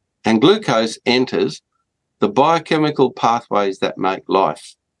produce. And glucose enters the biochemical pathways that make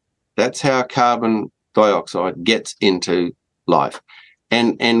life. That's how carbon dioxide gets into life.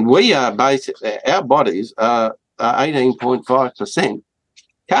 And we are our bodies are 18.5%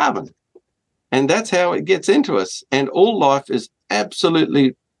 carbon. And that's how it gets into us. And all life is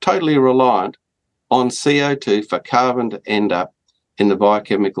absolutely, totally reliant on CO2 for carbon to end up in the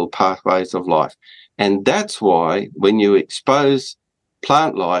biochemical pathways of life. And that's why when you expose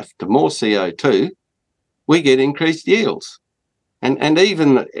plant life to more CO2, we get increased yields. And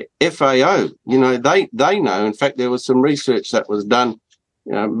even FAO, they know. In fact, there was some research that was done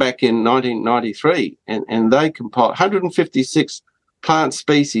back in 1993, and they compiled 156 plant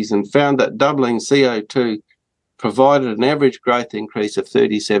species and found that doubling CO2 provided an average growth increase of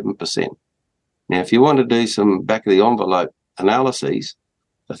 37%. Now, if you want to do some back-of-the-envelope analyses,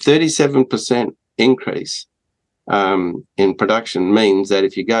 a 37% increase in production means that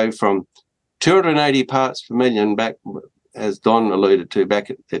if you go from 280 parts per million back, as Don alluded to, back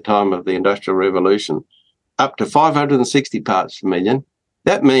at the time of the Industrial Revolution, up to 560 parts per million,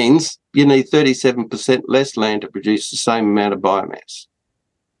 that means you need 37% less land to produce the same amount of biomass.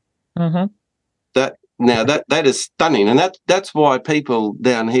 Mm-hmm. That is stunning, and that's why people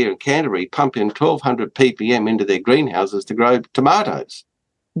down here in Canterbury pump in 1,200 ppm into their greenhouses to grow tomatoes.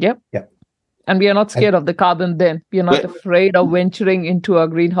 Yep. And we are not scared of the carbon then. We are not afraid of venturing into our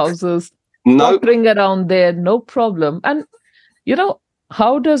greenhouses, watering around there, no problem. And,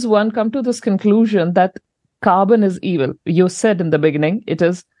 how does one come to this conclusion that carbon is evil? You said in the beginning, it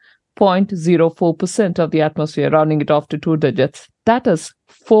is 0.04% of the atmosphere, rounding it off to 2 digits. That is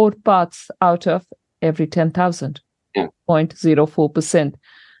 4 parts out of every 10,000, 0.04%.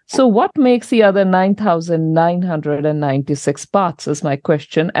 So what makes the other 9,996 parts is my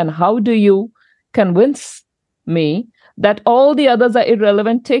question. And how do you convince me that all the others are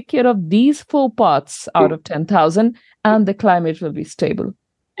irrelevant? Take care of these 4 parts out of 10,000 and the climate will be stable.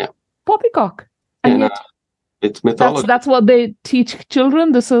 Yeah. Poppycock. And yet, it's mythology. That's what they teach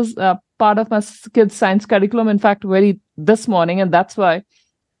children. This is part of my kids' science curriculum. In fact, this morning, and that's why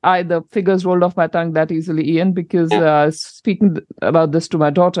the figures rolled off my tongue that easily, Ian, because I was speaking about this to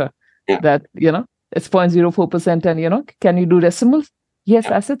my daughter, that, it's 0.04% and, can you do decimals? Yes,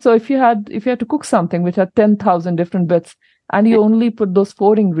 I said, so if you had to cook something which had 10,000 different bits and you only put those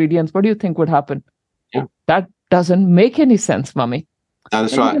 4 ingredients, what do you think would happen? Yeah. That doesn't make any sense, Mummy. No,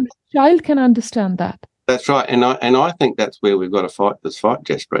 that's right. Even a child can understand that. That's right. And I think that's where we've got to fight this fight,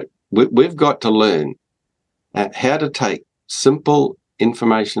 Jaspreet. We've got to learn how to take simple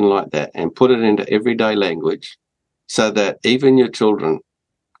information like that and put it into everyday language so that even your children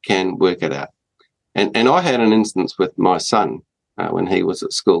can work it out. And I had an instance with my son when he was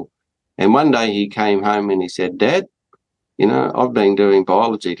at school. And one day he came home and he said, Dad, I've been doing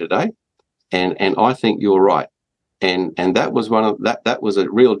biology today and I think you're right. And that was that was a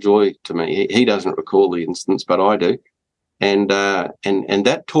real joy to me. He doesn't recall the instance, but I do. And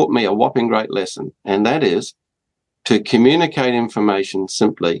that taught me a whopping great lesson. And that is to communicate information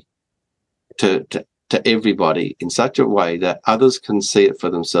simply to everybody in such a way that others can see it for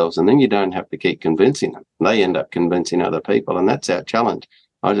themselves. And then you don't have to keep convincing them. They end up convincing other people. And that's our challenge.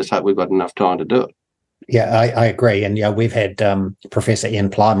 I just hope we've got enough time to do it. Yeah, I agree. And we've had Professor Ian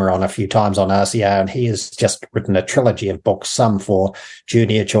Plimer on a few times on RCR, and he has just written a trilogy of books, some for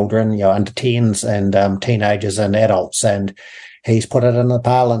junior children, under 10s and teenagers and adults. And he's put it in the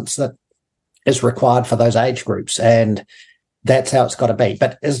parlance that is required for those age groups. And that's how it's got to be.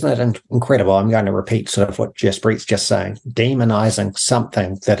 But isn't it incredible? I'm going to repeat sort of what Jaspreet's just saying, demonizing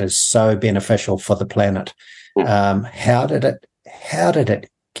something that is so beneficial for the planet. How did it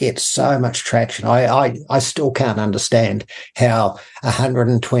get so much traction? I still can't understand how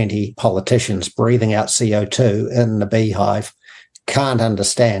 120 politicians breathing out CO2 in the beehive can't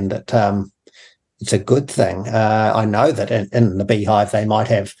understand that it's a good thing. I know that in the beehive they might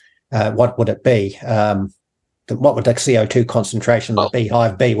have, what would it be? What would the CO2 concentration of the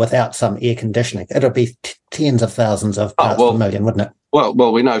beehive be without some air conditioning? It'll be tens of thousands of parts per million, wouldn't it?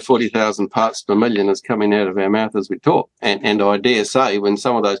 Well, we know 40,000 parts per million is coming out of our mouth as we talk. And I dare say when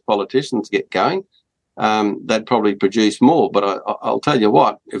some of those politicians get going, they'd probably produce more. But I'll tell you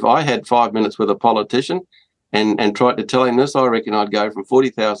what, if I had 5 minutes with a politician and tried to tell him this, I reckon I'd go from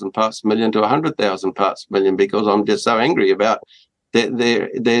 40,000 parts per million to 100,000 parts per million, because I'm just so angry about they're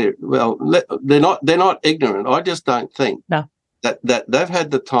not ignorant. I just don't think that they've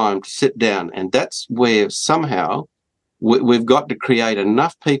had the time to sit down, and that's where somehow we've got to create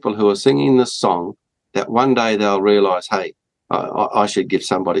enough people who are singing this song that one day they'll realise, hey, I should give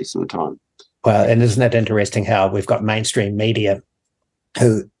somebody some time. Well, and isn't it interesting how we've got mainstream media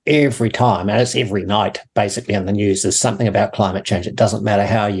who every time, and it's every night basically in the news, there's something about climate change. It doesn't matter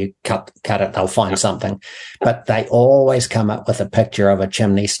how you cut it, they'll find something. But they always come up with a picture of a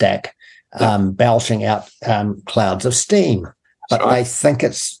chimney stack belching out clouds of steam. But they think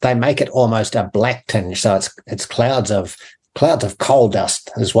they make it almost a black tinge. So it's clouds of coal dust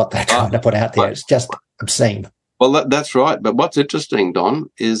is what they're trying to put out there. It's just obscene. Well, that's right. But what's interesting, Don,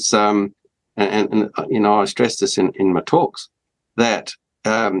 is, and I stress this in my talks, that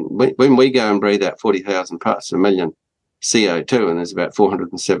when we go and breathe out 40,000 parts per million CO2, and there's about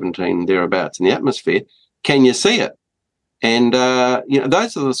 417 thereabouts in the atmosphere, can you see it? And,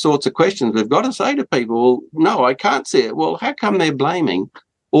 those are the sorts of questions we've got to say to people. Well, no, I can't see it. Well, how come they're blaming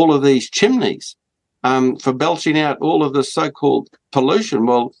all of these chimneys for belching out all of this so-called pollution?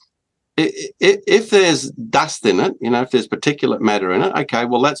 Well, if there's dust in it, if there's particulate matter in it, okay,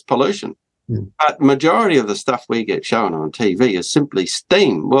 well, that's pollution. But majority of the stuff we get shown on TV is simply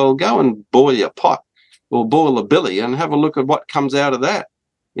steam. Well, go and boil your pot or boil a billy and have a look at what comes out of that.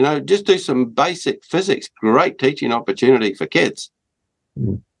 Just do some basic physics. Great teaching opportunity for kids.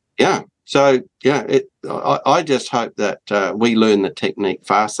 Yeah. So, I just hope that we learn the technique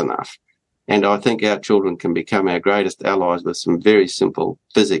fast enough. And I think our children can become our greatest allies with some very simple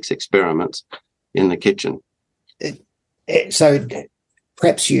physics experiments in the kitchen. So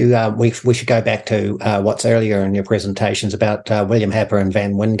perhaps we should go back to what's earlier in your presentations about William Happer and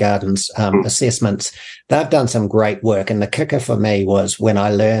Van Wingarden's assessments. They've done some great work. And the kicker for me was when I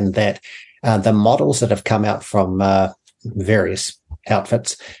learned that the models that have come out from various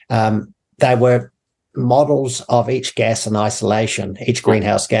outfits, they were models of each gas in isolation, each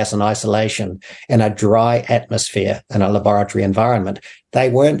greenhouse gas in isolation in a dry atmosphere in a laboratory environment. They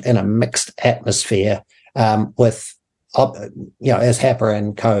weren't in a mixed atmosphere with as Happer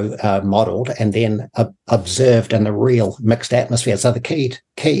and co modelled and then observed in the real mixed atmosphere. So the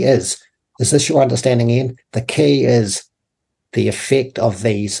key is this your understanding, Ian? The key is the effect of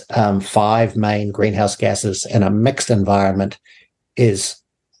these 5 main greenhouse gases in a mixed environment is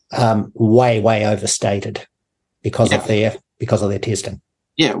way overstated because of their testing.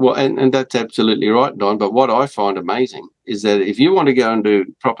 Yeah, well, and that's absolutely right, Don. But what I find amazing is that if you want to go and do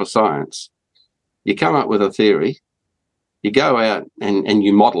proper science, you come up with a theory, you go out and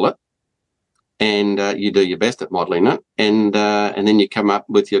you model it, and you do your best at modelling it, and then you come up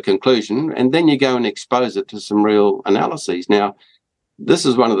with your conclusion, and then you go and expose it to some real analyses. Now, this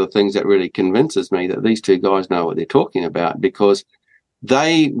is one of the things that really convinces me that these two guys know what they're talking about, because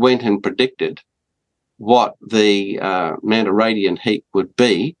they went and predicted what the amount of radiant heat would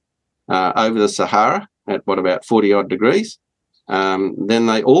be over the Sahara at about 40-odd degrees. Then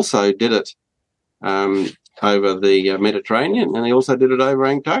they also did it over the Mediterranean, and they also did it over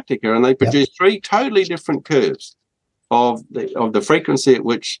Antarctica, and they produced 3 totally different curves of the frequency at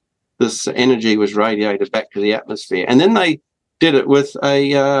which this energy was radiated back to the atmosphere. And then they did it with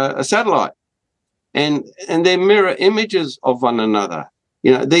a satellite, and they're mirror images of one another.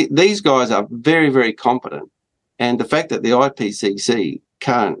 These guys are very, very competent, and the fact that the IPCC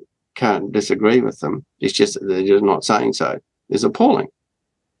can't disagree with them, it's just that they're just not saying so, is appalling.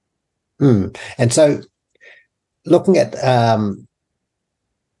 And so looking at that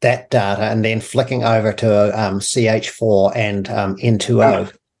data and then flicking over to CH4 and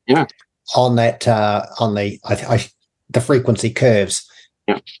N2O on that on the frequency curves,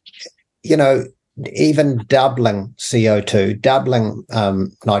 even doubling CO2, doubling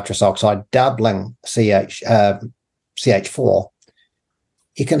nitrous oxide, doubling CH4,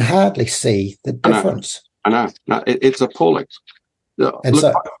 you can hardly see the difference. I know. No, it's appalling. And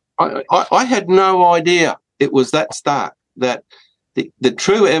look, I had no idea it was that stark, that the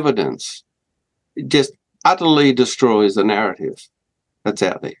true evidence just utterly destroys the narrative that's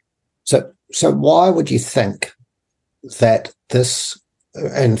out there. So why would you think that this,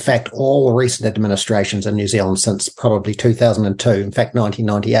 in fact, all recent administrations in New Zealand since probably 2002, in fact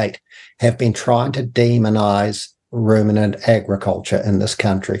 1998, have been trying to demonise ruminant agriculture in this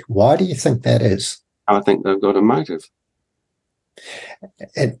country? Why do you think that is? I think they've got a motive.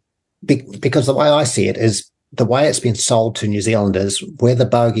 Because the way I see it is the way it's been sold to New Zealanders, we're the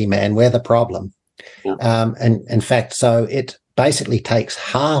bogeyman, we're the problem. And in fact, so it basically takes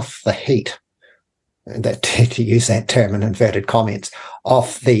half the heat, that to use that term in inverted commas,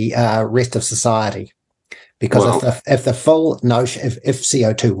 off the rest of society. Because if the full notion, if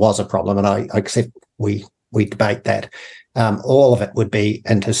CO2 was a problem, and I accept we debate that, all of it would be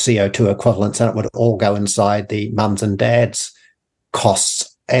into CO2 equivalents, and it would all go inside the mums and dads costs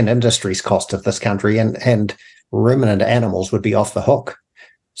and industry's cost of this country. And ruminant animals would be off the hook.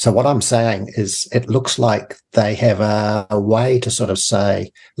 So what I'm saying is it looks like they have a way to sort of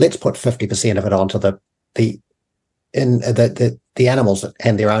say, let's put 50% of it onto the animals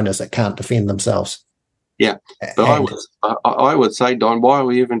and their owners that can't defend themselves. Yeah, but I would say, Don, why are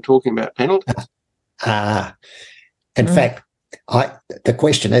we even talking about penalties? In fact, the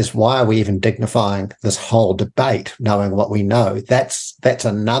question is, why are we even dignifying this whole debate, knowing what we know? That's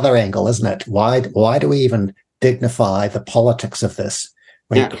another angle, isn't it? Why do we even dignify the politics of this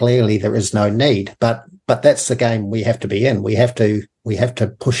when clearly there is no need? But that's the game we have to be in. We have to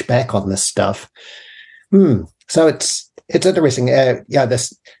push back on this stuff. So it's interesting.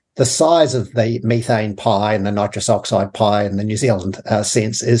 The size of the methane pie and the nitrous oxide pie in the New Zealand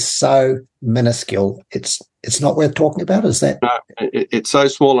sense is so minuscule. It's not worth talking about, is that? No, it's so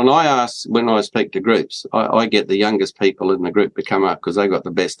small. And I ask, when I speak to groups, I get the youngest people in the group to come up because they got the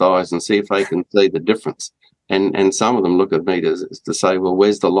best eyes and see if they can see the difference. And some of them look at me to say, well,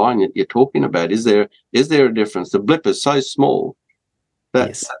 where's the line that you're talking about? Is there a difference? The blip is so small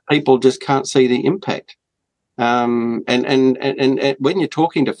that people just can't see the impact. And when you're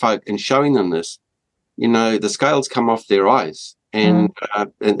talking to folk and showing them this, the scales come off their eyes. And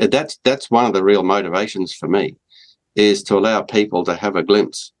that's one of the real motivations for me, is to allow people to have a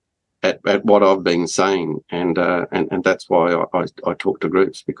glimpse at what I've been saying. And that's why I talk to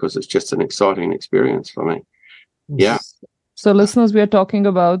groups, because it's just an exciting experience for me. Yeah. So listeners, we are talking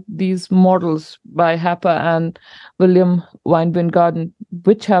about these models by Happer and William Weinberg-Garden,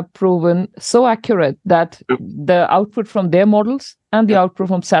 which have proven so accurate that the output from their models and the output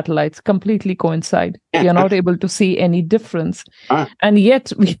from satellites completely coincide. You're not able to see any difference. And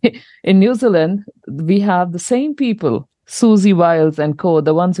yet in New Zealand, we have the same people, Susie Wiles and co,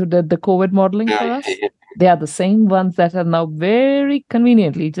 the ones who did the COVID modeling for us. They are the same ones that are now very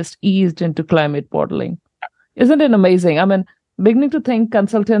conveniently just eased into climate modeling. Isn't it amazing? I mean, beginning to think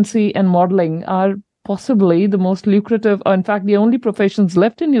consultancy and modeling are possibly the most lucrative, or in fact, the only professions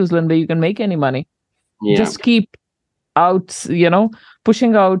left in New Zealand where you can make any money. Just keep out,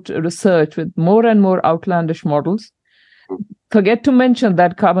 pushing out research with more and more outlandish models. Forget to mention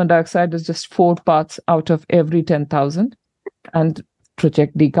that carbon dioxide is just 4 parts out of every 10,000, and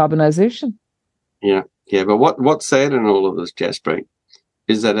project decarbonization. Yeah. But what's sad in all of this, Jaspreet,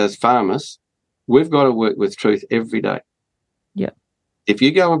 is that as farmers, we've got to work with truth every day. Yeah. If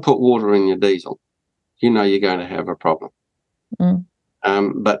you go and put water in your diesel, you're going to have a problem.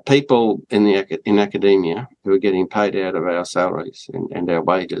 But people in academia who are getting paid out of our salaries and our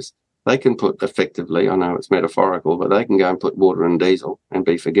wages, they can put effectively, I know it's metaphorical, but they can go and put water in diesel and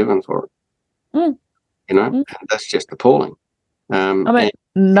be forgiven for it. And that's just appalling.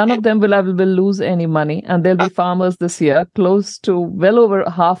 None of them will lose any money, and there'll be farmers this year close to well over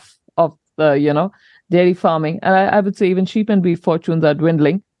half of the, dairy farming, and I would say even sheep and beef fortunes are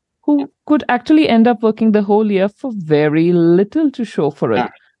dwindling, who could actually end up working the whole year for very little to show for it.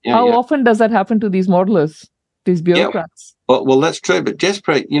 How often does that happen to these modelers, these bureaucrats? Well, that's true. But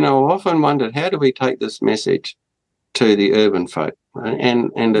Jaspreet, I've often wondered, how do we take this message to the urban folk?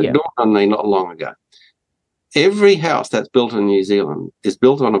 And it dawned on me not long ago. Every house that's built in New Zealand is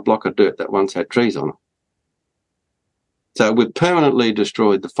built on a block of dirt that once had trees on it. So we've permanently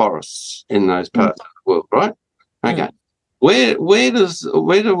destroyed the forests in those parts of the world, right? Okay. Where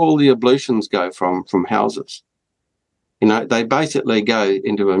do all the ablutions go from houses? They basically go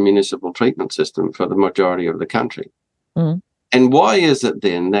into a municipal treatment system for the majority of the country. And why is it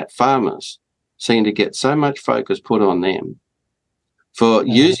then that farmers seem to get so much focus put on them for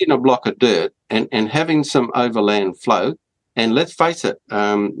using a block of dirt and having some overland flow? And let's face it,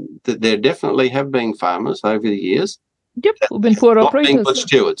 there definitely have been farmers over the years. Yep, who've been poor operators. Not being good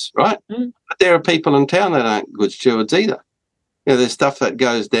stewards, right? But there are people in town that aren't good stewards either. There's stuff that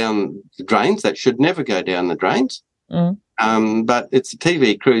goes down the drains that should never go down the drains. But it's the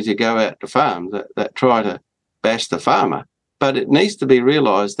TV crews who go out to farms that try to bash the farmer. But it needs to be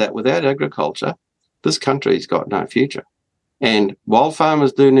realised that without agriculture, this country's got no future. And while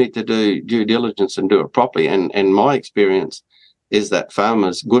farmers do need to do due diligence and do it properly, and my experience is that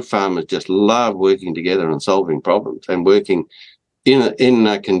good farmers just love working together and solving problems and working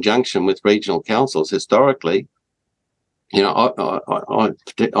in conjunction with regional councils. Historically,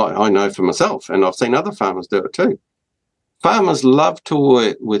 I know for myself, and I've seen other farmers do it too. Farmers love to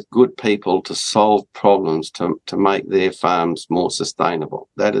work with good people to solve problems to make their farms more sustainable.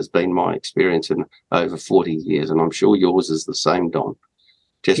 That has been my experience in over 40 years, and I'm sure yours is the same, Don.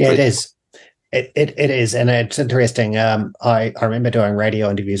 It is. It is, and it's interesting. I remember doing radio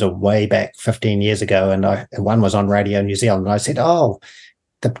interviews way back 15 years ago, and one was on Radio New Zealand, and I said,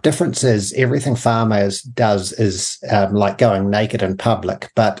 the difference is everything farmers does is like going naked in public,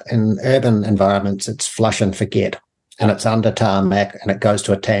 but in urban environments, it's flush and forget, and it's under tarmac, and it goes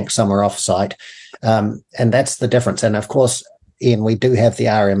to a tank somewhere off-site. And that's the difference. And of course, Ian, we do have the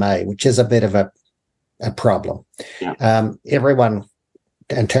RMA, which is a bit of a problem. Yeah. Everyone,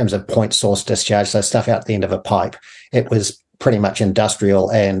 in terms of point source discharge, so stuff out the end of a pipe, it was pretty much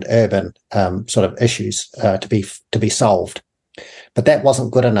industrial and urban sort of issues to be solved. But that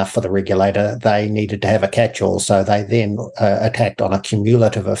wasn't good enough for the regulator. They needed to have a catch-all, so they then attacked on a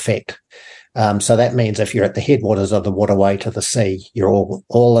cumulative effect. So that means if you're at the headwaters of the waterway to the sea, you're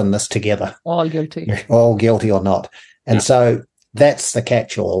all in this together. All guilty. You're all guilty or not. And so that's the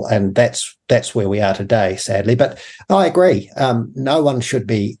catch-all, and that's where we are today, sadly. But I agree. No one should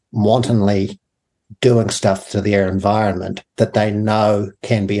be wantonly doing stuff to their environment that they know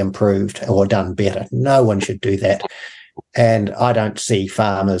can be improved or done better. No one should do that. And I don't see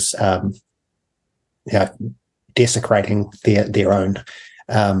farmers, desecrating their own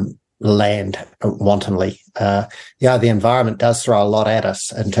land wantonly. The environment does throw a lot at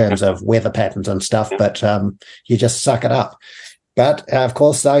us in terms of weather patterns and stuff, but you just suck it up. But of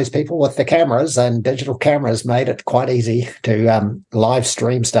course, those people with the cameras and digital cameras made it quite easy to live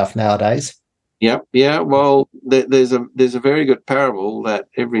stream stuff nowadays. Yeah. Well, there's a very good parable that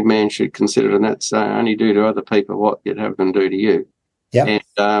every man should consider, and that's only do to other people what you'd have them do to you. Yeah.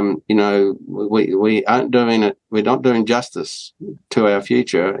 And we aren't doing it. We're not doing justice to our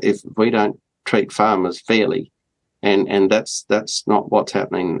future if we don't treat farmers fairly, and that's not what's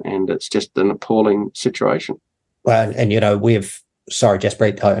happening, and it's just an appalling situation. Well, and sorry,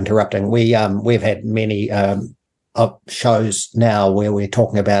 Jaspreet, interrupting. We've had many shows now where we're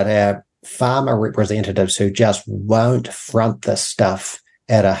talking about our farmer representatives who just won't front this stuff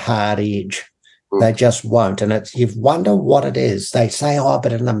at a hard edge. They just won't. And you wonder what it is. They say,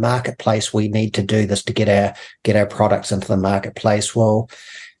 but in the marketplace, we need to do this to get our products into the marketplace. Well,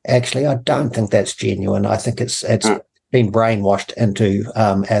 actually, I don't think that's genuine. I think it's been brainwashed into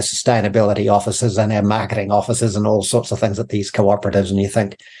our sustainability officers and our marketing officers and all sorts of things at these cooperatives. And you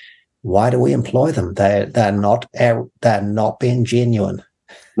think, why do we employ them? They're not being genuine.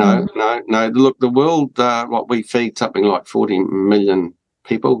 No. Look, the world, what we feed something like 40 million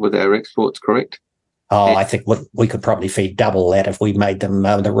people with our exports, correct? Oh, I think we could probably feed double that if we made them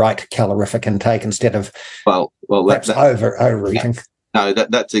the right calorific intake instead of perhaps overeating. No,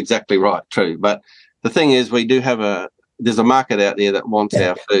 that's exactly right, true. But the thing is, we do have there's a market out there that wants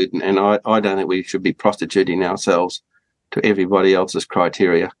our food, and I don't think we should be prostituting ourselves to everybody else's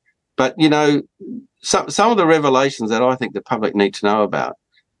criteria. But, some of the revelations that I think the public need to know about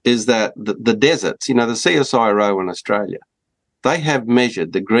is that the deserts, the CSIRO in Australia, they have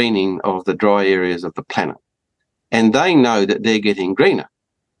measured the greening of the dry areas of the planet, and they know that they're getting greener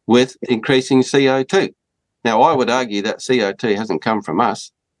with increasing CO2. Now, I would argue that CO2 hasn't come from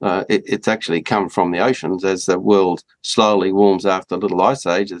us. It's actually come from the oceans as the world slowly warms after a little ice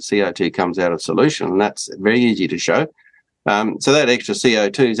age. The CO2 comes out of solution, and that's very easy to show. So that extra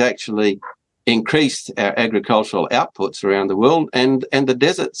CO2 has actually increased our agricultural outputs around the world, and the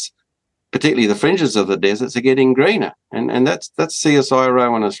deserts, particularly the fringes of the deserts, are getting greener, and that's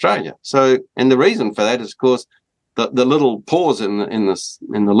CSIRO in Australia. So, and the reason for that is, of course, the little pores in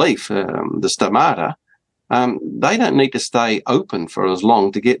the leaf, the stomata, they don't need to stay open for as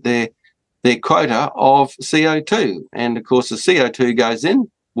long to get their quota of CO2, and of course the CO2 goes in,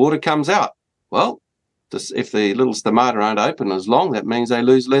 water comes out. Well, if the little stomata aren't open as long, that means they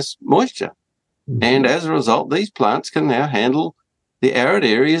lose less moisture. And as a result, these plants can now handle the arid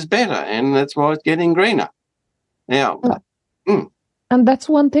areas better, and that's why it's getting greener. Now, and that's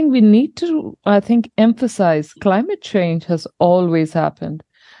one thing we need to, I think, emphasize. Climate change has always happened.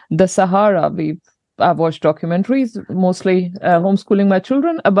 The Sahara, I've watched documentaries, mostly homeschooling my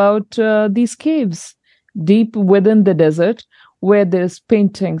children, about these caves deep within the desert where there's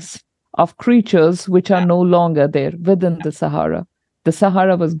paintings of creatures which are no longer there within the Sahara. The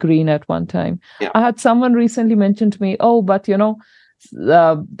Sahara was green at one time. Yeah. I had someone recently mention to me, but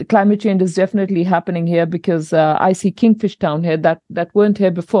the climate change is definitely happening here because I see kingfish down here that weren't here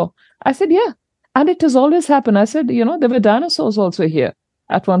before. I said, yeah, and it has always happened. I said, there were dinosaurs also here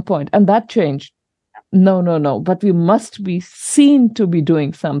at one point, and that changed. No, but we must be seen to be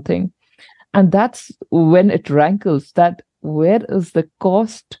doing something. And that's when it rankles that where is the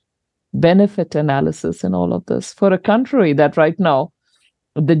cost benefit analysis in all of this for a country that right now,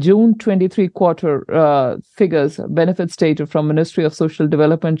 the June 23 quarter figures, benefits data from Ministry of Social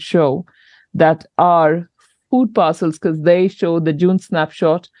Development show that our food parcels, because they show the June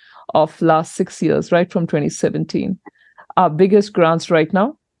snapshot of last 6 years, right from 2017, Our biggest grants right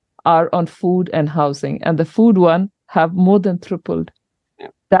now are on food and housing, and the food one have more than tripled. Yeah.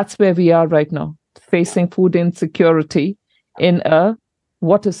 That's where we are right now, facing food insecurity in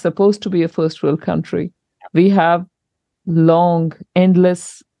what is supposed to be a first world country. We have long,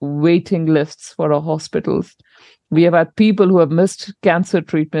 endless waiting lists for our hospitals. We have had people who have missed cancer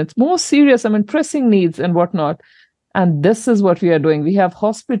treatments, more serious, pressing needs and whatnot. And this is what we are doing. We have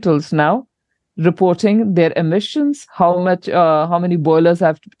hospitals now reporting their emissions, how many boilers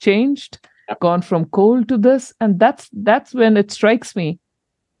have changed, gone from coal to this. And that's when it strikes me.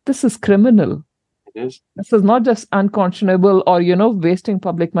 This is criminal. It is. This is not just unconscionable or, wasting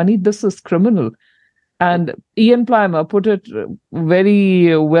public money. This is criminal. And Ian Plimer put it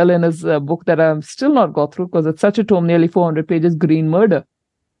very well in his book that I'm still not got through because it's such a tome, nearly 400 pages, Green Murder.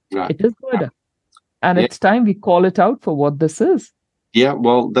 Right. It is murder. And it's time we call it out for what this is. Yeah,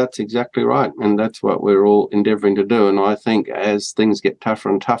 well, that's exactly right. And that's what we're all endeavouring to do. And I think as things get tougher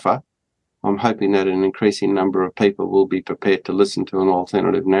and tougher, I'm hoping that an increasing number of people will be prepared to listen to an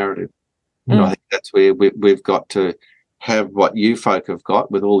alternative narrative. And I think that's where we've got to have what you folk have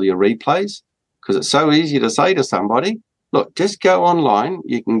got with all your replays, because it's so easy to say to somebody, look, just go online.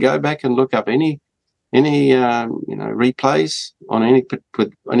 You can go back and look up any replays on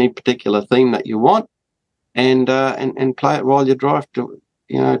any particular theme that you want, and play it while you drive to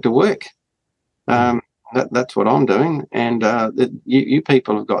work. That's what I'm doing, and you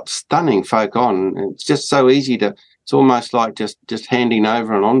people have got stunning folk on. It's just so easy to. It's almost like just handing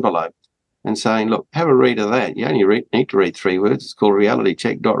over an envelope and saying, look, have a read of that. You only need to read 3 words. It's called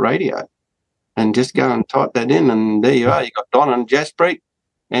realitycheck.radio. And just go and type that in, and there you are. You got Don and Jaspreet,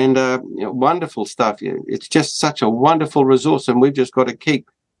 and wonderful stuff. It's just such a wonderful resource, and we've just got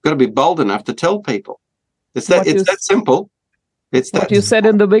to be bold enough to tell people. It's that simple. It's what you said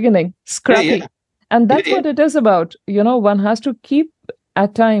in the beginning, scrappy. Yeah. And that's what it is about. One has to keep,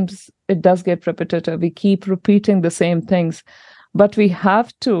 at times, it does get repetitive. We keep repeating the same things, but we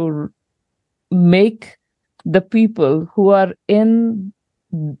have to make the people who are in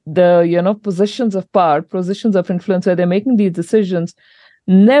the positions of power, positions of influence where they're making these decisions,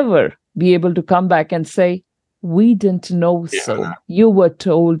 never be able to come back and say, we didn't know so. You were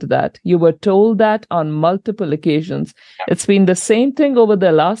told that. You were told that on multiple occasions. It's been the same thing over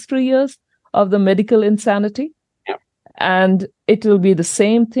the last 3 years of the medical insanity. And it will be the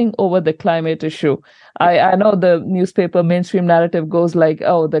same thing over the climate issue. I know the newspaper mainstream narrative goes like,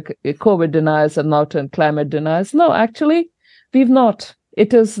 oh, the COVID deniers have now turned climate deniers. No, actually, we've not.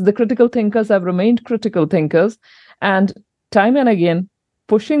 It is the critical thinkers have remained critical thinkers, and time and again,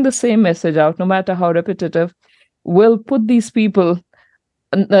 pushing the same message out, no matter how repetitive, will put these people,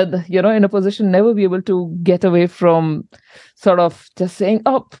 in a position never be able to get away from sort of just saying,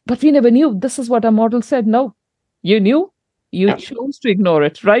 oh, but we never knew. This is what our model said. No, you knew. You chose to ignore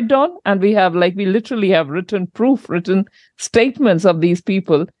it, right, Don? And we literally have written statements of these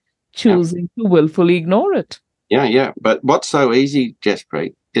people choosing to willfully ignore it. Yeah. But what's so easy,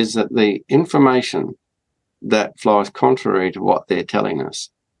 Jaspreet, is that the information that flies contrary to what they're telling us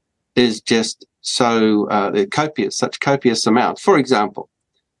is just so such copious amounts. For example,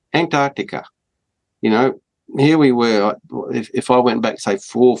 Antarctica. Here we were. If I went back, say,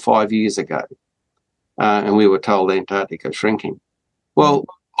 4 or 5 years ago, and we were told Antarctica shrinking. Well,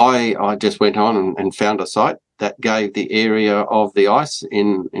 I just went on and found a site that gave the area of the ice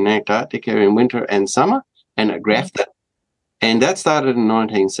in Antarctica in winter and summer, and it graphed it. And that started in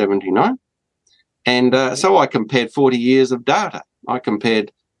 1979. And so I compared 40 years of data. I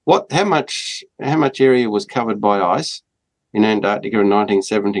compared how much area was covered by ice in Antarctica in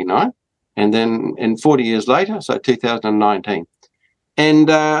 1979, and then 40 years later, so 2019.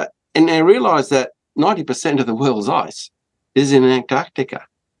 And I realised that 90% of the world's ice is in Antarctica.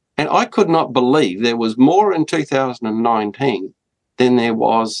 And I could not believe there was more in 2019 than there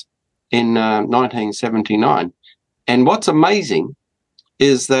was in 1979. And what's amazing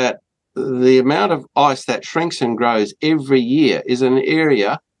is that the amount of ice that shrinks and grows every year is an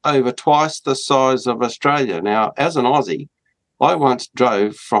area over twice the size of Australia. Now, as an Aussie, I once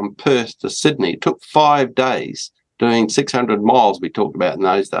drove from Perth to Sydney. It took 5 days doing 600 miles, we talked about in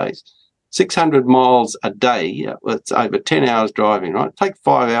those days. 600 miles a day, it's over 10 hours driving, right? It takes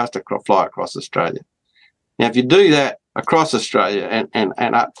 5 hours to fly across Australia. Now, if you do that across Australia and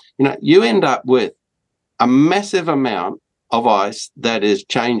up, you end up with a massive amount of ice that is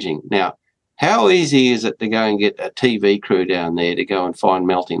changing. Now, how easy is it to go and get a TV crew down there to go and find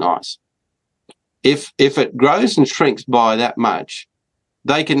melting ice? If it grows and shrinks by that much,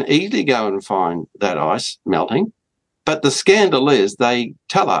 they can easily go and find that ice melting. But the scandal is they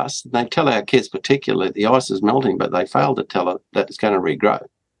tell our kids particularly, the ice is melting, but they fail to tell it that it's going to regrow.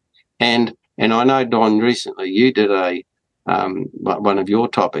 And I know, Don, recently you did one of your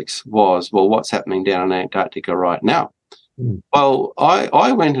topics was, well, what's happening down in Antarctica right now? Mm. Well,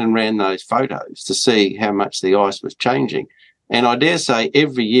 I went and ran those photos to see how much the ice was changing. And I dare say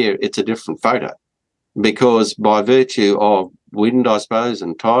every year it's a different photo, because by virtue of wind, I suppose,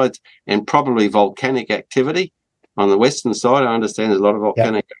 and tides, and probably volcanic activity on the western side. I understand there's a lot of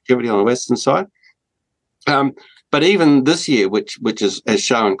volcanic activity on the western side. But even this year, which has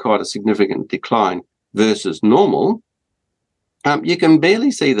shown quite a significant decline versus normal, you can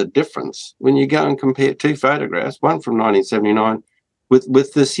barely see the difference when you go and compare two photographs, one from 1979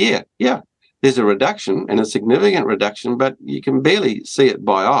 with this year. Yeah, there's a reduction, and a significant reduction, but you can barely see it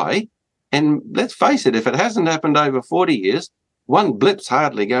by eye. And let's face it, if it hasn't happened over 40 years, one blip's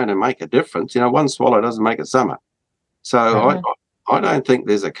hardly going to make a difference. One swallow doesn't make a summer. So I don't think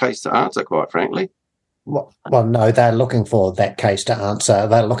there's a case to answer, quite frankly. Well, no, they're looking for that case to answer.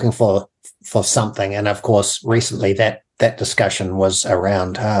 They're looking for something. And of course, recently that discussion was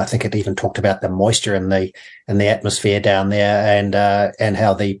around, I think it even talked about the moisture in the atmosphere down there, and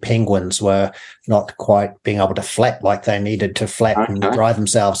how the penguins were not quite being able to flap like they needed to flap and dry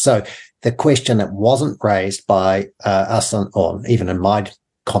themselves. So the question that wasn't raised by us, or even in my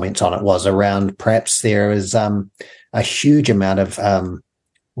comments on it, was around perhaps there is a huge amount of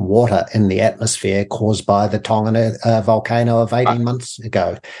water in the atmosphere caused by the Tongan volcano of 18 months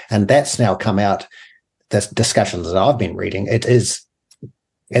ago. And that's now come out, the discussions that I've been reading, it is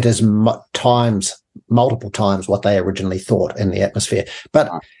multiple times what they originally thought in the atmosphere.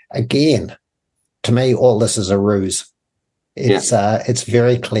 But again, to me, all this is a ruse. It's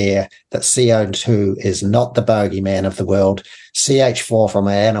very clear that CO2 is not the bogeyman of the world. CH4 from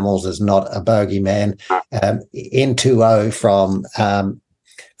our animals is not a bogeyman. N2O from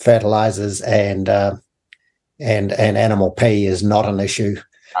fertilizers and animal pee is not an issue.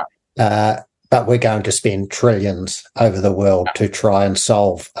 But we're going to spend trillions over the world to try and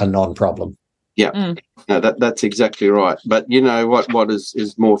solve a non-problem. Yeah, no, that's exactly right. But you know what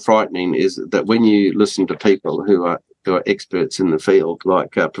is more frightening is that when you listen to people who are experts in the field,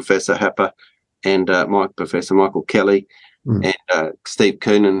 like Professor Happer and Professor Michael Kelly and Steve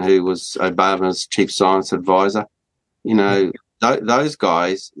Koonin, who was Obama's chief science advisor, those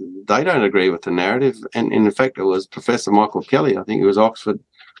guys, they don't agree with the narrative. And in fact, it was Professor Michael Kelly, I think it was Oxford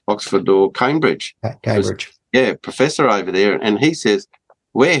or Cambridge. Cambridge. Professor over there. And he says,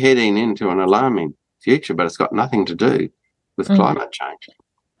 we're heading into an alarming future, but it's got nothing to do with climate change.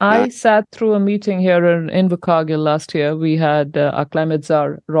 I sat through a meeting here in Invercargill last year. We had our climate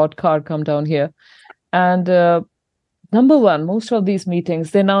czar, Rod Carr, come down here. And number one, most of these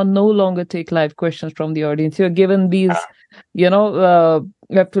meetings, they now no longer take live questions from the audience. You're given these, you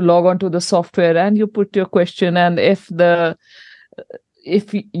have to log on to the software and you put your question. And if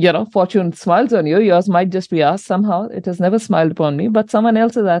fortune smiles on you, yours might just be asked somehow. It has never smiled upon me, but someone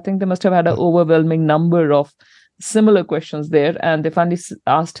else's, I think they must have had an overwhelming number of similar questions there. And they finally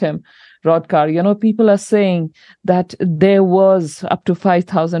asked him, Rod Carr, people are saying that there was up to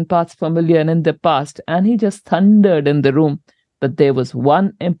 5,000 parts per million in the past. And he just thundered in the room. But there was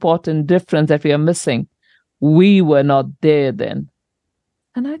one important difference that we are missing. We were not there then.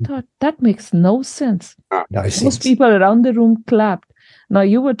 And I thought, that makes no sense. Most people around the room clapped. Now,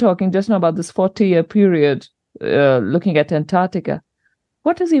 you were talking just now about this 40-year period, looking at Antarctica.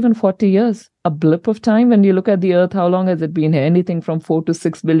 What is even 40 years? A blip of time? When you look at the Earth, how long has it been here? Anything from 4 to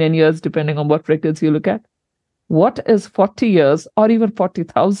 6 billion years, depending on what records you look at. What is 40 years or even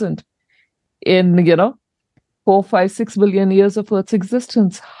 40,000 in, 4, 5, 6 billion years of Earth's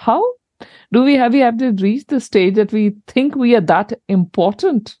existence? How do we have to reach the stage that we think we are that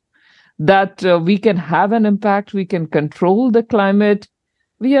important, that we can have an impact, we can control the climate?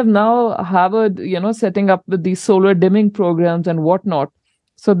 We have now Harvard, setting up with these solar dimming programs and whatnot.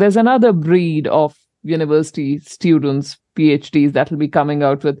 So there's another breed of university students, PhDs, that will be coming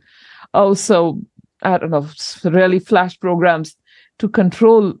out with really flash programs to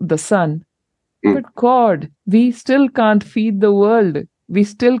control the sun. But God, we still can't feed the world. We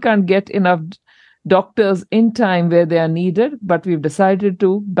still can't get enough doctors in time where they are needed, but we've decided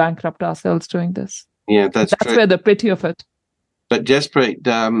to bankrupt ourselves doing this. Yeah, that's true. Where the pity of it. But Jaspreet,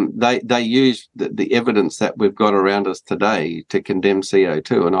 they use the evidence that we've got around us today to condemn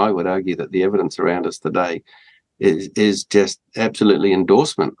CO2, and I would argue that the evidence around us today is just absolutely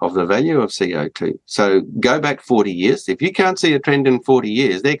endorsement of the value of CO2. So go back 40 years. If you can't see a trend in 40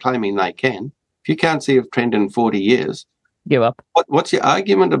 years, they're claiming they can. If you can't see a trend in 40 years, give up. What's your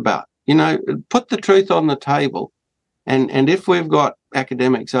argument about? Put the truth on the table. And if we've got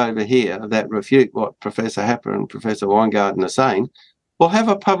academics over here that refute what Professor Happer and Professor Weingarten are saying, we'll have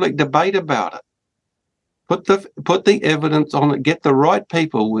a public debate about it. Put the evidence on it. Get the right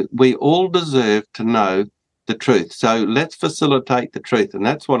people. We all deserve to know the truth. So let's facilitate the truth, and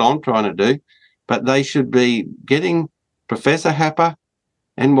that's what I'm trying to do. But they should be getting Professor Happer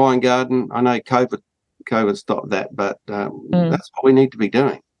and Weingarten. I know COVID stopped that, but that's what we need to be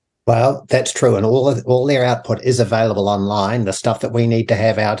doing. Well, that's true, and all their output is available online. The stuff that we need to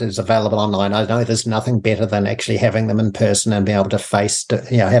have out is available online. I know there's nothing better than actually having them in person and be able to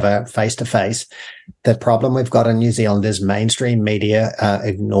have a face-to-face. The problem we've got in New Zealand is mainstream media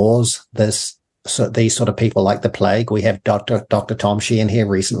ignores these sort of people like the plague. We have Dr. Tom Sheehan here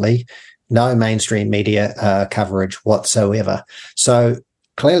recently. No mainstream media coverage whatsoever. So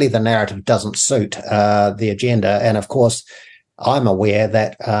clearly the narrative doesn't suit the agenda, and of course, I'm aware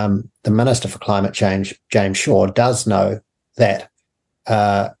that the Minister for Climate Change, James Shaw, does know that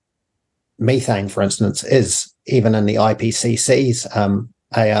methane, for instance, is, even in the IPCC's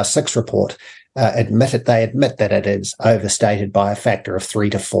AR6 report, they admit that it is overstated by a factor of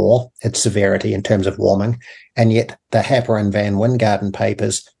 3 to 4, its severity in terms of warming, and yet the Happer and Van Wingaren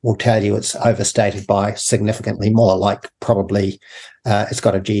papers will tell you it's overstated by significantly more, like probably it's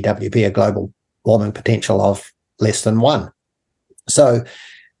got a GWP, a global warming potential of less than 1. So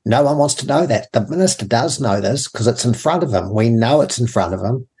no one wants to know that. The minister does know this because it's in front of him. We know it's in front of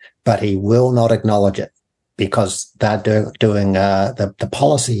him, but he will not acknowledge it because they're doing the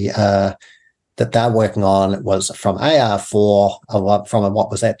policy that they're working on was from AR4, from what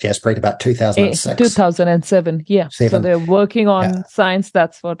was that, Jaspreet, about 2006? 2007, yeah. So they're working on science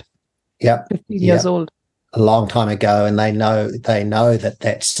that's 15 years old. A long time ago, and they know that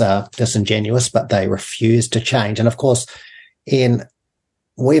that's disingenuous, but they refuse to change. And of course,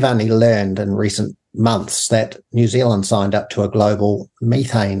 we've only learned in recent months that New Zealand signed up to a global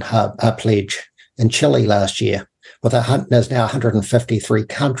methane hub pledge in Chile last year. There's now 153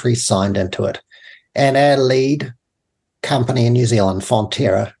 countries signed into it. And our lead company in New Zealand,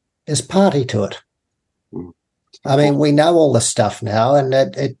 Fonterra, is party to it. I mean, we know all this stuff now, and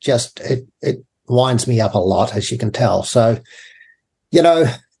it winds me up a lot, as you can tell. So,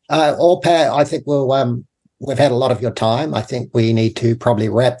 I think we've had a lot of your time. I think we need to probably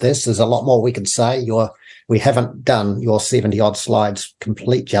wrap this. There's a lot more we can say. We haven't done your 70-odd slides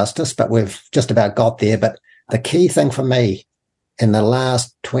complete justice, but we've just about got there. But the key thing for me, in the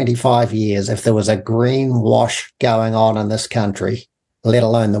last 25 years, if there was a greenwash going on in this country, let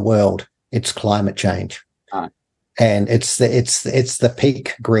alone the world, it's climate change. And it's the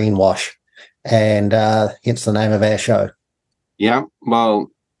peak greenwash. And hence the name of our show. Yeah, well,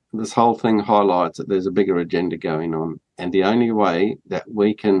 this whole thing highlights that there's a bigger agenda going on. And the only way that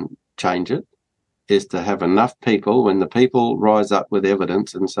we can change it is to have enough people. When the people rise up with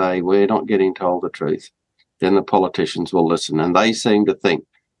evidence and say, we're not getting told the truth, then the politicians will listen. And they seem to think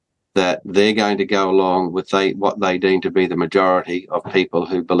that they're going to go along with what they deem to be the majority of people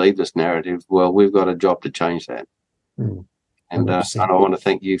who believe this narrative. Well, we've got a job to change that. And I want to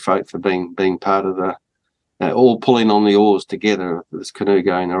thank you, folk, for being part of the all pulling on the oars together, this canoe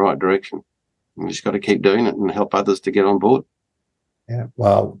going in the right direction. We just got to keep doing it and help others to get on board. Yeah,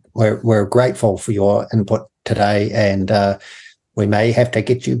 well, we're grateful for your input today, and we may have to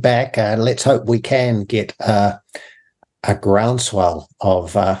get you back. Let's hope we can get a groundswell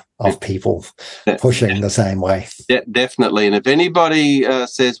of people pushing the same way. Definitely. And if anybody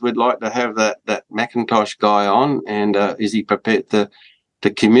says we'd like to have that Macintosh guy on, and is he prepared to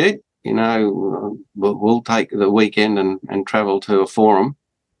commute? We'll take the weekend and travel to a forum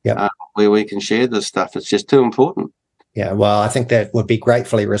where we can share this stuff. It's just too important. Yeah, well, I think that would be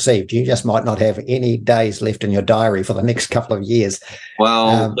gratefully received. You just might not have any days left in your diary for the next couple of years.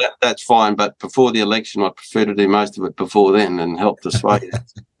 Well, that's fine. But before the election, I prefer to do most of it before then and help persuade,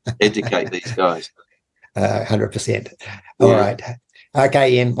 educate these guys. 100%. All right.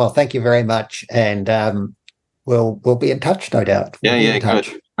 Okay, Ian. Well, thank you very much. And we'll be in touch, no doubt.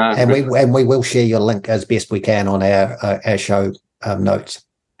 Good. And we will share your link as best we can on our show notes.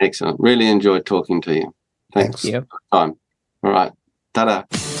 Excellent. Really enjoyed talking to you. Thanks. Yep. Time. All right. Ta-da.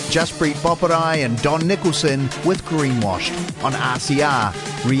 Jaspreet Boparai and Don Nicholson with Greenwashed on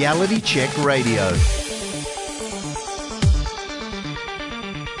RCR, Reality Check Radio.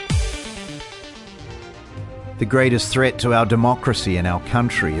 The greatest threat to our democracy and our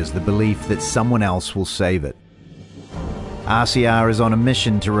country is the belief that someone else will save it. RCR is on a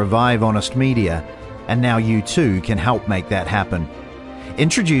mission to revive honest media, and now you too can help make that happen.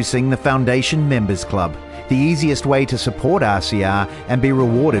 Introducing the Foundation Members Club, the easiest way to support RCR and be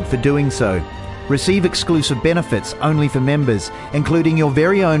rewarded for doing so. Receive exclusive benefits only for members, including your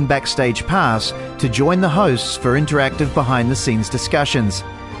very own backstage pass to join the hosts for interactive behind-the-scenes discussions.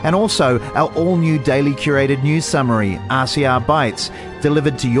 And also our all-new daily curated news summary, RCR Bites,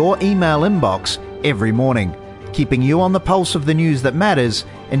 delivered to your email inbox every morning, keeping you on the pulse of the news that matters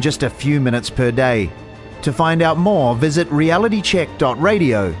in just a few minutes per day. To find out more, visit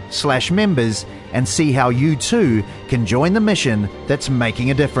realitycheck.radio/members and see how you too can join the mission that's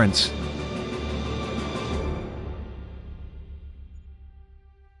making a difference.